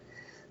 Yeah.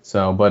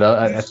 So, but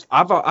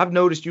I've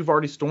noticed you've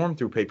already stormed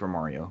through Paper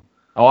Mario.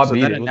 I So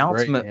beat that it. It was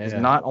announcement great. is Yeah.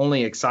 not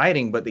only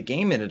exciting, but the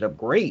game ended up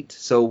great.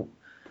 So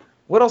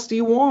what else do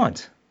you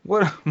want?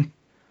 What can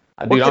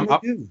they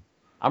do?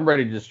 I'm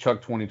ready to just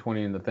chuck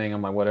 2020 in the thing.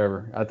 I'm like,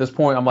 whatever. At this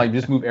point, I'm like,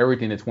 just move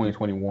everything to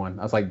 2021.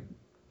 I was like,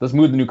 let's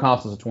move the new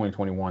consoles to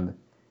 2021.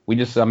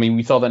 we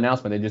saw the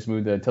announcement. They just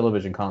moved the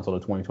television console to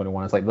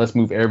 2021. It's like, let's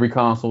move every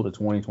console to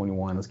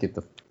 2021. Let's get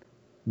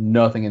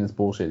nothing in this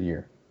bullshit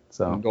year.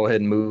 So go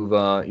ahead and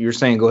move. You're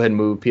saying go ahead and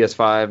move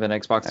PS5 and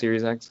Xbox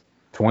Series X?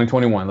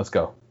 2021. Let's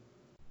go.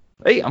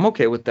 Hey, I'm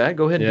okay with that.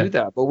 Go ahead and do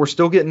that. But we're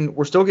still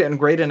getting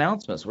great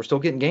announcements. We're still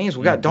getting games.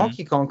 We got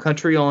Donkey Kong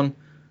Country on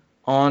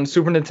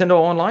Super Nintendo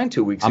Online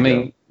 2 weeks ago. I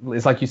mean,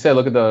 it's like you said.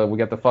 Look at we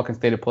got the fucking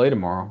State of Play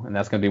tomorrow, and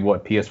that's gonna be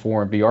what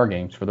PS4 and VR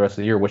games for the rest of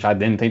the year, which I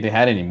didn't think they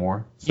had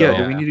anymore. So, yeah.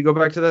 Do we need to go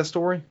back to that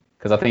story?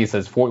 Because I think it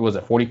says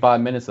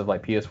 45 minutes of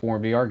like PS4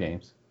 and VR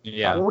games.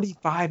 Yeah.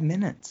 45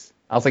 minutes.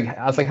 I was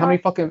like, how many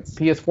fucking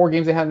PS4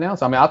 games they have now?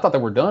 So I mean, I thought they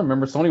were done.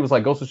 Remember, Sony was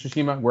like, Ghost of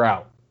Tsushima, we're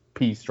out.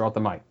 Peace. Drop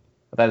the mic.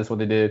 But that is what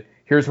they did.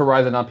 Here's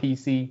Horizon on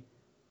PC.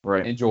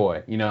 Right.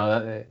 Enjoy. You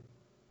know.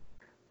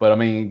 But I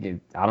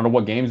mean, I don't know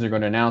what games they're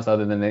going to announce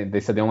other than they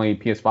said the only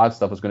PS5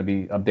 stuff was going to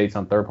be updates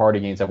on third-party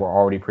games that were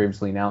already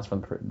previously announced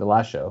from the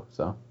last show.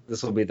 So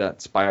this will be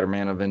that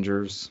Spider-Man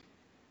Avengers.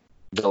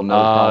 They'll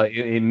know.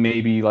 It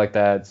may be like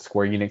that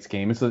Square Enix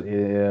game. It's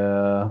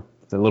a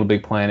Little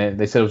Big Planet.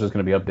 They said it was just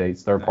going to be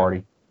updates,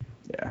 third-party.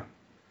 Yeah.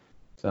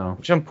 So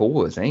which I'm cool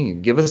with. Hey,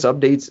 give us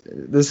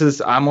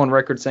updates. I'm on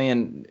record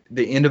saying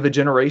the end of a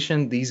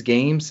generation. These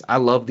games, I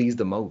love these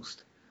the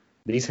most.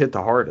 These hit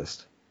the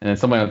hardest. And then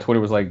somebody on Twitter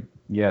was like,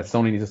 yeah,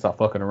 Sony needs to stop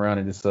fucking around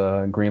and just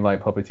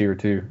greenlight Puppeteer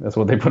 2. That's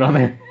what they put on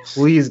there.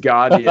 Please,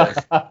 God, yes.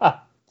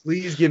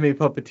 Please give me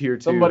Puppeteer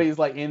 2. Somebody's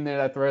like in there,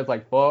 that thread's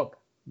like, fuck,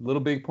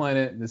 Little Big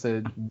Planet. They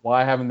said,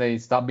 why haven't they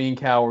stopped being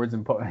cowards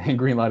and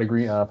greenlight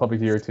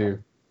Puppeteer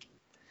 2?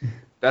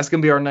 That's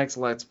going to be our next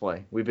Let's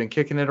Play. We've been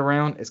kicking it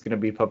around. It's going to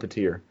be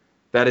Puppeteer.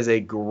 That is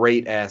a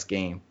great-ass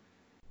game.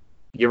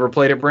 You ever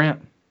played it,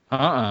 Brent?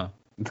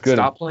 It's good.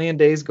 Stop playing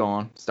Days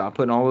Gone. Stop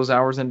putting all those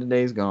hours into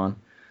Days Gone.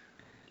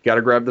 You got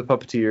to grab the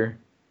Puppeteer.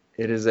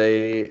 It is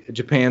a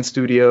Japan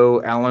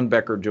studio, Alan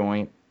Becker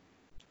joint.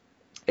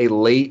 A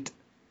late,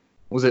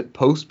 was it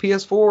post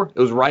PS4? It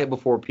was right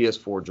before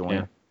PS4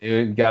 joined. Yeah.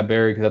 It got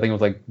buried because I think it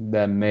was like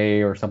that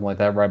May or something like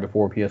that, right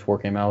before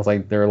PS4 came out. It was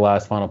like their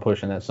last final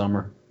push in that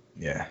summer.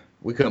 Yeah,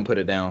 we couldn't put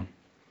it down.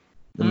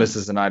 The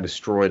missus and I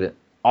destroyed it.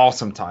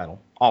 Awesome title.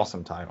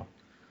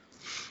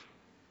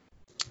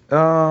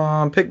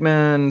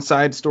 Pikmin,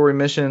 side story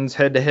missions,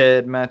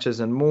 head-to-head matches,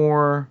 and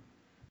more.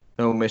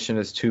 No mission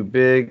is too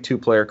big.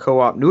 2-player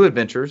co-op. New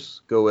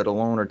adventures. Go it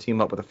alone or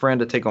team up with a friend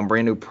to take on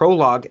brand new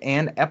prologue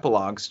and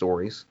epilogue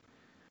stories.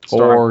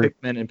 Starring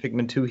Pikmin and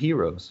Pikmin 2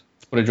 heroes.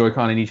 Put a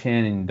Joy-Con in each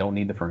hand and don't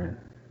need the friend.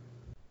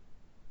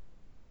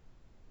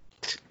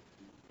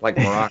 Like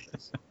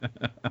maracas.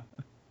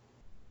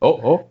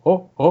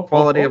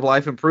 Quality of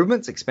life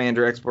improvements. Expand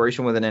your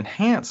exploration with an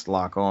enhanced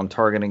lock-on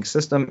targeting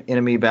system.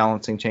 Enemy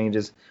balancing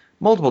changes.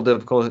 Multiple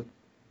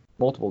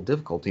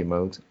difficulty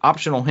modes.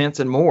 Optional hints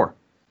and more.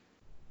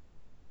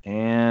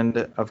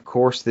 And, of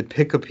course, the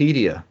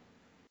Picopedia.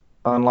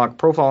 Unlock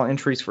profile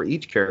entries for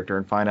each character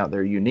and find out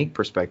their unique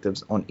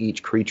perspectives on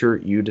each creature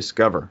you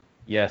discover.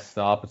 Yes,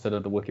 the opposite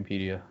of the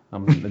Wikipedia.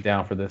 I'm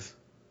down for this.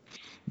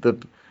 The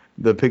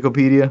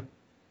Picopedia?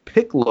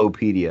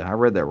 Piclopedia. I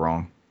read that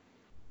wrong.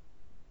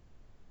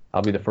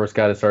 I'll be the first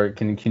guy to start.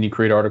 Can you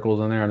create articles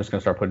in there? I'm just going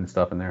to start putting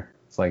stuff in there.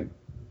 It's like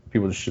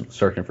people just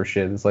searching for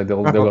shit. It's like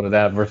they'll go to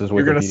that versus Wikipedia.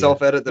 You're going to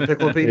self-edit the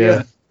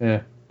Picklepedia?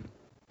 Yeah.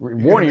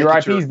 Warning, your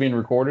IP is being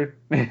recorded.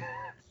 You're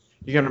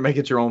going to make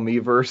it your own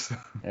Miiverse?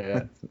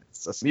 Yeah.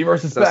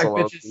 Miiverse is back,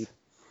 bitches.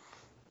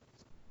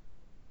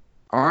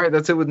 All right,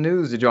 that's it with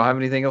news. Did y'all have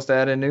anything else to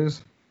add in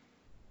news?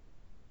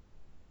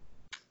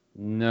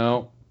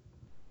 No.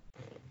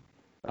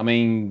 I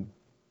mean,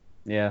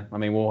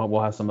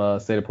 we'll have some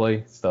State of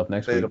Play stuff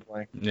next week. State of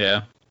Play.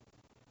 Yeah.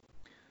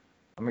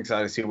 I'm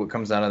excited to see what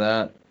comes out of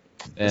that.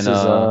 And this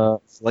is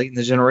it's late in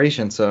the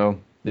generation, so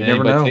you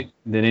never know.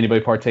 Did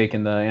anybody partake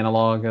in the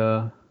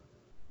analog?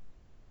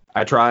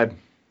 I tried.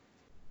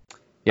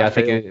 Yeah, I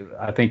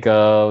think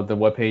the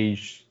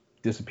webpage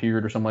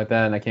disappeared or something like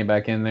that, and I came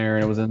back in there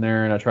and it was in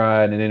there and I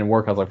tried and it didn't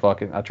work. I was like,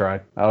 fuck it, I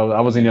tried.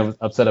 I wasn't even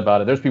upset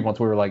about it. There's people on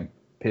Twitter like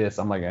pissed.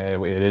 I'm like, hey,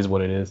 it is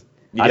what it is.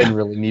 Yeah. I didn't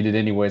really need it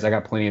anyways. I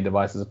got plenty of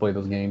devices to play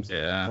those games.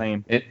 Yeah.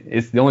 Same.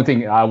 It's the only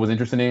thing I was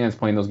interested in is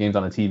playing those games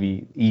on a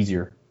TV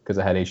easier because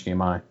I had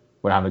HDMI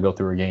without having to go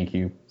through a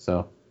GameCube.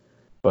 So,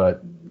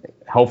 but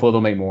hopefully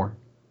they'll make more.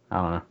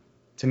 I don't know.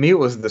 To me, it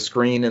was the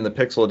screen and the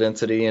pixel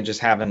density and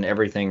just having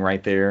everything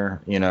right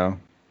there,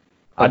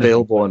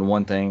 available in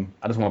one thing.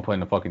 I just want to play in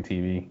the fucking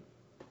TV.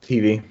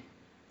 TV.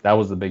 That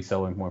was the big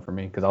selling point for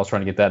me because I was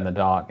trying to get that in the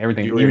dock.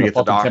 Everything. You even get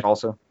the dock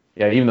also?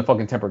 Yeah, even the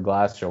fucking tempered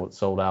glass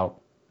sold out.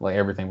 Like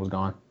everything was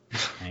gone.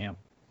 Damn.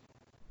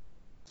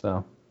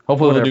 So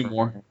hopefully they'll do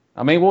more.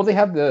 I mean, well, they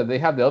have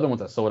the other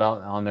ones that sold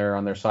out on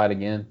their site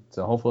again.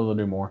 So hopefully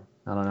they'll do more.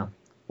 I don't know.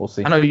 We'll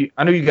see. I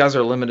know you guys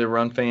are limited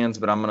run fans,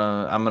 but I'm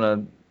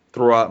gonna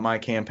throw out my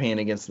campaign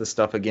against this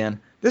stuff again.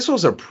 This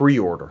was a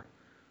pre-order.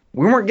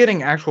 We weren't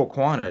getting actual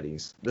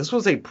quantities. This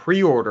was a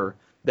pre-order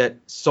that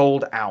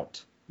sold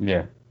out.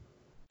 Yeah.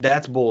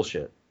 That's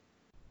bullshit.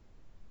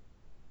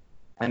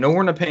 I know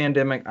we're in a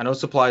pandemic. I know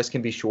supplies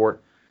can be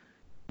short.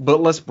 But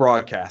let's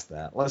broadcast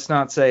that. Let's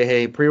not say,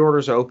 hey,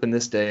 pre-orders are open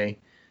this day.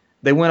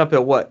 They went up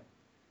at what,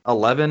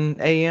 11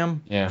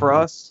 a.m. for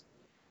us?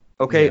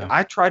 Okay, Yeah.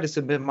 I tried to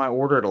submit my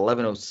order at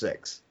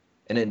 11:06,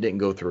 and it didn't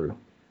go through.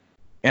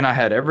 And I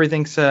had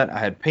everything set. I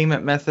had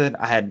payment method.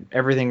 I had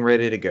everything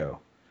ready to go.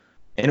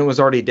 And it was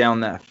already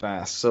down that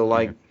fast. So,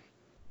 like,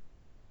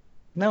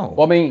 no.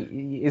 Well, I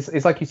mean,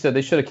 it's like you said,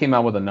 they should have came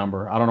out with a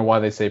number. I don't know why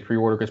they say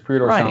pre-order, because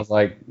pre-order Right. sounds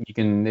like you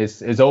can.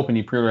 It's open.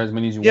 You pre-order as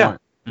many as you want.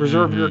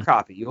 Reserve your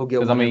copy. You'll get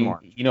Because one I in mean,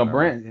 March. you know,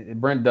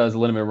 Brent does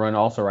limited run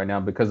also right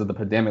now because of the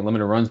pandemic.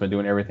 Limited run's been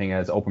doing everything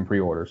as open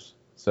pre-orders,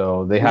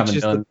 so they Which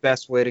is the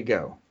best way to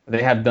go.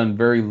 They have done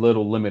very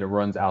little limited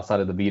runs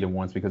outside of the beta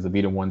ones, because the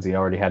beta ones they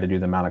already had to do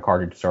the amount of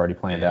cartridges already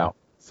planned out.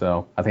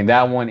 So I think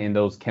that one and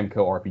those Chemco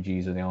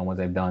RPGs are the only ones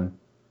they've done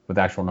with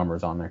actual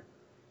numbers on there.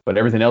 But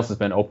everything else has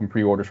been open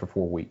pre-orders for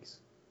 4 weeks.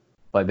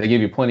 Like, they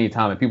give you plenty of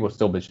time, and people are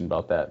still bitching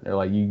about that. They're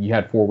like, you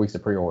had 4 weeks to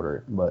pre-order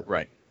it, but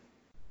Right.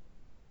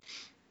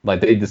 like,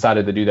 they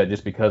decided to do that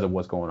just because of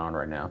what's going on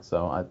right now.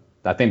 So I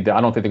don't think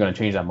they're going to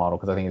change that model,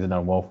 because I think it's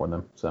done well for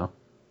them. So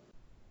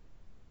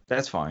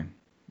That's fine.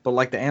 But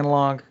like the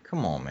analog,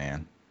 come on,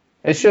 man.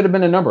 it should have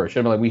been a number. It should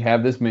have been like, we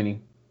have this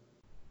many.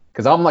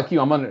 Because I'm like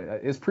you,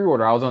 it's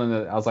pre-order. I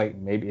was like,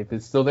 maybe if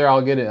it's still there,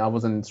 I'll get it. I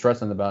wasn't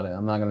stressing about it.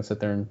 I'm not gonna sit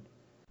there and.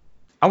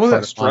 I wasn't try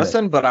to find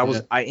stressing, it. but Yeah.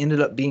 I ended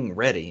up being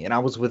ready, and I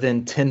was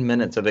within 10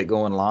 minutes of it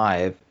going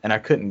live, and I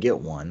couldn't get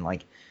one.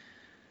 Like,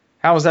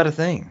 how is that a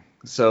thing?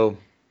 So,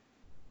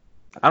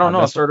 I don't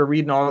know. I started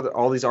reading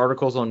all these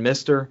articles on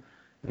Mister.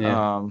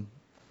 Yeah.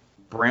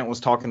 Brent was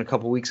talking a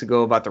couple weeks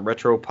ago about the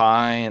Retro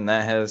Pi, and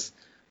that has,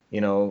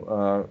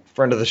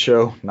 friend of the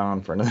show,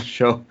 non-friend of the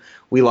show,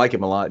 we like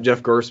him a lot.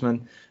 Jeff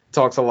Gersman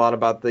talks a lot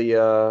about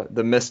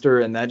the Mister,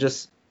 and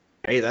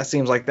that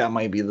seems like that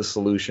might be the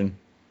solution.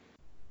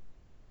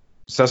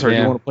 Cesar,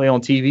 you want to play on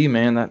TV,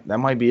 man? That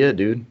might be it,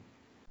 dude.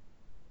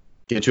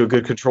 Get you a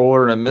good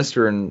controller and a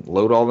Mister, and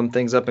load all them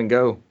things up and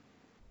go.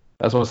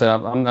 That's what I said.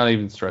 I'm not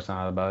even stressing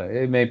out about it.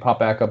 It may pop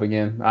back up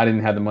again. I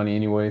didn't have the money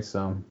anyway,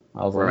 so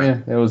I was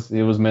like,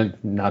 it was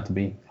meant not to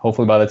be.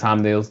 Hopefully, by the time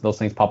those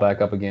things pop back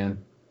up again,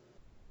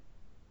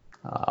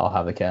 I'll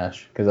have the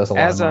cash, because that's a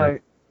lot of money.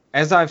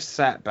 As I've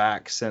sat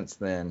back since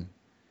then,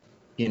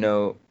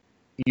 you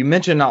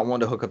mentioned not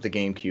wanting to hook up the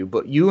GameCube,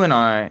 but you and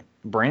I,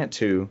 Brant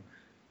too,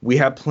 we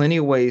have plenty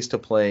of ways to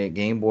play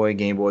Game Boy,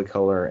 Game Boy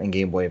Color, and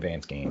Game Boy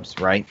Advance games,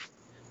 right?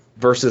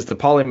 Versus the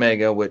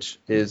Polymega, which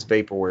is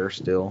vaporware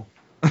still,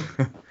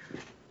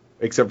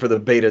 except for the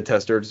beta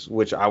testers,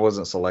 which I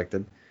wasn't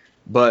selected.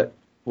 But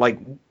like,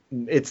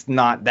 it's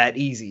not that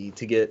easy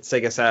to get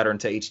Sega Saturn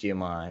to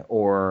HDMI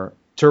or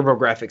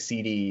TurboGrafx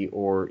CD,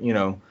 or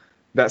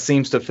that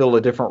seems to fill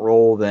a different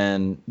role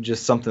than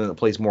just something that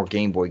plays more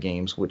Game Boy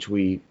games, which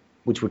we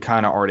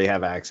kind of already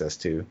have access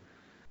to.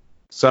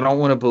 So I don't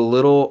want to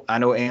belittle. I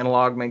know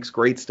Analog makes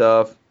great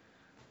stuff.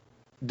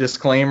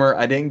 Disclaimer,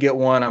 I didn't get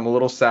one. I'm a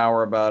little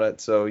sour about it,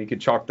 so you could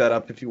chalk that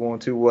up if you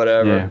want to,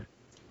 whatever. Yeah.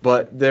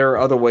 But there are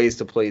other ways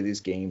to play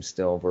these games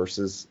still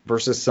versus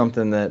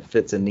something that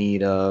fits a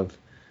need of,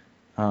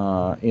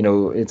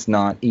 it's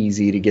not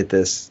easy to get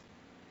this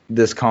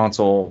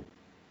console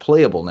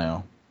playable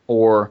now.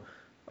 Or,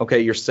 okay,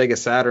 your Sega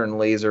Saturn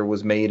laser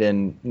was made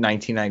in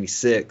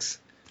 1996.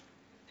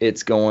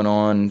 It's going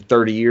on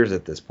 30 years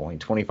at this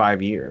point,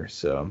 25 years.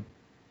 So,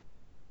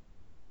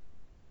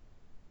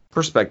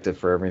 perspective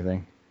for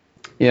everything.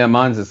 Yeah,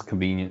 mine's is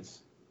convenience.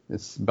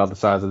 It's about the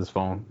size of this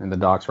phone, and the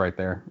dock's right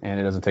there, and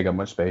it doesn't take up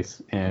much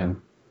space. And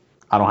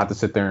I don't have to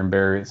sit there and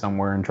bury it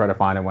somewhere and try to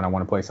find it when I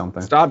want to play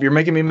something. Stop! You're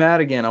making me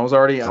mad again. I had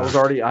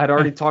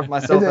already talked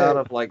myself out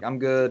of, like, I'm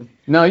good.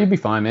 No, you'll be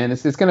fine, man.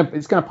 It's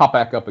gonna pop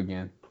back up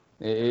again.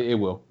 It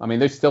will. I mean,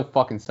 they're still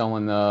fucking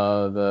selling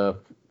the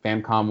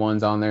Famicom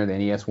ones on there, the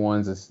NES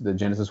ones, the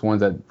Genesis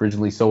ones that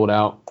originally sold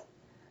out.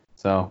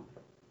 So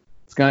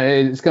it's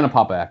gonna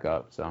pop back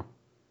up. So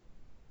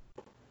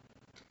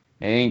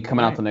it ain't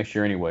coming out till next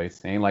year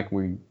anyways. It ain't like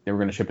they were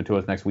gonna ship it to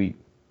us next week.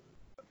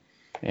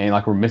 It ain't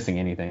like we're missing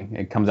anything.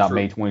 It comes out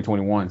May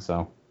 2021.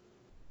 So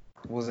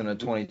it wasn't a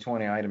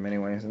 2020 item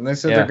anyways, and they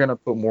said they're gonna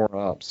put more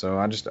up. So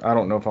I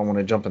don't know if I want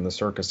to jump in the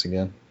circus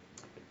again.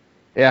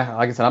 Yeah,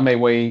 like I said, I may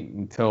wait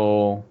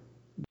until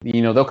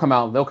they'll come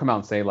out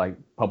and say, like,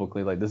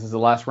 publicly, like, this is the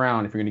last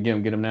round. If you're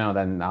gonna get them now,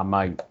 then I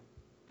might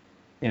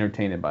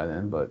entertain it by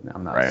then. But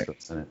I'm not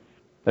stressing it.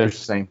 There's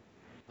same.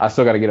 I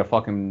still got to get a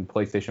fucking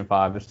PlayStation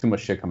 5. There's too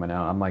much shit coming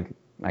out. I'm like,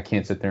 I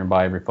can't sit there and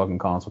buy every fucking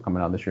console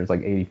coming out this year. It's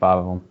like 85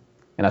 of them,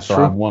 and I still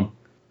have one.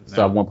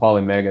 Still have one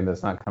Polymega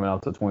that's not coming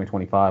out till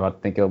 2025. I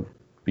think it'll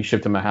be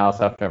shipped to my house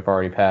after I've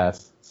already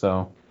passed.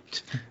 So.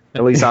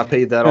 At least I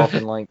paid that off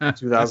in like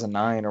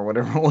 2009 or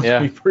whatever it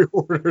was we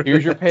pre-ordered.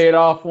 Here's your paid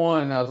off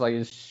one. I was like,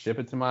 just ship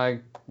it to my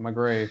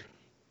grave.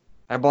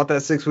 I bought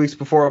that 6 weeks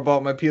before I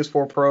bought my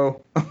PS4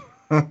 Pro.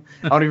 I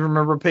don't even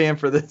remember paying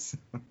for this.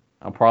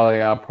 I'll probably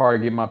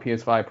get my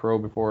PS5 Pro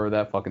before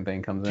that fucking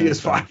thing comes in.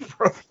 PS5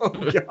 Pro. Oh,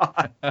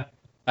 God.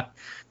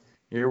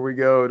 Here we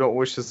go. Don't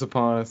wish this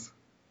upon us.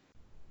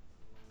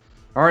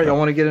 All right, y'all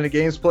want to get into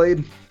games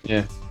played?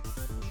 Yeah.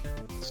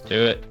 Let's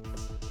do it.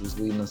 who's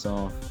leading us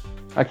off.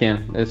 I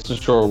can. It's a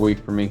short week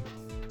for me.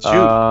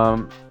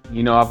 Shoot.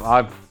 You know,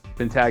 I've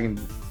been tagging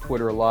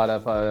Twitter a lot.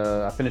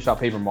 I finished out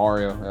Paper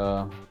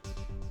Mario,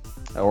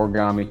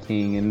 Origami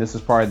King, and this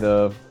is probably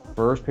the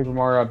first Paper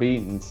Mario I've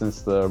beaten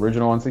since the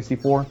original on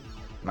 64.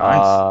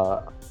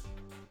 Nice.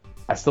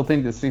 I still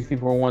think the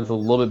 64 one's a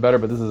little bit better,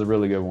 but this is a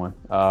really good one.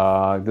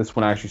 This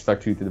one I actually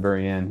stuck to the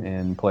very end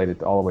and played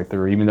it all the way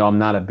through, even though I'm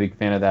not a big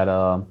fan of that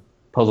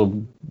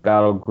puzzle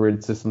battle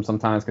grid system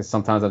sometimes, because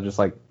sometimes I'm just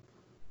like,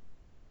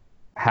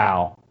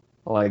 how?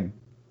 Like,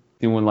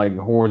 doing like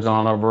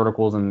horizontal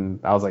verticals, and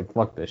I was like,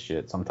 fuck this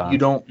shit sometimes. You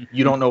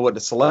don't know what to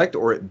select,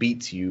 or it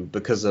beats you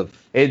because of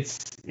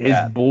It's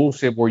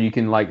bullshit where you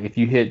can, like, if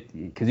you hit,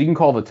 because you can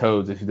call the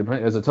toads. If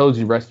there's a toads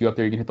you rescue up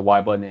there, you can hit the Y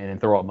button and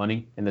throw out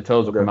money, and the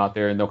toads will come out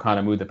there and they'll kind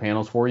of move the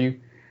panels for you.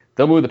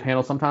 They'll move the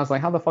panels sometimes.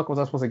 Like, how the fuck was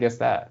I supposed to guess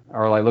that?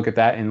 Or like look at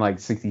that in like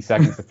 60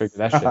 seconds to figure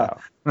that shit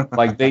out.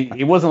 Like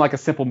it wasn't like a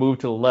simple move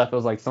to the left. It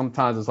was like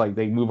sometimes it's like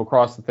they move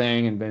across the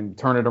thing and then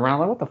turn it around.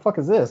 Like, what the fuck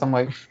is this? I'm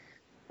like,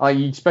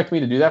 you expect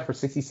me to do that for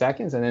 60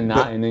 seconds and then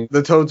not? And then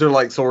the toads are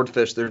like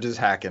swordfish. They're just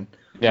hacking.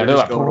 yeah, they're they're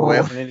just like, going away.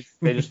 and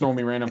they just throw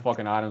me random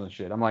fucking items and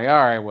shit. I'm like, all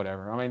right,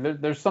 whatever. I mean,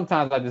 there's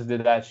sometimes I just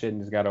did that shit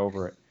and just got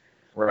over it.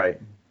 Right.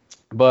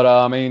 But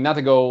I mean, not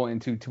to go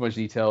into too much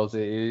details,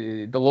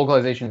 the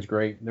localization is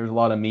great. There's a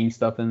lot of meme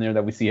stuff in there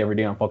that we see every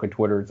day on fucking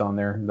Twitter. It's on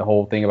there. The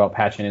whole thing about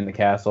patching in the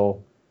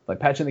castle, like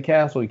patching the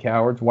castle, you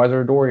cowards. Why is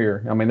there a door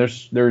here? I mean,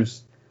 there's.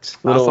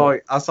 Little,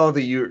 I saw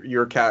the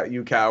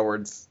you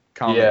cowards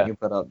comment you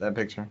put up that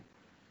picture.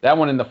 That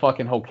one and the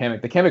fucking whole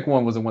Kamek. The Kamek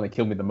one was the one that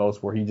killed me the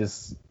most, where he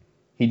just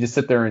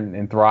sit there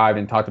and thrived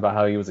and talked about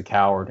how he was a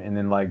coward, and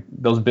then like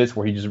those bits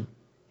where he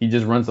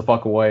just runs the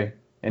fuck away.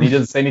 And he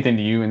doesn't say anything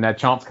to you, and that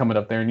chomp's coming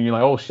up there, and you're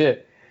like, oh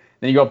shit.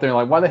 Then you go up there and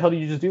like, why the hell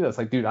did you just do that? It's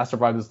like, dude, I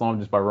survived this long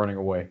just by running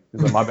away.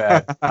 It's like, my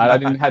bad. I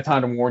didn't have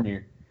time to warn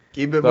you.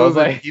 Keep it So I was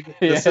moving. like,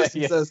 The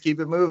system says keep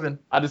it moving.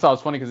 I just thought it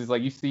was funny because he's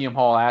like, you see him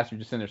haul ass, you're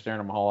just sitting there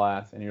staring at him haul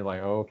ass, and you're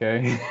like, oh,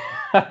 okay.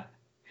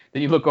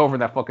 Then you look over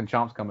and that fucking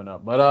chomp's coming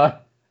up.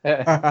 But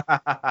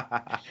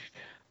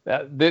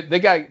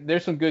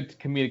there's some good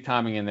comedic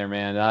timing in there,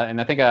 man.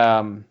 And I think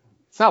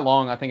it's not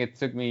long. I think it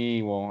took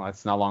me, well,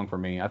 it's not long for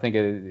me. I think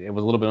it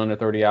was a little bit under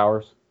 30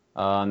 hours.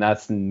 And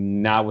that's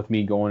not with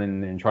me going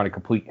and trying to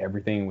complete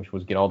everything, which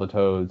was get all the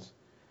toads,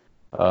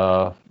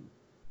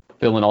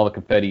 fill in all the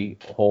confetti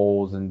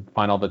holes, and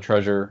find all the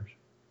treasures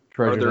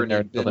Are there in there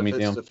any to the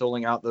museum. benefits to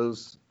filling out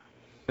those?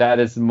 That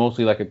is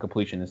mostly like a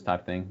completionist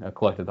type thing, a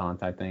collectathon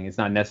type thing. It's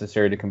not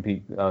necessary to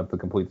complete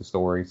the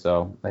story.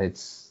 So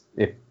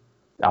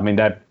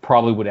that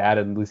probably would add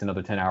at least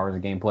another 10 hours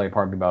of gameplay,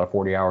 probably about a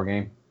 40-hour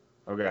game.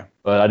 Okay.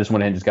 But I just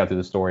went ahead and just got through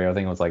the story. I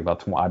think it was like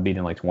I beat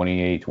in like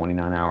 28,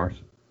 29 hours.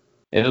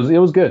 It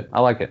was good. I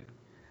like it.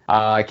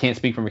 I can't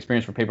speak from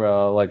experience for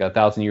Paper like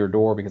 1,000-Year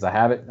Door because I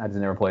have it. I just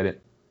never played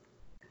it.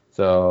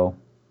 So,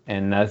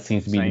 and that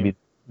seems to be the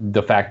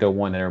de facto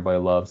one that everybody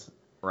loves.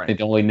 Right. I think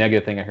the only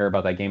negative thing I hear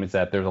about that game is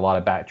that there's a lot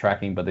of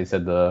backtracking, but they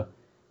said the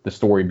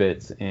story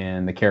bits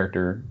and the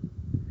character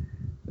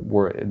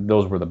were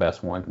the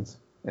best ones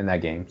in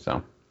that game.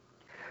 So,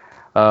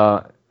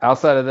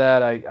 outside of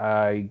that,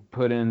 I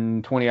put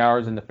in 20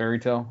 hours into Fairy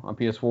Tail on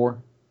PS4.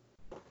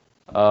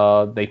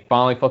 They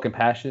finally fucking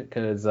patched it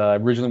because I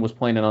originally was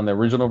playing it on the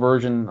original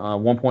version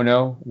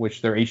 1.0,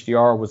 which their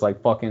HDR was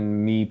like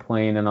fucking me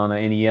playing it on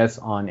an NES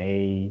on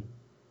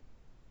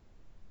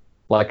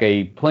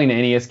playing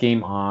an NES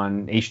game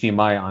on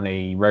HDMI on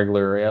a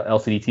regular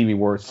LCD TV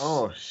where it's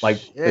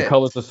the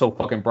colors are so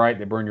fucking bright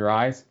they burn your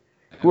eyes.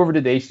 Whoever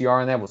did the HDR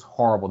on that was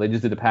horrible. They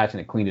just did the patch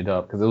and it cleaned it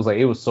up because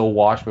it was so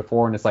washed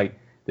before, and it's like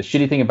the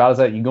shitty thing about it is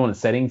that you go into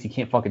settings, you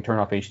can't fucking turn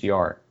off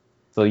HDR.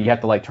 So you have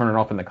to like turn it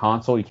off in the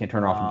console. You can't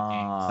turn it off in the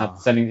game. It's not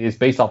setting. It's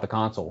based off the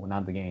console,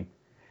 not the game.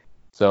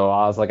 So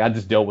I was like, I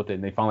just dealt with it,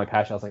 and they finally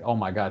patched it. I was like, oh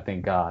my god,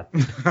 thank God.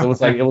 It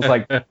was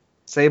like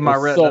save my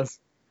retinas.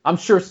 I'm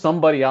sure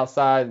somebody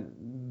outside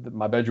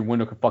my bedroom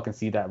window could fucking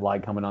see that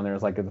light coming on there.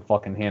 It's like the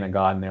fucking hand of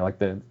God in there.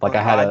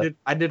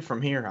 I did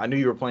from here. I knew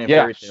you were playing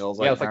Fairy Tales.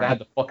 Yeah, it's like I had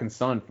the fucking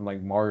son from like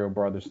Mario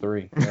Brothers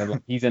 3.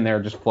 He's in there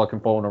just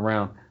fucking floating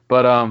around.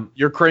 But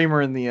you're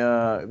Kramer in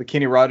the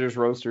Kenny Rogers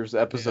Roasters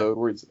episode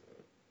where it's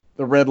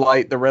the red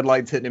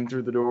light's hitting him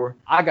through the door.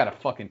 I got a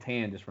fucking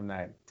tan just from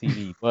that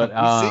TV. But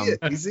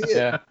you see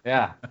it.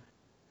 Yeah.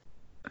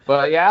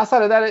 But yeah,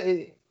 outside of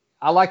that,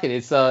 I like it.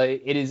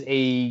 It is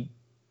a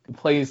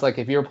plays like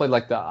if you ever played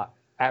like the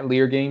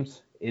Atelier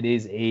games, it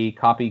is a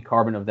copy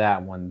carbon of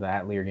that one, the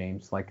Atelier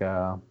games. Like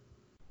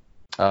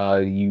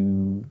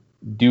you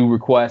do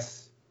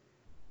requests,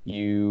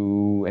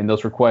 and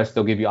those requests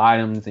they'll give you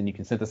items, and you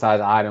can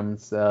synthesize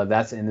items.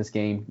 That's in this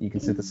game. You can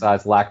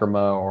synthesize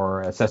lacrima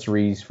or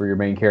accessories for your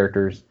main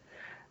characters.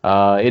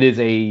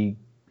 It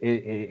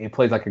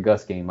plays like a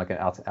Gus game, like an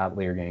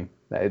Atelier game.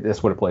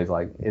 That's what it plays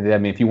like. I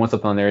mean, if you want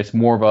something on there, it's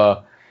more of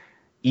a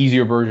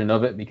easier version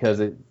of it because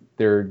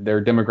their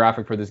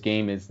demographic for this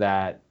game is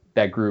that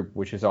group,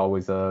 which is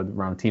always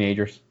around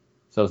teenagers.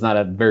 So it's not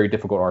a very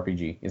difficult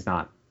RPG. It's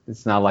not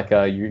like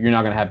you're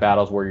not gonna have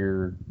battles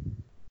where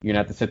You're gonna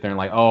have to sit there and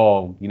like,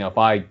 oh, if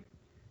I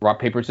rock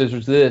paper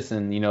scissors this,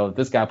 and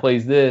this guy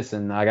plays this,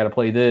 and I got to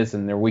play this,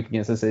 and they're weak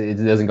against this. It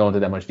doesn't go into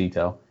that much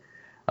detail.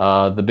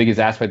 The biggest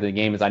aspect of the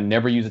game is I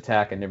never use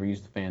attack. I never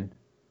use defend.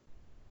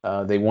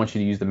 They want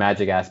you to use the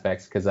magic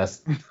aspects because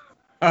that's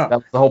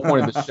the whole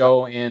point of the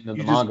show and the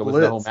manga was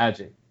the whole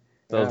magic.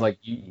 So it's like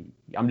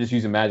I'm just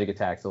using magic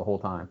attacks the whole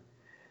time.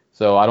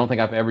 So I don't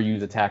think I've ever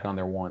used attack on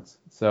there once.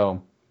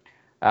 So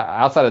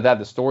outside of that,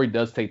 the story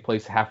does take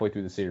place halfway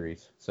through the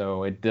series.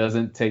 So it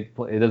doesn't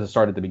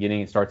start at the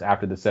beginning. It starts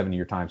after the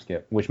 7-year time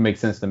skip, which makes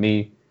sense to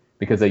me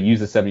because they use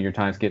the 7-year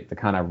time skip to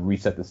kind of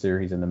reset the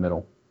series in the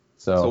middle.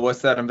 So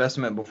what's that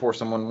investment before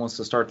someone wants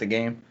to start the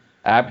game?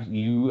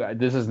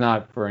 This is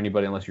not for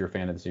anybody unless you're a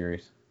fan of the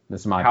series.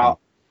 This is my opinion.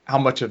 How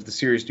much of the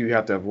series do you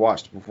have to have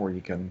watched before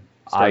you can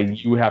start?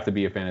 You have to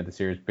be a fan of the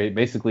series.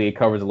 Basically, it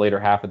covers the later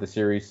half of the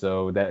series,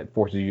 so that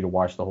forces you to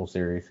watch the whole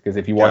series. Because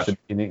if you watch the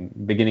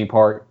beginning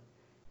part,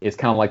 it's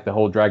kind of like the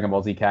whole Dragon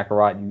Ball Z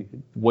Kakarot.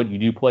 What you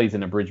do play is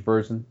an abridged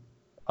version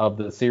of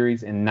the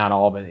series, and not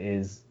all of it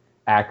is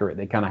accurate.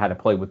 They kind of had to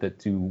play with it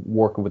to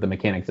work with the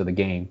mechanics of the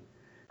game.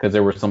 Because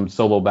there were some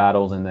solo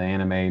battles in the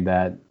anime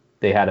that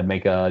they had to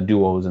make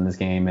duos in this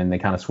game, and they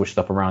kind of switched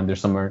stuff around.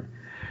 There's some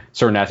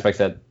certain aspects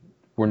that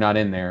were not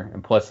in there,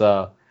 and plus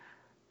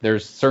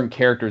there's certain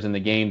characters in the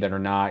game that are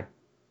not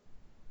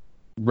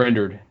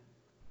rendered.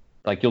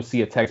 Like you'll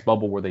see a text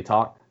bubble where they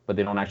talk, but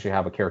they don't actually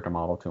have a character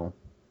model to them.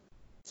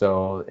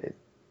 So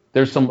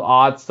there's some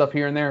odd stuff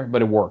here and there,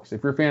 but it works.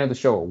 If you're a fan of the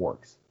show, it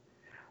works.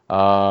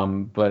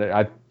 But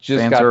I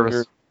just fan got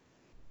service.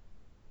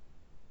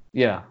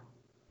 Yeah,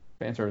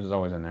 fan service is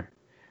always in there.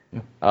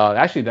 Yeah.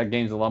 Actually, that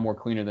game's a lot more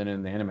cleaner than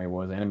in the anime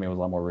was. The anime was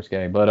a lot more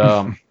risque, but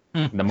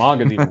the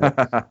manga's even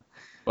worse.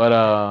 But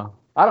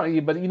I don't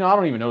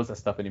even notice that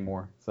stuff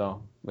anymore.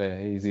 So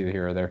it's either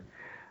here or there.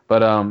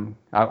 But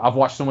I've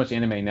watched so much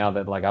anime now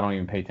that like I don't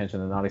even pay attention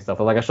to the naughty stuff.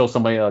 Like I show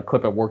somebody a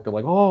clip at work, they're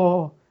like,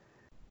 "Oh,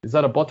 is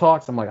that a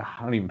buttocks?" I'm like,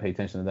 I don't even pay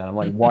attention to that. I'm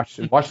like, watch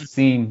the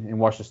scene and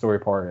watch the story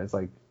part. It's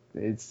like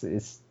it's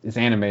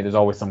anime. There's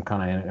always some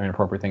kind of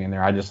inappropriate thing in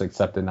there. I just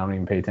accept it and I don't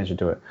even pay attention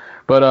to it.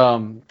 But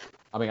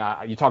I mean,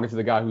 you're talking to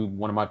the guy who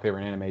one of my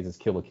favorite animes is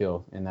Kill la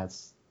Kill, and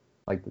that's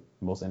like the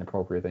most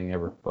inappropriate thing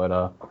ever.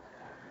 But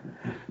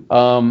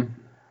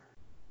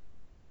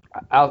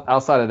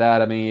outside of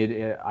that, I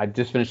mean, I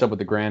just finished up with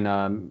the Grand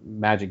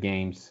Magic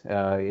games.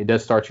 It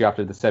does start you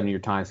after the 7-year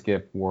time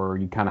skip where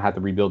you kind of have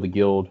to rebuild the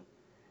guild,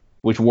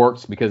 which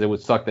works because it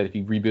would suck that if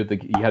you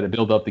you had to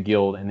build up the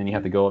guild and then you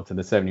have to go up to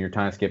the 7-year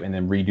time skip and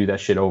then redo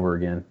that shit over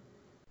again.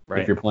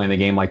 Right. If you're playing the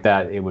game like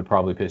that, it would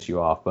probably piss you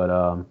off.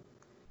 But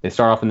they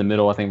start off in the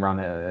middle, I think around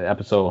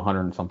episode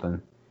 100 and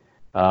something.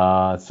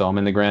 So I'm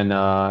in the Grand.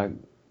 I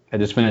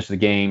just finished the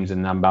games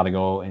and I'm about to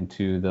go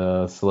into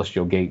the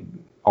Celestial Gate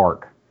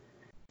arc.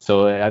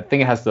 So I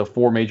think it has the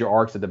 4 major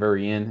arcs at the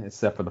very end,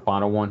 except for the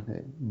final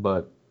one.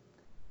 But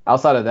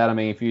outside of that, I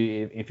mean,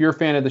 if you're a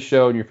fan of the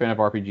show and you're a fan of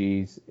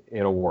RPGs,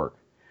 it'll work.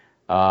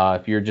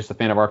 If you're just a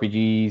fan of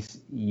RPGs,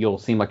 you'll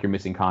seem like you're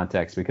missing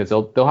context because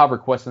they'll have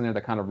requests in there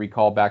that kind of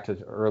recall back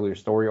to earlier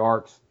story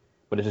arcs,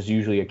 but it's just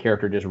usually a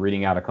character just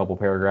reading out a couple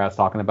paragraphs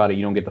talking about it.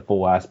 You don't get the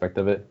full aspect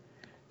of it.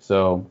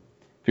 So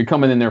if you're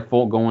coming in there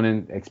going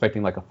in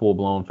expecting like a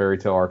full-blown fairy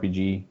tale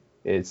RPG,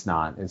 it's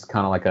not. It's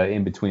kind of like an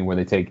in-between where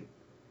they take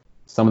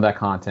some of that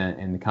content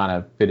and kind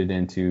of fit it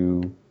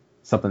into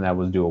something that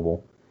was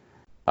doable.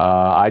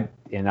 I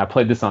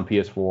played this on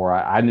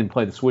PS4. I didn't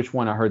play the Switch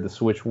one. I heard the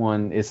Switch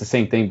one. It's the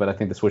same thing, but I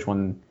think the Switch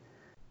one,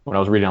 when I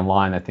was reading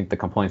online, I think the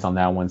complaints on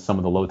that one, some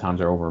of the load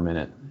times are over a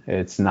minute.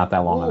 It's not that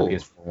long on the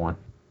PS4 one.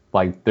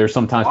 Like, there's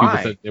sometimes people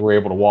said they were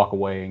able to walk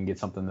away and get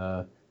something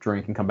to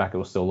drink and come back, it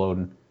was still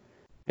loading.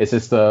 It's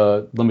just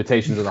the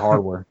limitations of the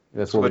hardware.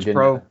 That's what we're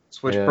getting.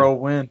 Switch Pro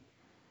win.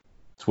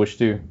 Switch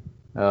 2.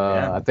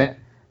 I think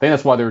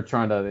that's why they were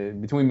trying to,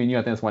 between me and you,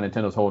 I think that's why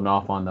Nintendo's holding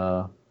off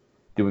on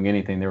doing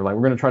anything. They were like,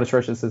 we're going to try to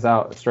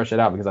stretch it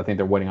out because I think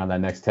they're waiting on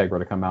that next Tegra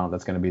to come out.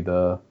 That's going to be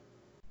the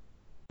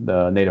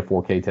native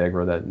 4K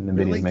Tegra that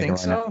NVIDIA's making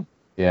right now.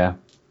 Yeah.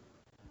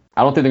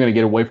 I don't think they're going to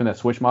get away from that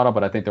Switch model,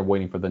 but I think they're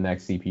waiting for the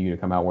next CPU to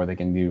come out where they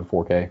can do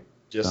 4K.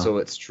 Just so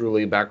it's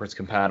truly backwards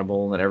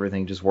compatible and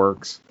everything just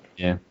works.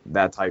 Yeah.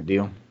 That type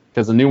deal.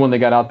 Because the new one they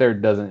got out there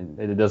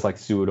does like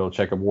pseudo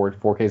checkerboard.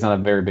 4K is not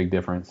a very big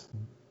difference.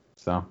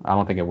 So I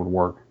don't think it would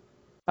work.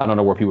 I don't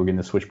know where people are getting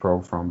the Switch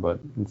Pro from, but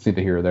it's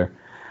neither here or there.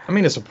 I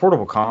mean, it's a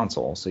portable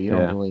console, so you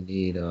don't really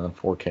need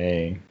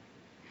 4K.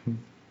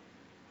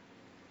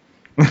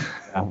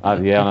 On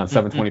a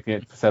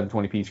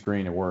 720p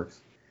screen, it works.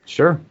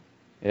 Sure.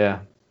 Yeah.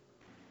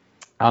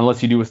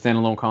 Unless you do a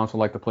standalone console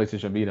like the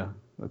PlayStation Vita.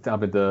 It's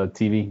up at the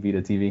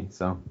Vita TV.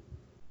 So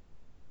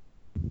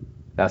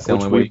that's the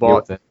only way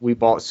we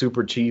bought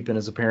super cheap and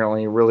is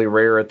apparently really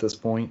rare at this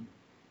point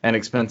and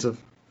expensive.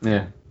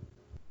 Yeah.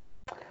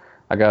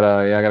 I got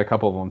a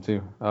couple of them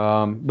too.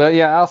 But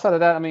yeah, outside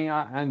of that, I mean,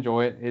 I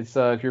enjoy it. It's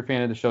if you're a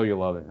fan of the show, you'll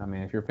love it. I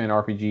mean, if you're a fan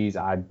of RPGs,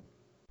 I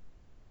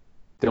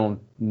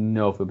don't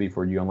know if it'll be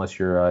for you unless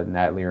you're an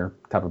Atelier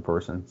type of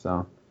person.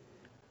 So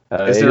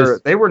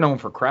they were known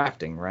for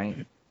crafting,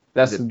 right?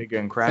 That's Is it big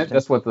in crafting?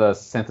 that's what the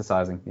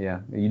synthesizing.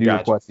 Yeah, you do Gotcha.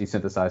 request, you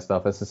synthesize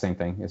stuff. It's the same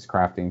thing. It's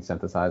crafting,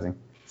 synthesizing.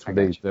 That's I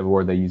what gotcha. the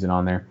word they use it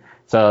on there.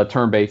 It's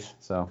turn-based,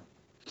 so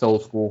it's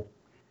old school.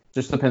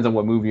 Just depends on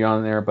what movie you're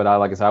on there. But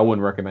like I said, I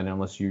wouldn't recommend it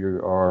unless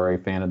you are a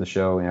fan of the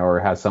show or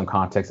have some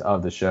context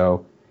of the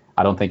show.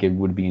 I don't think it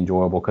would be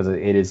enjoyable because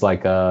it is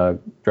like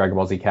Dragon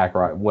Ball Z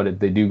Kakarot. What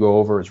they do go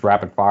over is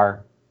rapid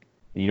fire.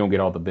 You don't get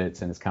all the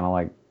bits, and it's kind of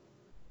like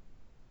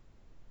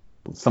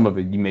some of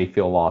it you may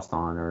feel lost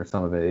on, or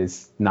some of it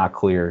is not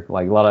clear.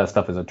 Like a lot of that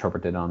stuff is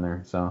interpreted on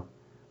there. So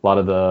a lot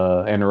of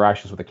the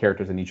interactions with the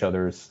characters and each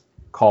other's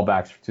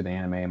callbacks to the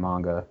anime and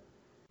manga.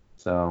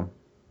 So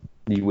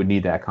you would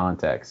need that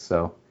context.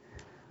 So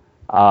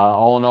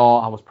all in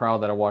all, I was proud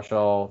that I watched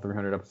all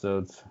 300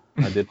 episodes.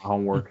 I did my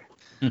homework.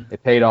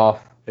 It paid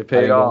off. It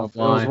paid off. It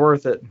was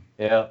worth it.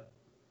 Yeah.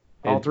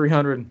 All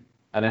 300.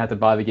 I didn't have to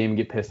buy the game and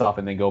get pissed off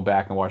and then go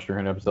back and watch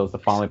 300 episodes to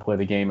finally play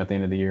the game at the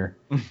end of the year.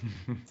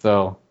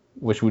 So,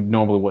 which would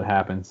normally what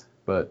happens.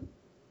 But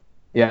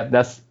yeah,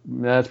 that's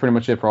pretty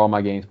much it for all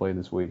my games played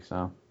this week.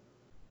 So.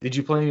 Did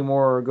you play any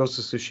more Ghost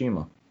of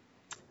Tsushima?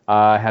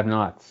 I have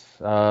not.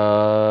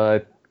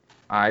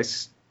 I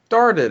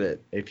started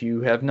it. If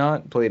you have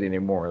not played any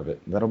more of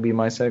it, that'll be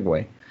my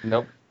segue.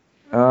 Nope.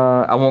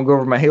 I won't go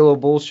over my Halo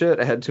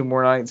bullshit. I had 2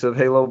 more nights of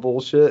Halo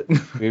bullshit.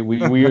 we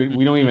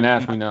don't even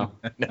ask. We know.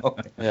 No.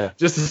 Yeah.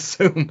 Just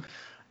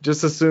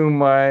assume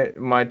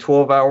my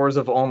 12 hours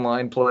of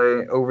online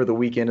play over the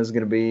weekend is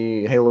going to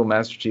be Halo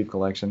Master Chief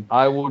Collection.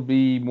 I would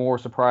be more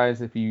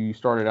surprised if you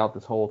started out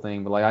this whole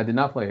thing, but like I did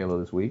not play Halo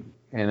this week,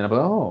 and then I'm like,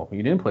 oh,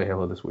 you didn't play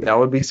Halo this week. That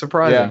would be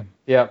surprising.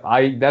 Yeah.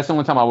 That's the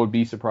only time I would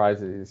be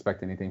surprised to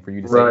expect anything for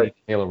you to say anything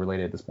Halo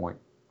related at this point.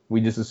 We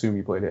just assume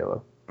you played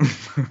Halo.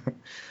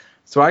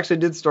 So I actually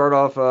did start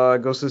off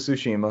Ghost of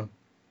Tsushima.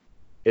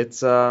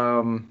 It's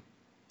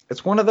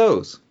one of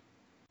those.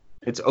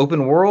 It's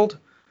open world.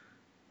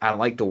 I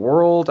like the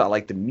world. I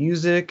like the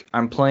music.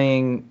 I'm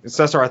playing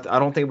Cesar. I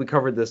don't think we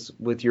covered this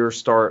with your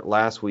start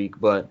last week,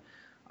 but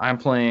I'm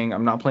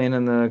not playing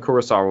in the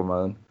Kurosawa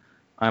mode.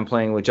 I'm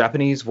playing with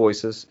Japanese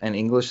voices and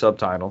English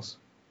subtitles,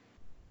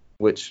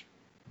 which,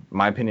 in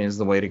my opinion, is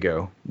the way to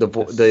go. The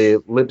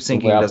lip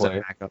syncing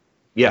doesn't back up.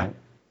 Yeah.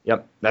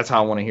 Yep. That's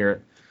how I want to hear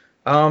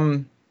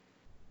it.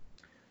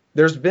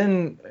 There's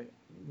been,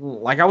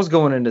 like, I was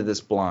going into this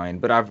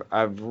blind, but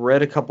I've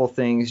read a couple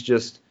things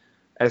just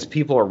as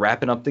people are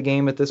wrapping up the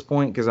game at this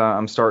point, because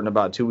I'm starting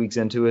about 2 weeks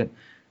into it.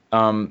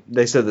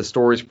 They said the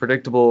story's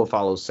predictable, it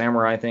follows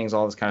samurai things,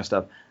 all this kind of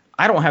stuff.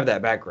 I don't have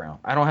that background.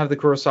 I don't have the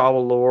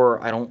Kurosawa lore.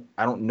 I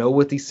don't know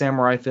what these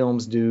samurai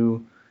films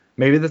do.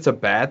 Maybe that's a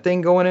bad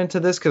thing going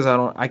into this, because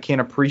I can't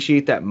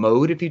appreciate that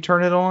mode if you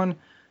turn it on.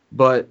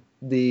 But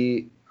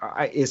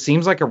it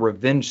seems like a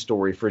revenge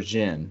story for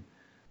Jin,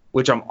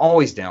 which I'm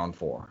always down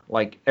for.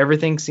 Like,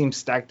 everything seems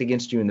stacked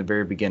against you in the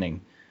very beginning.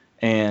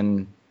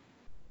 And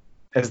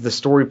as the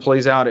story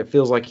plays out, it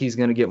feels like he's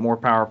going to get more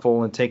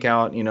powerful and take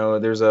out,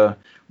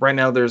 right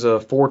now there's a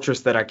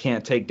fortress that I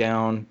can't take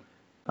down.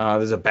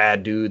 There's a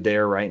bad dude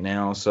there right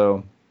now.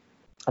 So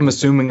I'm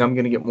assuming I'm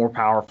going to get more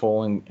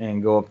powerful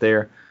and go up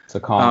there. It's a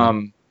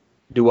con.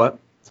 Do what?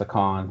 It's a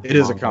con. It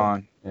is a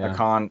con. Yeah. A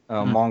con.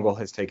 Mongol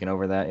has taken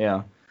over that,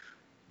 yeah.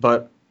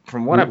 But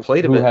from what I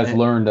played of it... Who has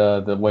learned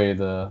the way of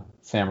the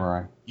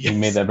samurai. Yes. He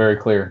made that very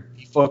clear.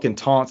 He fucking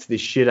taunts the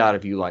shit out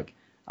of you like,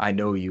 I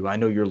know you. I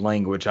know your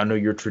language. I know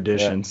your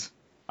traditions.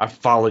 Yeah. I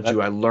followed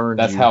you. I learned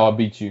That's you. how I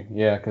beat you.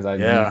 Yeah, because I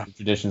used the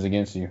traditions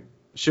against you.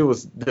 Shit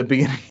was the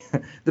beginning.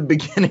 The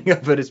beginning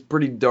of it is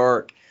pretty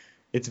dark.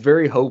 It's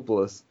very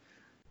hopeless.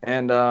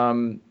 And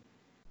the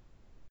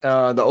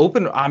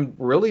open. I'm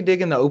really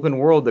digging the open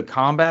world. The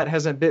combat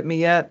hasn't bit me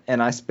yet,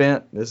 and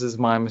this is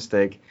my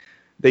mistake.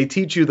 They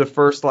teach you the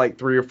first like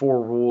 3 or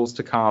 4 rules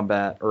to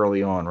combat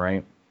early on,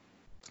 right?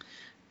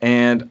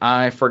 And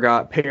I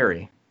forgot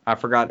parry. I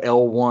forgot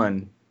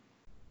L1,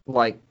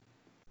 like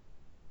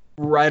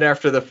right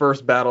after the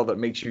first battle that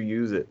makes you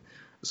use it.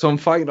 So I'm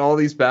fighting all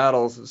these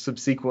battles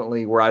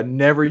subsequently where I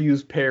never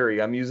use parry.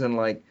 I'm using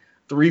like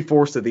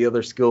 3/4 of the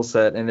other skill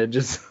set, and it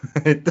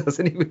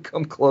doesn't even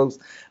come close.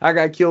 I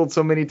got killed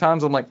so many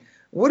times. I'm like,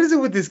 what is it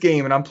with this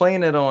game? And I'm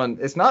playing it on,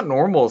 it's not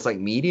normal. It's like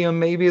medium,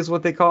 maybe is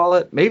what they call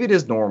it. Maybe it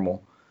is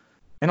normal.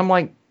 And I'm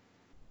like,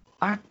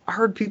 I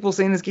heard people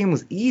saying this game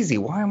was easy.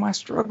 Why am I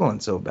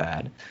struggling so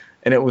bad?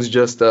 And it was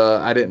just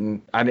I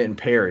didn't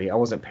parry. I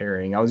wasn't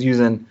parrying. I was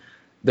using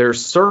their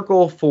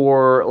circle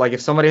for, like,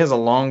 if somebody has a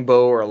long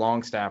bow or a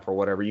long staff or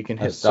whatever, you can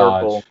hit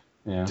circle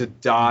to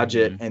dodge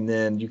it, and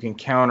then you can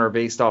counter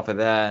based off of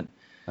that.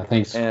 I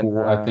think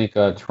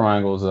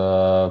triangles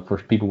for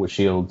people with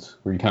shields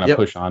where you kind of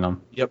push on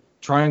them. Yep.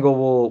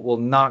 Triangle will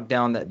knock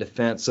down that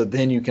defense, so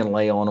then you can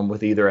lay on them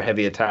with either a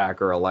heavy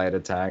attack or a light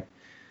attack.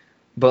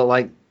 But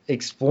like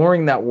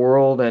exploring that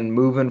world and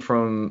moving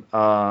from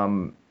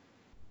point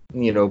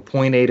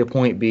A to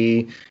point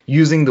B,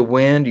 using the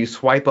wind, you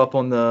swipe up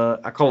on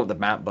I call it the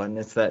map button.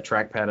 It's that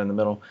trackpad in the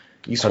middle.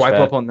 You swipe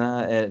up on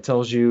that, and it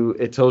tells you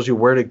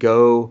where to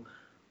go,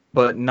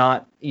 but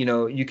not,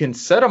 you can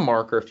set a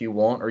marker if you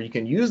want, or you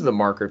can use the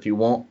marker if you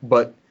want,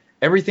 but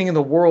everything in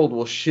the world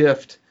will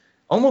shift,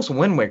 almost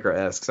Wind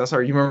Waker-esque. That's how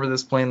you remember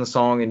this playing the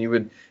song, and you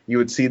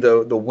would see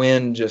the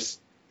wind just,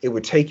 it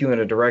would take you in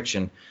a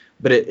direction,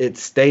 but it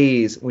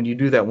stays when you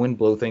do that wind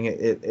blow thing.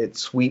 It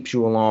sweeps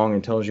you along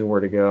and tells you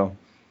where to go.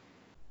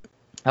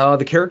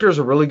 The characters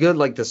are really good.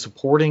 Like the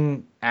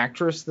supporting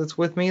actress that's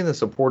with me, the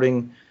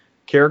supporting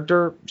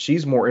character,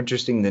 she's more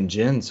interesting than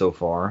Jen so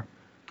far.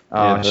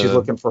 She's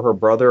looking for her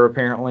brother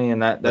apparently,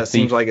 and that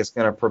seems like it's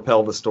going to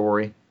propel the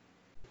story.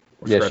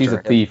 Yeah, she's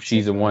a thief.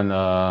 She's the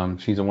one.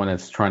 She's the one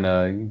that's trying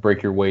to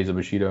break your ways of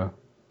Bushido.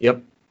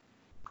 Yep.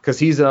 Because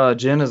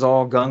Jen is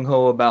all gung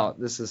ho about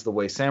this is the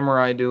way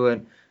samurai do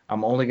it.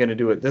 I'm only going to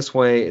do it this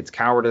way. It's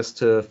cowardice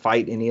to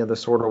fight any other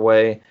sort of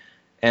way.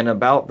 And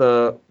about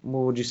what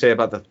would you say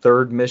about the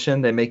third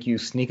mission? They make you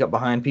sneak up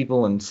behind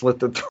people and slit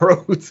their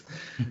throats.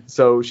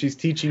 So she's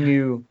teaching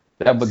you.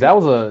 That was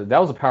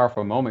a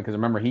powerful moment, because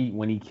remember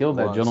when he killed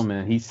that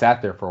gentleman, he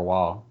sat there for a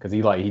while because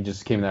he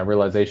just came to that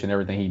realization.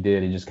 Everything he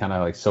did, he just kind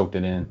of like soaked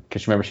it in.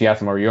 Because remember, she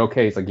asked him, "Are you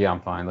okay?" He's like, "Yeah,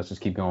 I'm fine. Let's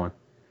just keep going."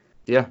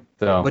 Yeah.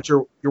 So, but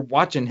you're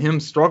watching him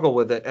struggle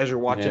with it as you're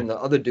watching the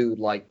other dude,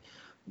 like,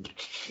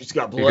 he's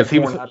got blood. Because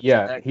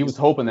he was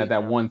hoping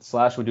that one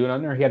slash would do it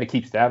on there. He had to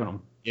keep stabbing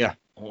him. Yeah.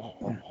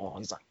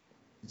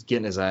 He's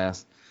getting his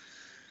ass.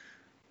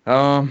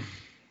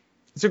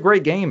 It's a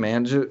great game,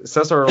 man.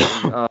 Cesar,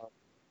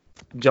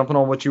 jumping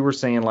on what you were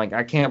saying, like,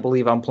 I can't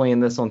believe I'm playing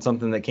this on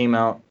something that came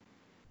out,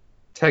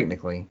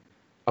 technically,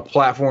 a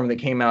platform that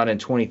came out in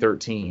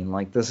 2013.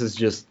 Like, this is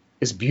just,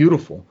 it's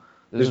beautiful.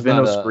 There's been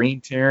no screen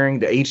tearing.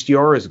 The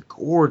HDR is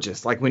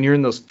gorgeous. Like when you're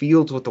in those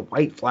fields with the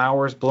white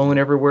flowers blowing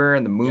everywhere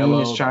and the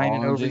moon is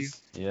shining over you.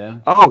 Yeah.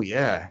 Oh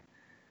yeah.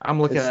 I'm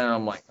looking at it and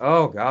I'm like,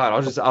 oh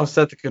God, I'll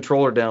set the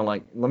controller down.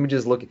 Like, let me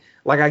just look.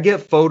 Like, I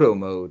get photo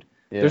mode.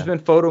 Yeah. There's been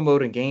photo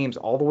mode in games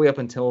all the way up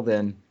until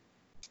then.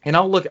 And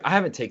I'll look, I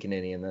haven't taken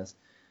any in this,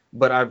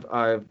 but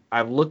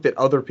I've looked at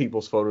other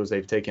people's photos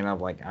they've taken. I'm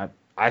like,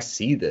 I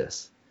see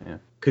this. Yeah.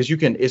 Because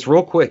it's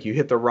real quick. You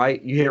hit it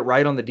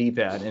right on the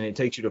D-pad, and it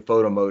takes you to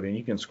photo mode, and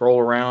you can scroll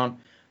around.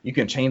 You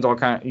can change all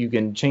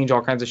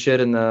kinds of shit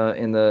in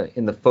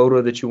the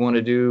photo that you want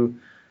to do.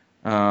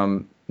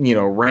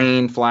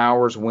 Rain,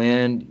 flowers,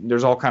 wind.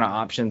 There's all kind of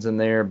options in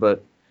there,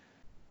 but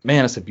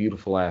man, it's a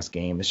beautiful ass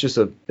game. It's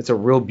a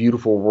real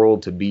beautiful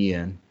world to be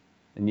in.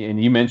 And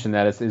you mentioned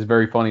that it's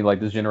very funny.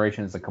 Like, this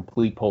generation is a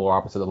complete polar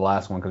opposite of the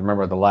last one. Because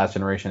remember, the last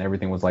generation,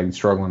 everything was like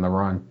struggling to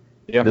run.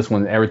 Yeah. This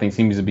one, everything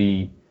seems to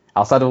be.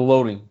 Outside of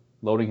the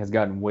loading has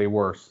gotten way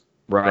worse.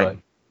 Right.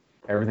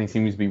 But everything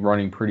seems to be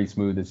running pretty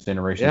smooth this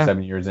generation,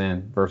 7 years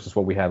in, versus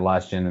what we had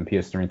last gen and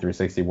PS3 and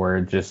 360, where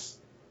I just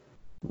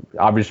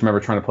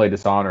remember trying to play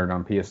Dishonored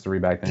on PS3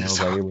 back then.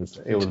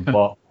 It was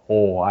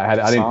butthole. I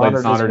didn't play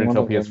Dishonored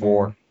until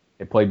PS4.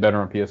 It played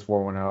better on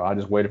PS4 when I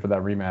just waited for that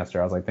remaster.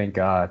 I was like, thank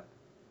God.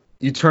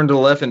 You turn to the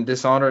left in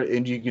Dishonored,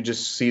 and you could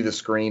just see the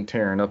screen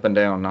tearing up and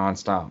down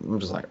nonstop. I'm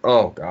just like,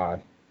 oh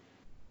God.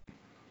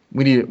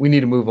 We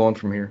need to move on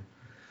from here.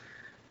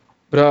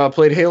 But I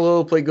played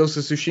Halo, played Ghost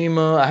of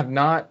Tsushima. I have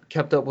not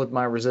kept up with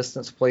my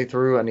Resistance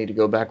playthrough. I need to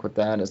go back with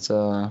that. It's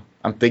I'm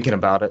thinking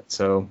about it,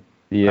 so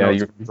yeah,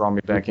 you're drawing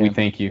me back in. We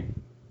thank you.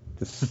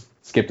 Just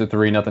skip to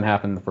 3. Nothing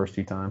happened the first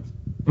 2 times.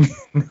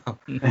 No.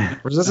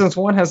 Resistance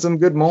 1 has some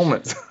good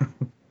moments.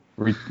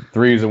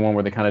 3 is the one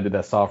where they kind of did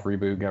that soft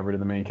reboot, got rid of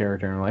the main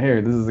character, and like,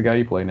 hey, this is the guy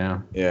you play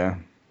now. Yeah,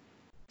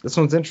 this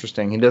one's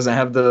interesting. He doesn't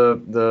have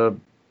the.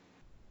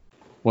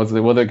 What's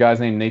the guy's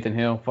name? Nathan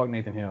Hale? Fuck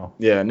Nathan Hale.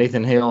 Yeah,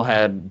 Nathan Hale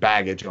had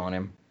baggage on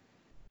him.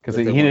 Because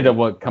he ended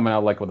up coming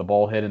out like with a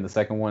ball head in the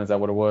second one. Is that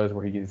what it was?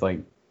 Where he's like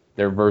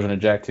their version of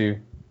Jak 2.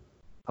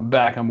 I'm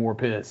back. I'm more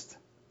pissed.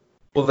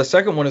 Well, the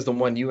second one is the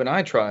one you and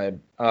I tried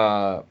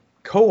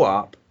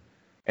co-op,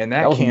 and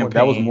that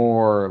was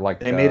more like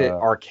they made it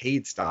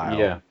arcade style.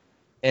 Yeah.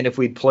 And if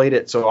we'd played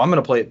it, so I'm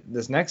gonna play it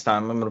this next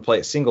time. I'm gonna play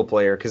it single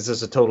player because this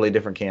is a totally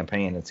different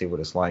campaign and see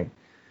what it's like.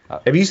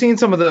 Have you seen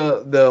some of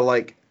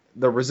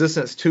the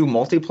Resistance 2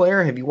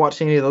 multiplayer? Have you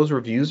watched any of those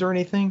reviews or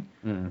anything?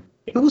 Mm.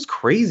 It was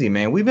crazy,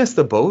 man. We missed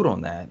the boat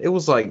on that. It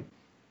was like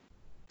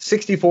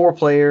 64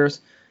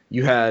 players.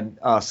 You had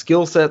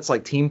skill sets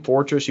like Team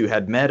Fortress. You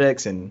had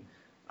medics and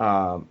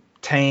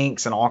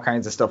tanks and all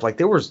kinds of stuff. Like,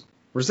 there was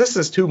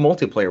Resistance 2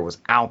 multiplayer was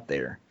out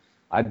there.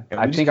 I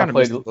think I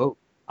played.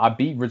 I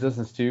beat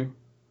Resistance 2.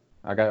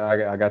 I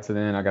got to the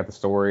end. I got the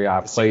story. I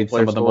played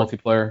some of the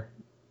multiplayer,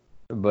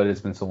 but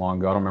it's been so long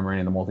ago. I don't remember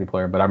any of the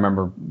multiplayer, but I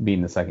remember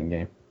beating the second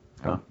game.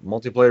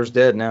 Multiplayer's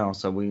dead now,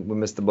 so we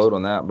missed the boat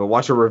on that. But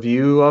watch a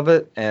review of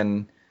it,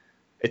 and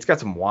it's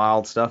got some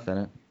wild stuff in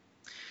it.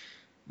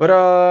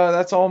 But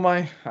that's all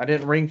I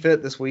didn't Ring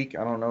Fit this week.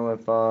 I don't know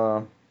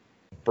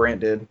if Brant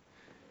did.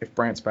 If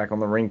Brant's back on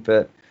the Ring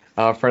Fit.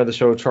 Friend of the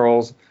show,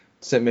 Charles,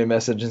 sent me a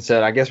message and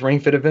said, I guess Ring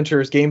Fit Adventure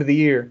is game of the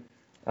year.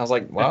 I was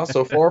like, wow,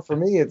 so far for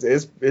me,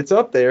 it's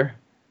up there.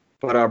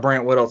 But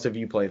Brant, what else have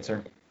you played,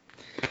 sir?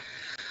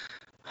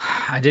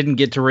 I didn't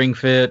get to Ring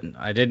Fit.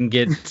 I didn't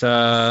get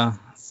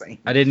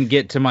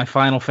to my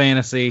Final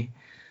Fantasy.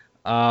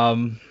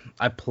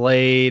 I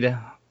played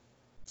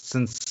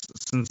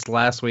since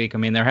last week. I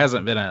mean, there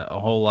hasn't been a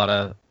whole lot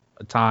of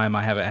time.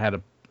 I haven't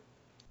had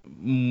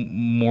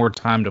more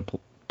time to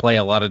play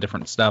a lot of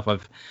different stuff.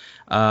 I've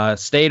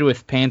stayed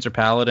with Panzer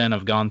Paladin.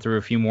 I've gone through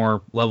a few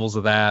more levels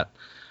of that.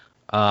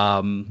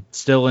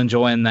 Still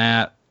enjoying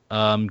that.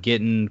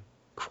 Getting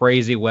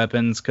crazy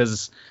weapons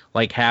because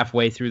like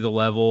halfway through the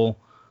level,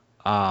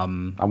 I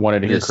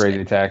wanted to hear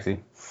Crazy Taxi.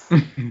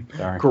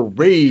 Sorry.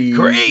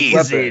 Crazy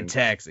weapon.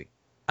 Taxi.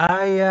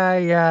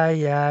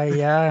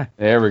 Yeah.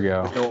 There we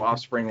go. No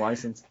Offspring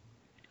license.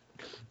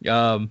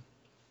 But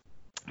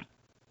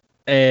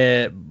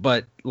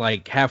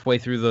like halfway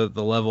through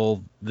the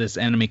level, this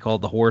enemy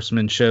called the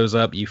Horseman shows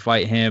up. You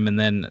fight him, and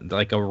then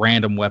like a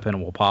random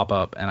weapon will pop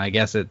up, and I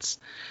guess it's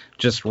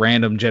just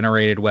random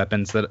generated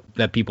weapons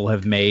that people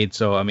have made.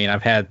 So I mean,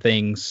 I've had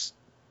things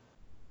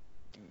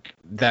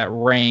that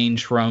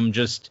range from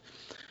just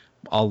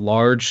a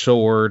large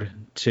sword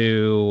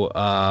to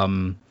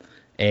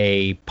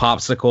a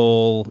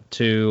popsicle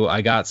to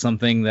I got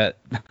something that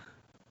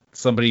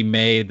somebody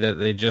made that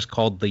they just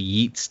called the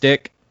Yeet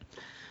Stick.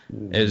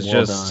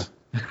 It's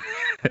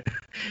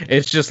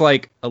it's just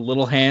like a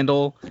little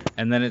handle,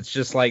 and then it's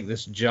just like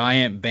this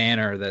giant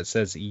banner that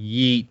says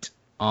Yeet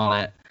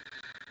on it.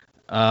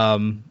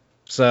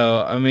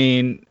 So I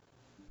mean,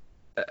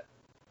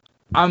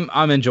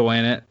 I'm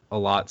enjoying it a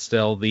lot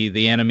still.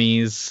 The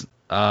enemies,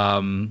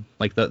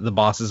 like the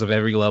bosses of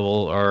every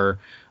level are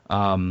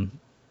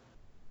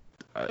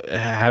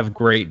have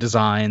great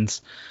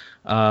designs,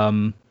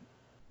 and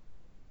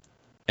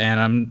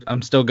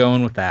I'm still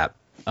going with that.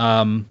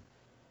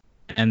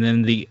 And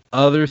then the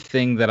other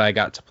thing that I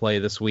got to play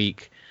this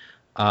week,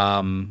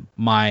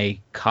 my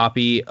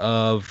copy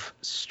of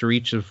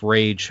Streets of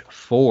Rage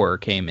 4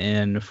 came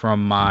in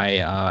from my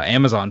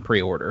Amazon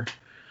pre-order.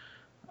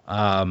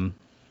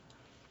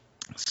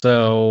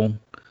 So,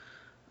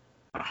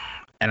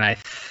 and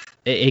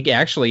it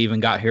actually even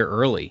got here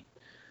early.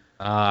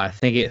 I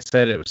think it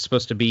said it was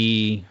supposed to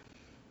be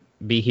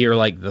here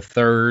like the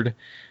 3rd,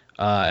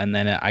 and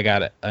then I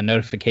got a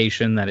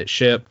notification that it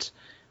shipped,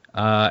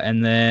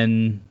 and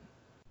then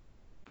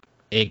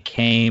it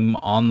came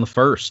on the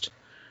 1st.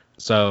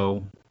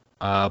 So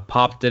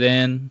popped it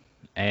in,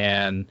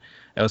 and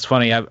it was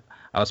funny. I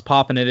was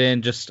popping it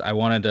in, I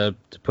wanted to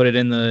put it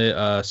in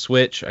the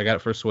Switch. I got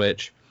it for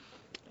Switch.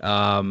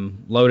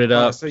 Load it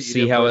up,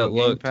 see how it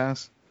looked.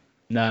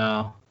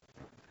 No.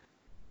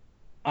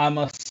 I'm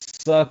a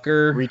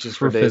sucker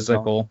for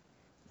physical.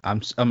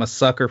 I'm a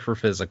sucker for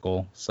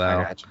physical. So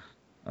I got you.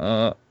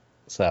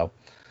 So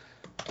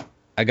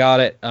I got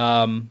it,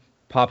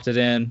 popped it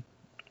in,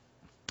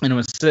 and it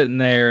was sitting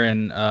there,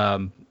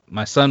 and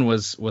my son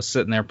was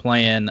sitting there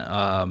playing,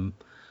 I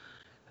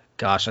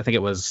think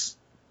it was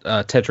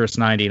Tetris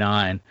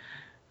 99,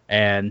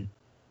 and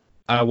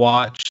I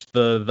watched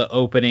the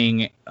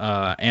opening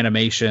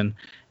animation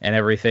and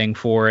everything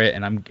for it,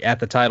 and I'm at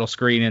the title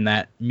screen, and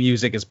that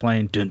music is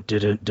playing, dun, dun,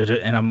 dun, dun, dun,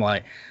 and I'm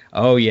like,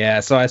 oh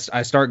yeah. So I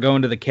start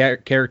going to the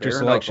character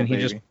selection.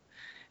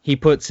 He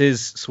puts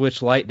his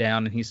Switch Lite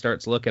down, and he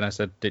starts looking. I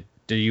said,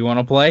 do you want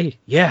to play?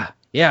 Yeah,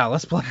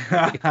 let's play.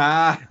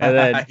 And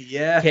then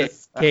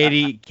yes.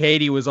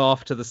 Katie was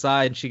off to the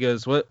side, and she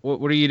goes, what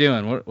are you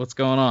doing? What's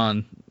going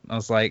on? I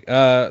was like,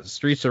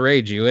 Streets of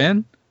Rage, you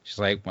in? She's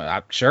like,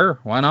 well, sure,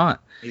 why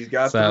not? He's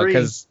got 3.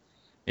 Because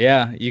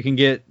you can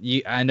get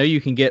I know you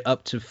can get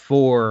up to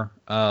 4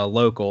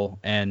 local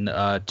and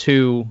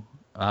 2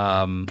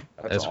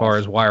 as far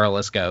as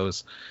wireless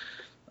goes.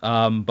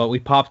 But we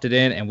popped it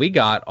in, and we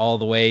got all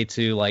the way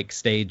to like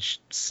stage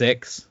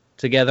 6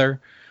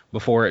 together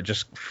before it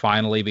just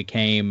finally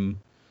became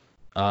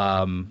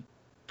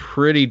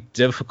pretty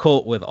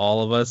difficult with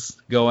all of us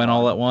going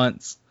all at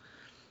once.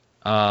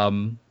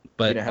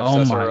 But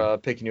Cesar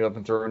picking you up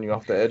and throwing you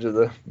off the edge of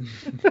the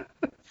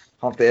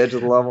off the edge of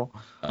the level.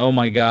 Oh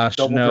my gosh,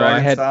 Double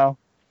no! style.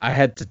 I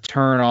had to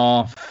turn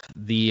off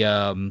the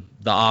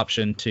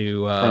option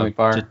to friendly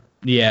fire.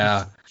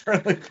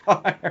 Friendly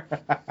fire.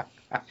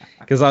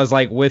 Because I was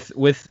like, with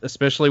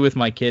especially with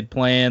my kid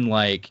playing,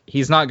 like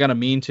he's not gonna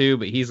mean to,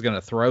 but he's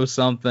gonna throw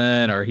something,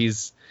 or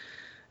he's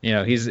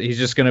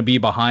just gonna be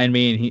behind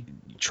me and he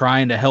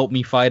trying to help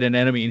me fight an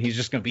enemy, and he's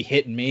just gonna be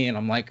hitting me, and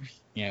I'm like,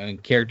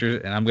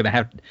 characters, and I'm gonna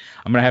have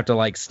to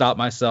like stop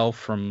myself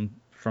from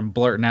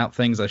blurting out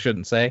things I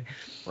shouldn't say.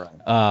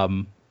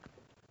 Right.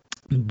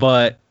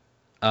 But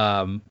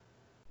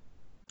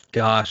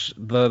gosh,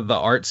 the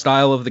art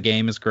style of the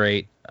game is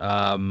great.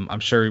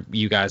 I'm sure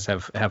you guys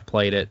have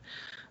played it.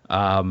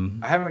 I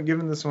haven't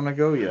given this one a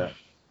go yet.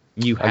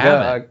 You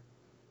haven't? I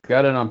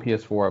got it on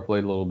PS4. I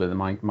played a little bit.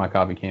 My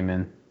copy came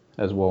in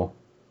as well.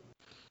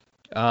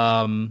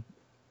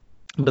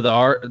 But the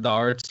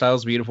art style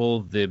is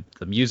beautiful. The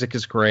music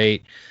is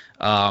great.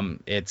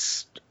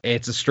 It's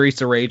a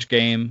Streets of Rage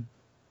game,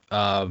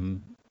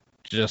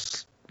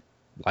 just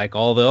like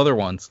all the other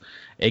ones.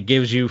 It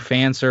gives you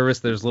fan service.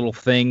 There's little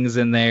things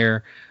in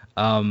there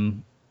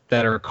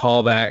that are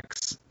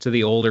callbacks to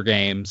the older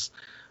games,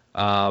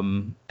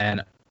 and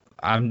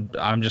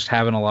I'm just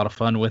having a lot of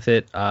fun with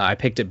it. I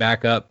picked it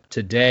back up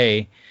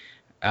today,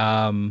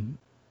 and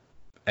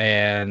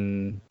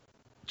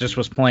just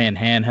was playing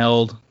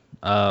handheld.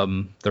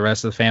 The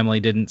rest of the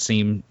family didn't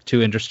seem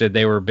too interested.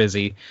 They were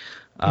busy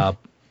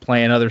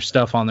playing other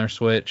stuff on their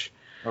Switch.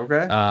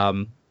 Okay.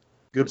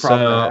 Good problem so-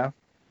 to have.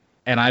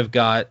 And I've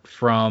got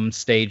from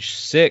stage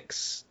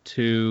 6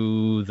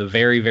 to the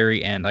very,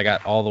 very end. I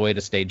got all the way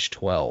to stage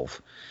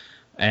 12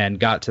 and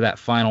got to that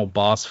final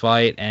boss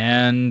fight.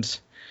 And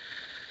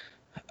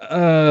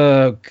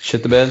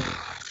Shit the bed.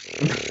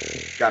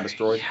 Got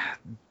destroyed.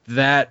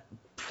 that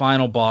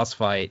final boss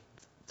fight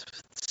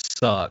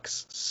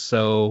sucks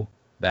so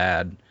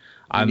bad.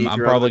 I'm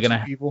probably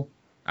gonna. People.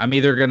 I'm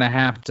either gonna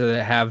have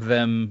to have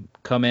them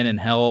come in and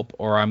help,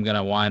 or I'm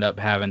gonna wind up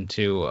having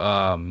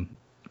to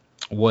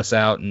wuss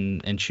out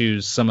and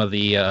choose some of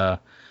the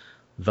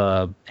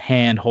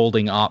hand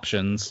holding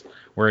options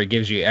where it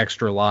gives you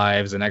extra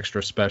lives and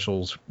extra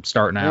specials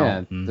starting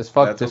out. Just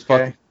That's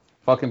okay.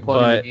 fucking plug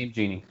in But- the Game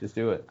Genie. Just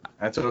do it.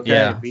 That's okay.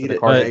 Yeah, Beat the it.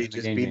 card Hey, is the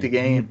just game beat the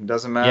game. game.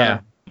 Doesn't Yeah,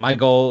 matter. my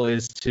goal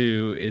is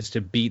to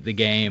beat the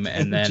game,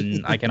 and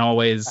then I can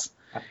always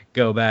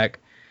go back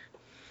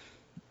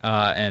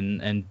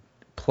and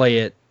play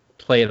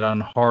it on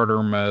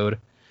harder mode.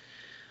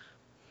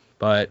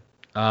 But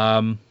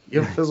You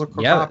have a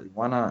physical Yeah. copy.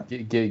 Why not?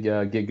 Get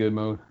good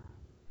mode.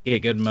 get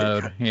good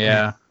mode.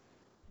 Yeah.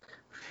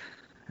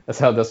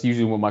 That's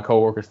usually what my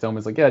coworkers tell me.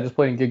 It's like, yeah, just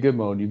play in get good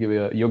mode.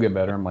 You'll get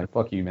better. I'm like,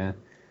 fuck you, man.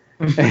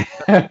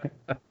 I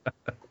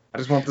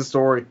just want the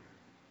story.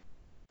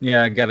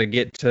 Yeah, I gotta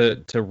get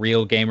to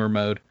real gamer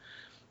mode.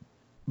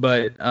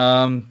 But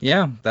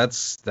yeah,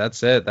 that's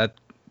it. That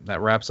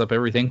wraps up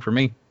everything for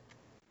me.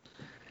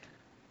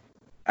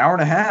 Hour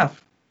and a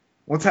half.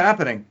 What's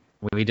happening?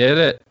 We did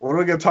it. What are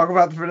we going to talk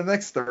about for the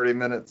next 30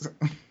 minutes?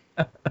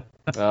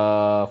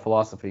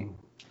 Philosophy.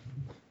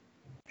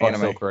 Fuck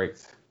Anime. so great.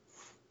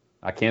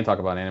 I can talk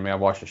about anime. I've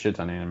watched a shit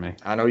ton of anime.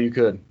 I know you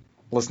could.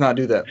 Let's not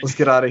do that. Let's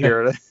get out of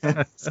here.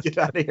 Let's get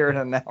out of here in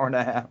an hour and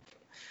a half.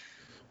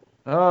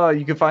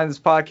 You can find this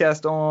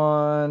podcast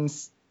on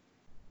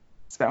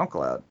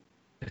SoundCloud,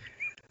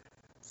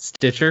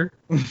 Stitcher,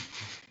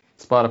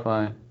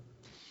 Spotify.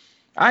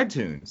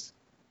 iTunes,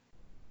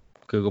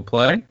 Google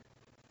Play.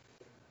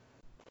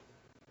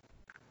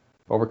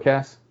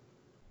 Overcast.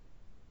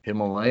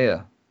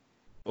 Himalaya.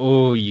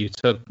 Oh, you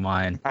took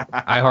mine.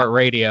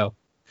 iHeartRadio.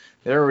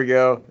 There we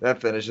go. That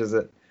finishes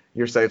it.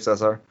 You're safe,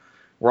 Cesar.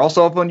 We're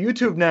also up on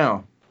YouTube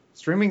now.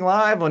 Streaming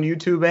live on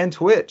YouTube and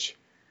Twitch.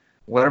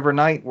 Whatever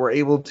night we're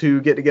able to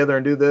get together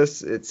and do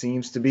this, it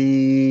seems to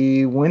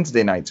be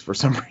Wednesday nights for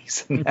some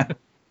reason.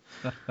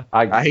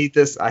 I hate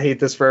this. I hate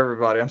this for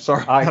everybody. I'm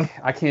sorry.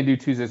 I can't do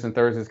Tuesdays and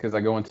Thursdays because I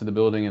go into the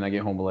building and I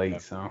get home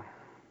late. So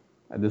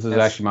this is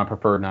actually my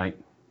preferred night.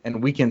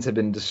 And weekends have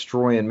been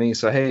destroying me.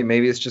 So, hey,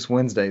 maybe it's just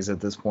Wednesdays at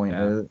this point.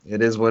 Yeah.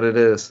 It is what it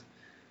is.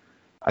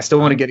 I still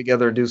want to get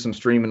together and do some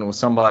streaming with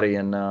somebody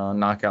and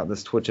knock out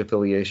this Twitch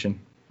affiliation.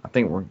 I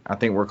think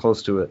we're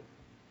close to it.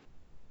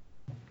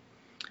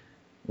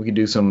 We could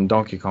do some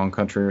Donkey Kong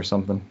Country or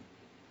something.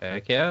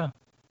 Heck yeah.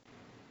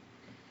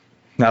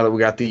 Now that we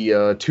got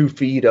the 2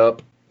 feed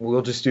up,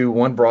 we'll just do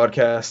one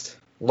broadcast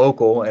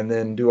local and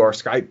then do our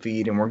Skype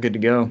feed, and we're good to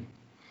go.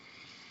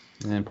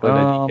 And play that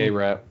DK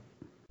rap.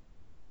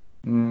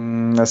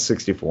 That's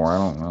 64. I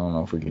don't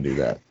know if we can do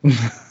that.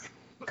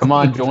 Come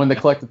on, join the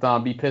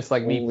collectathon. Be pissed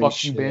like me. Holy Fuck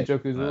shit. you,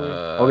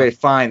 Banjo-Kazooie. Okay,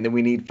 fine. Then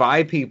we need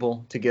 5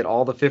 people to get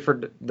all the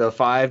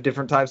 5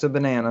 different types of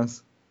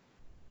bananas.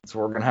 That's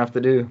what we're gonna have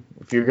to do.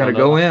 If you're gonna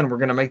go in, we're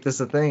gonna make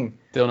this a thing.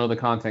 Still know the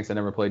context. I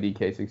never played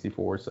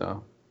DK64,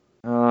 so.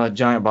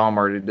 Giant Bomb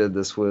already did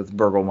this with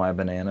Burgle My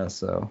Banana,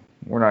 so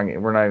we're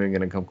not even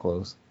gonna come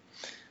close.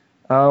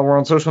 We're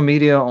on social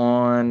media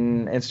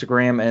on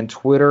Instagram and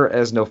Twitter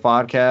as No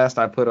Podcast.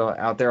 I put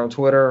out there on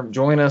Twitter.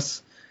 Join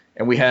us,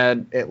 and we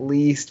had at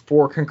least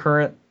 4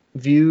 concurrent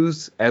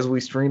views as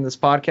we stream this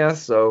podcast.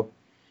 So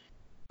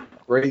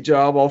great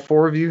job, all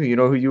 4 of you. You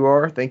know who you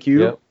are. Thank you.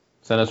 Yep.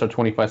 Send us our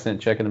 25-cent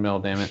check in the mail,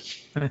 damn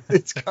it.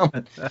 It's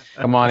coming.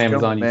 Come on, It's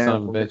Amazon, coming, you man. son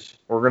of a bitch.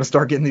 We're gonna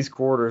start getting these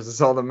quarters. That's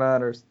all that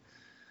matters.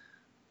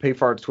 Pay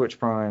for our Twitch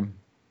Prime.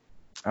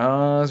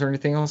 Is there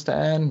anything else to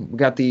add? We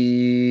got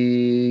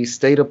the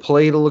State of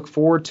Play to look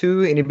forward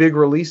to. Any big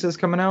releases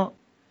coming out?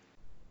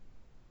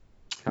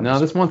 No,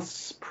 this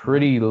month's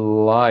pretty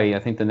light. I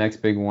think the next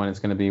big one is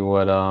going to be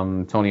what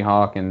Tony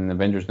Hawk and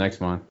Avengers next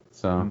month.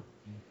 So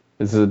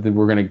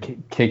we're going to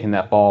kick in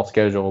that fall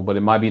schedule, but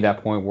it might be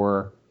that point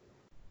where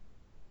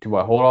do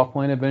I hold off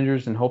playing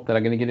Avengers and hope that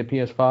I'm going to get a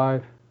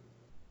PS5?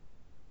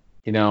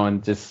 You know,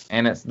 and just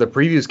And it's the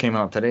previews came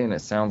out today, and it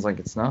sounds like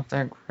it's not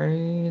that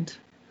great.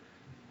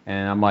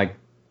 and I'm like,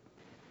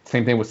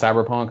 same thing with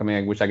Cyberpunk. I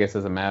mean, which I guess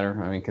doesn't matter.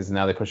 I mean, because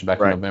now they push it back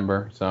to Right.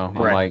 November. So I'm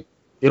Right. like,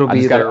 It'll I be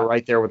just there gotta-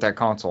 right there with that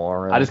console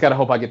already. I just gotta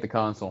hope I get the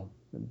console.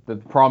 The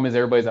problem is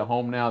everybody's at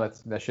home now.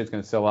 That shit's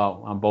gonna sell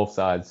out on both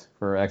sides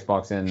for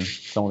Xbox and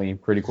Sony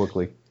pretty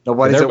quickly. 'Cause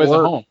Nobody's at everybody's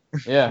work. home.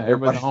 Yeah,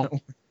 everybody's at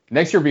home.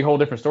 Next year will be a whole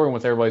different story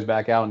once everybody's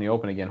back out in the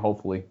open again.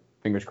 Hopefully,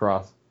 fingers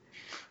crossed.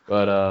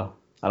 But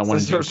I don't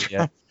want to jinx it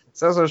yet.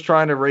 Cesar's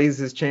trying to raise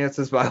his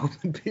chances by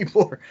hoping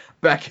people are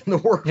back in the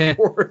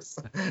workforce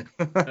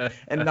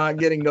and not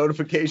getting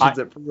notifications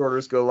that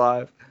pre-orders go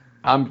live.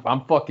 I'm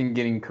fucking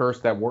getting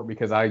cursed at work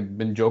because I've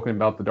been joking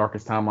about the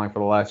Darkest Timeline for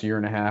the last year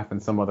and a half,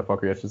 and some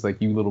motherfucker that's just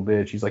like, you little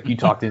bitch. He's like, you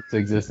talked it into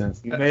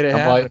existence. You made it I'm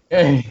happen. like,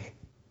 hey.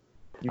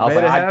 You made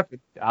it happen.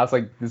 I was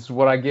like, this is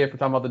what I get for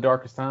talking about the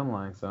Darkest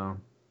Timeline. So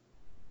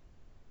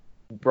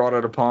brought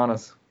it upon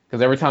us.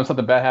 Because every time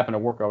something bad happened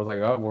at work, I was like,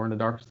 oh, we're in the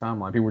Darkest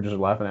Timeline. People were just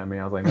laughing at me.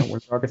 I was like, no, we're in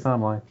the Darkest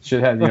Timeline.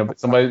 Shit had,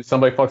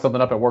 somebody fucked something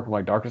up at work. I'm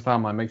like, Darkest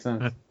Timeline makes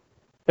sense.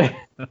 That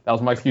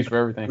was my excuse for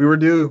everything. We were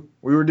due.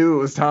 It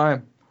was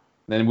time.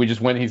 Then we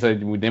just went. He said.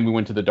 Then we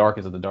went to the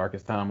darkest of the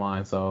Darkest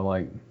Timeline. So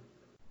like,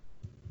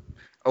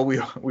 oh, we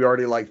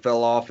already like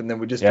fell off, and then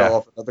we just fell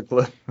off another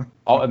cliff.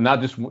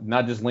 Not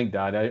just Link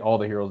died. All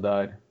the heroes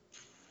died.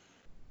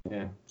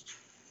 Yeah.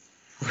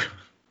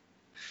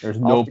 There's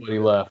nobody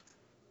left.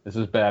 This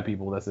is bad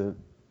people. That's it.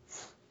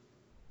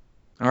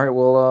 All right.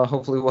 Well,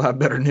 hopefully we'll have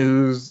better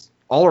news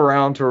all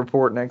around to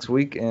report next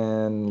week,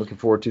 and looking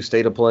forward to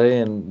State of Play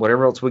and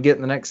whatever else we get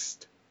in the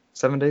next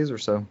 7 days or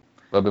so.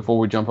 But before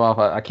we jump off,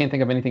 I can't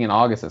think of anything in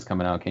August that's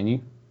coming out. Can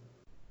you?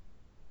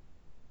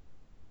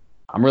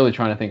 I'm really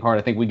trying to think hard.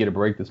 I think we get a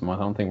break this month.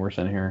 I don't think we're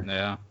sitting here.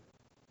 Yeah.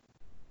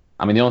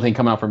 I mean, the only thing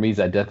coming out for me is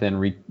that Death End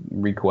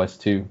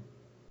Request 2.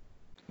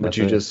 But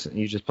you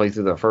just played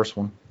through the first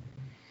one.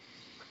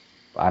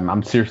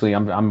 I'm seriously,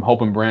 I'm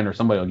hoping Brand or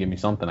somebody will give me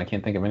something. I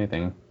can't think of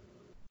anything.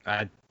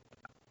 I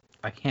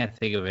can't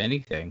think of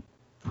anything.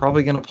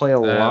 Probably gonna play a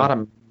lot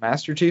of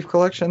Master Chief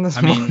Collection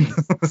this month.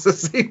 It's a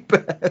safe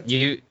bet.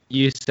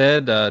 You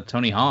said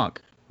Tony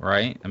Hawk,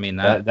 right? I mean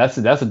that's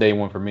a day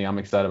one for me. I'm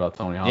excited about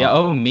Tony Hawk. Yeah.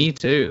 Oh, me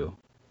too.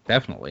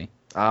 Definitely.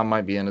 I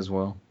might be in as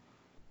well.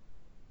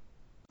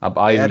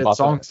 I added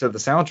songs to the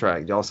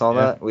soundtrack. Y'all saw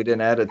that? We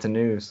didn't add it to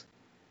news.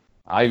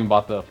 I even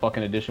bought the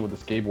fucking edition with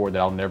the skateboard that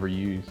I'll never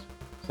use.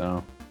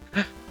 So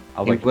I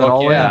was like, went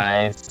all in.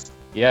 Nice.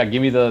 Yeah,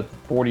 give me the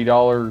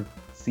 $40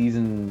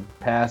 season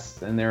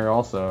pass in there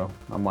also.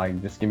 I'm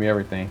like, just give me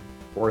everything.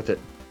 Worth it.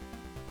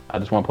 I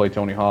just want to play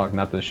Tony Hawk,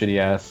 not the shitty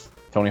ass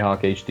Tony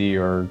Hawk HD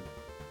or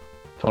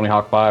Tony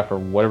Hawk 5 for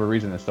whatever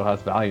reason that still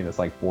has value. That's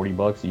like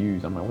 $40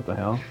 used. I'm like, what the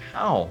hell?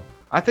 How?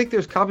 I think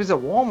there's copies at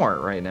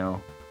Walmart right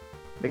now.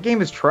 The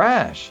game is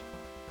trash.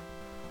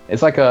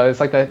 It's like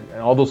that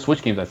all those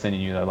Switch games I send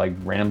you that like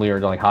randomly are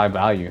like high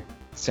value.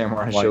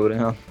 Samurai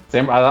Showdown.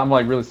 I'm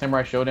like, really,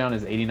 Samurai Showdown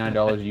is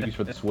 $89 used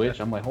for the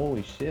Switch. I'm like,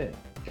 holy shit.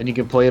 And you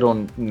can play it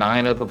on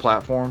 9 other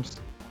platforms.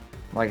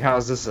 Like, how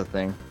is this a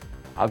thing?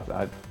 I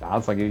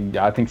was like,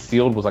 I think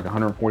sealed was like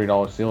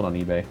 $140 sealed on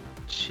eBay.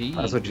 Jeez.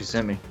 That's what you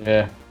sent me.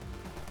 Yeah.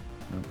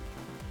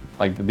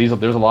 Like there's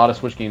a lot of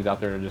Switch games out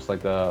there, just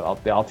like the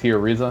Altair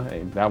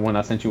Riza. That one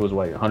I sent you was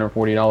like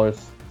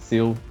 $140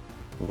 sealed.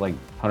 It was like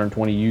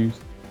 120 used.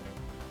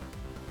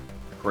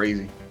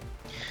 Crazy.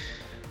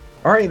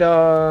 All right,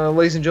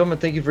 ladies and gentlemen,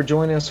 thank you for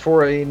joining us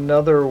for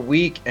another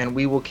week, and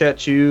we will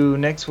catch you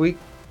next week,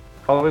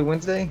 probably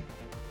Wednesday.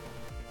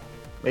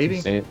 Maybe.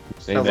 Sounds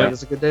like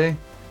it's a good day.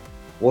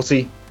 We'll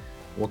see.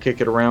 We'll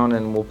kick it around,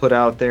 and we'll put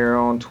out there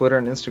on Twitter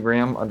and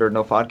Instagram under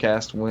No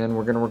Podcast when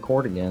we're going to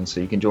record again, so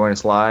you can join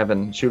us live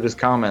and shoot us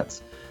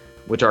comments,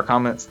 which our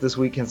comments this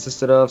week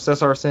consisted of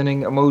Cesar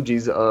sending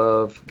emojis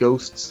of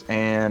ghosts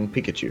and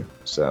Pikachu.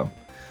 So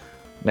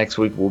next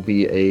week will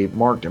be a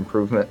marked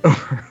improvement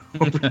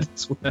over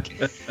this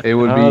week. It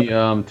would be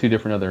 2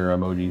 different other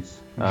emojis.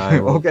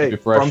 Okay,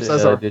 from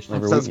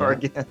Cesar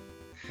again.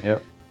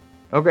 Yep.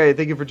 Okay,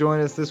 thank you for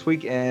joining us this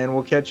week, and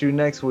we'll catch you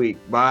next week.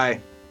 Bye.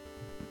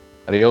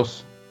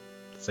 Adios.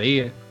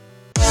 See ya.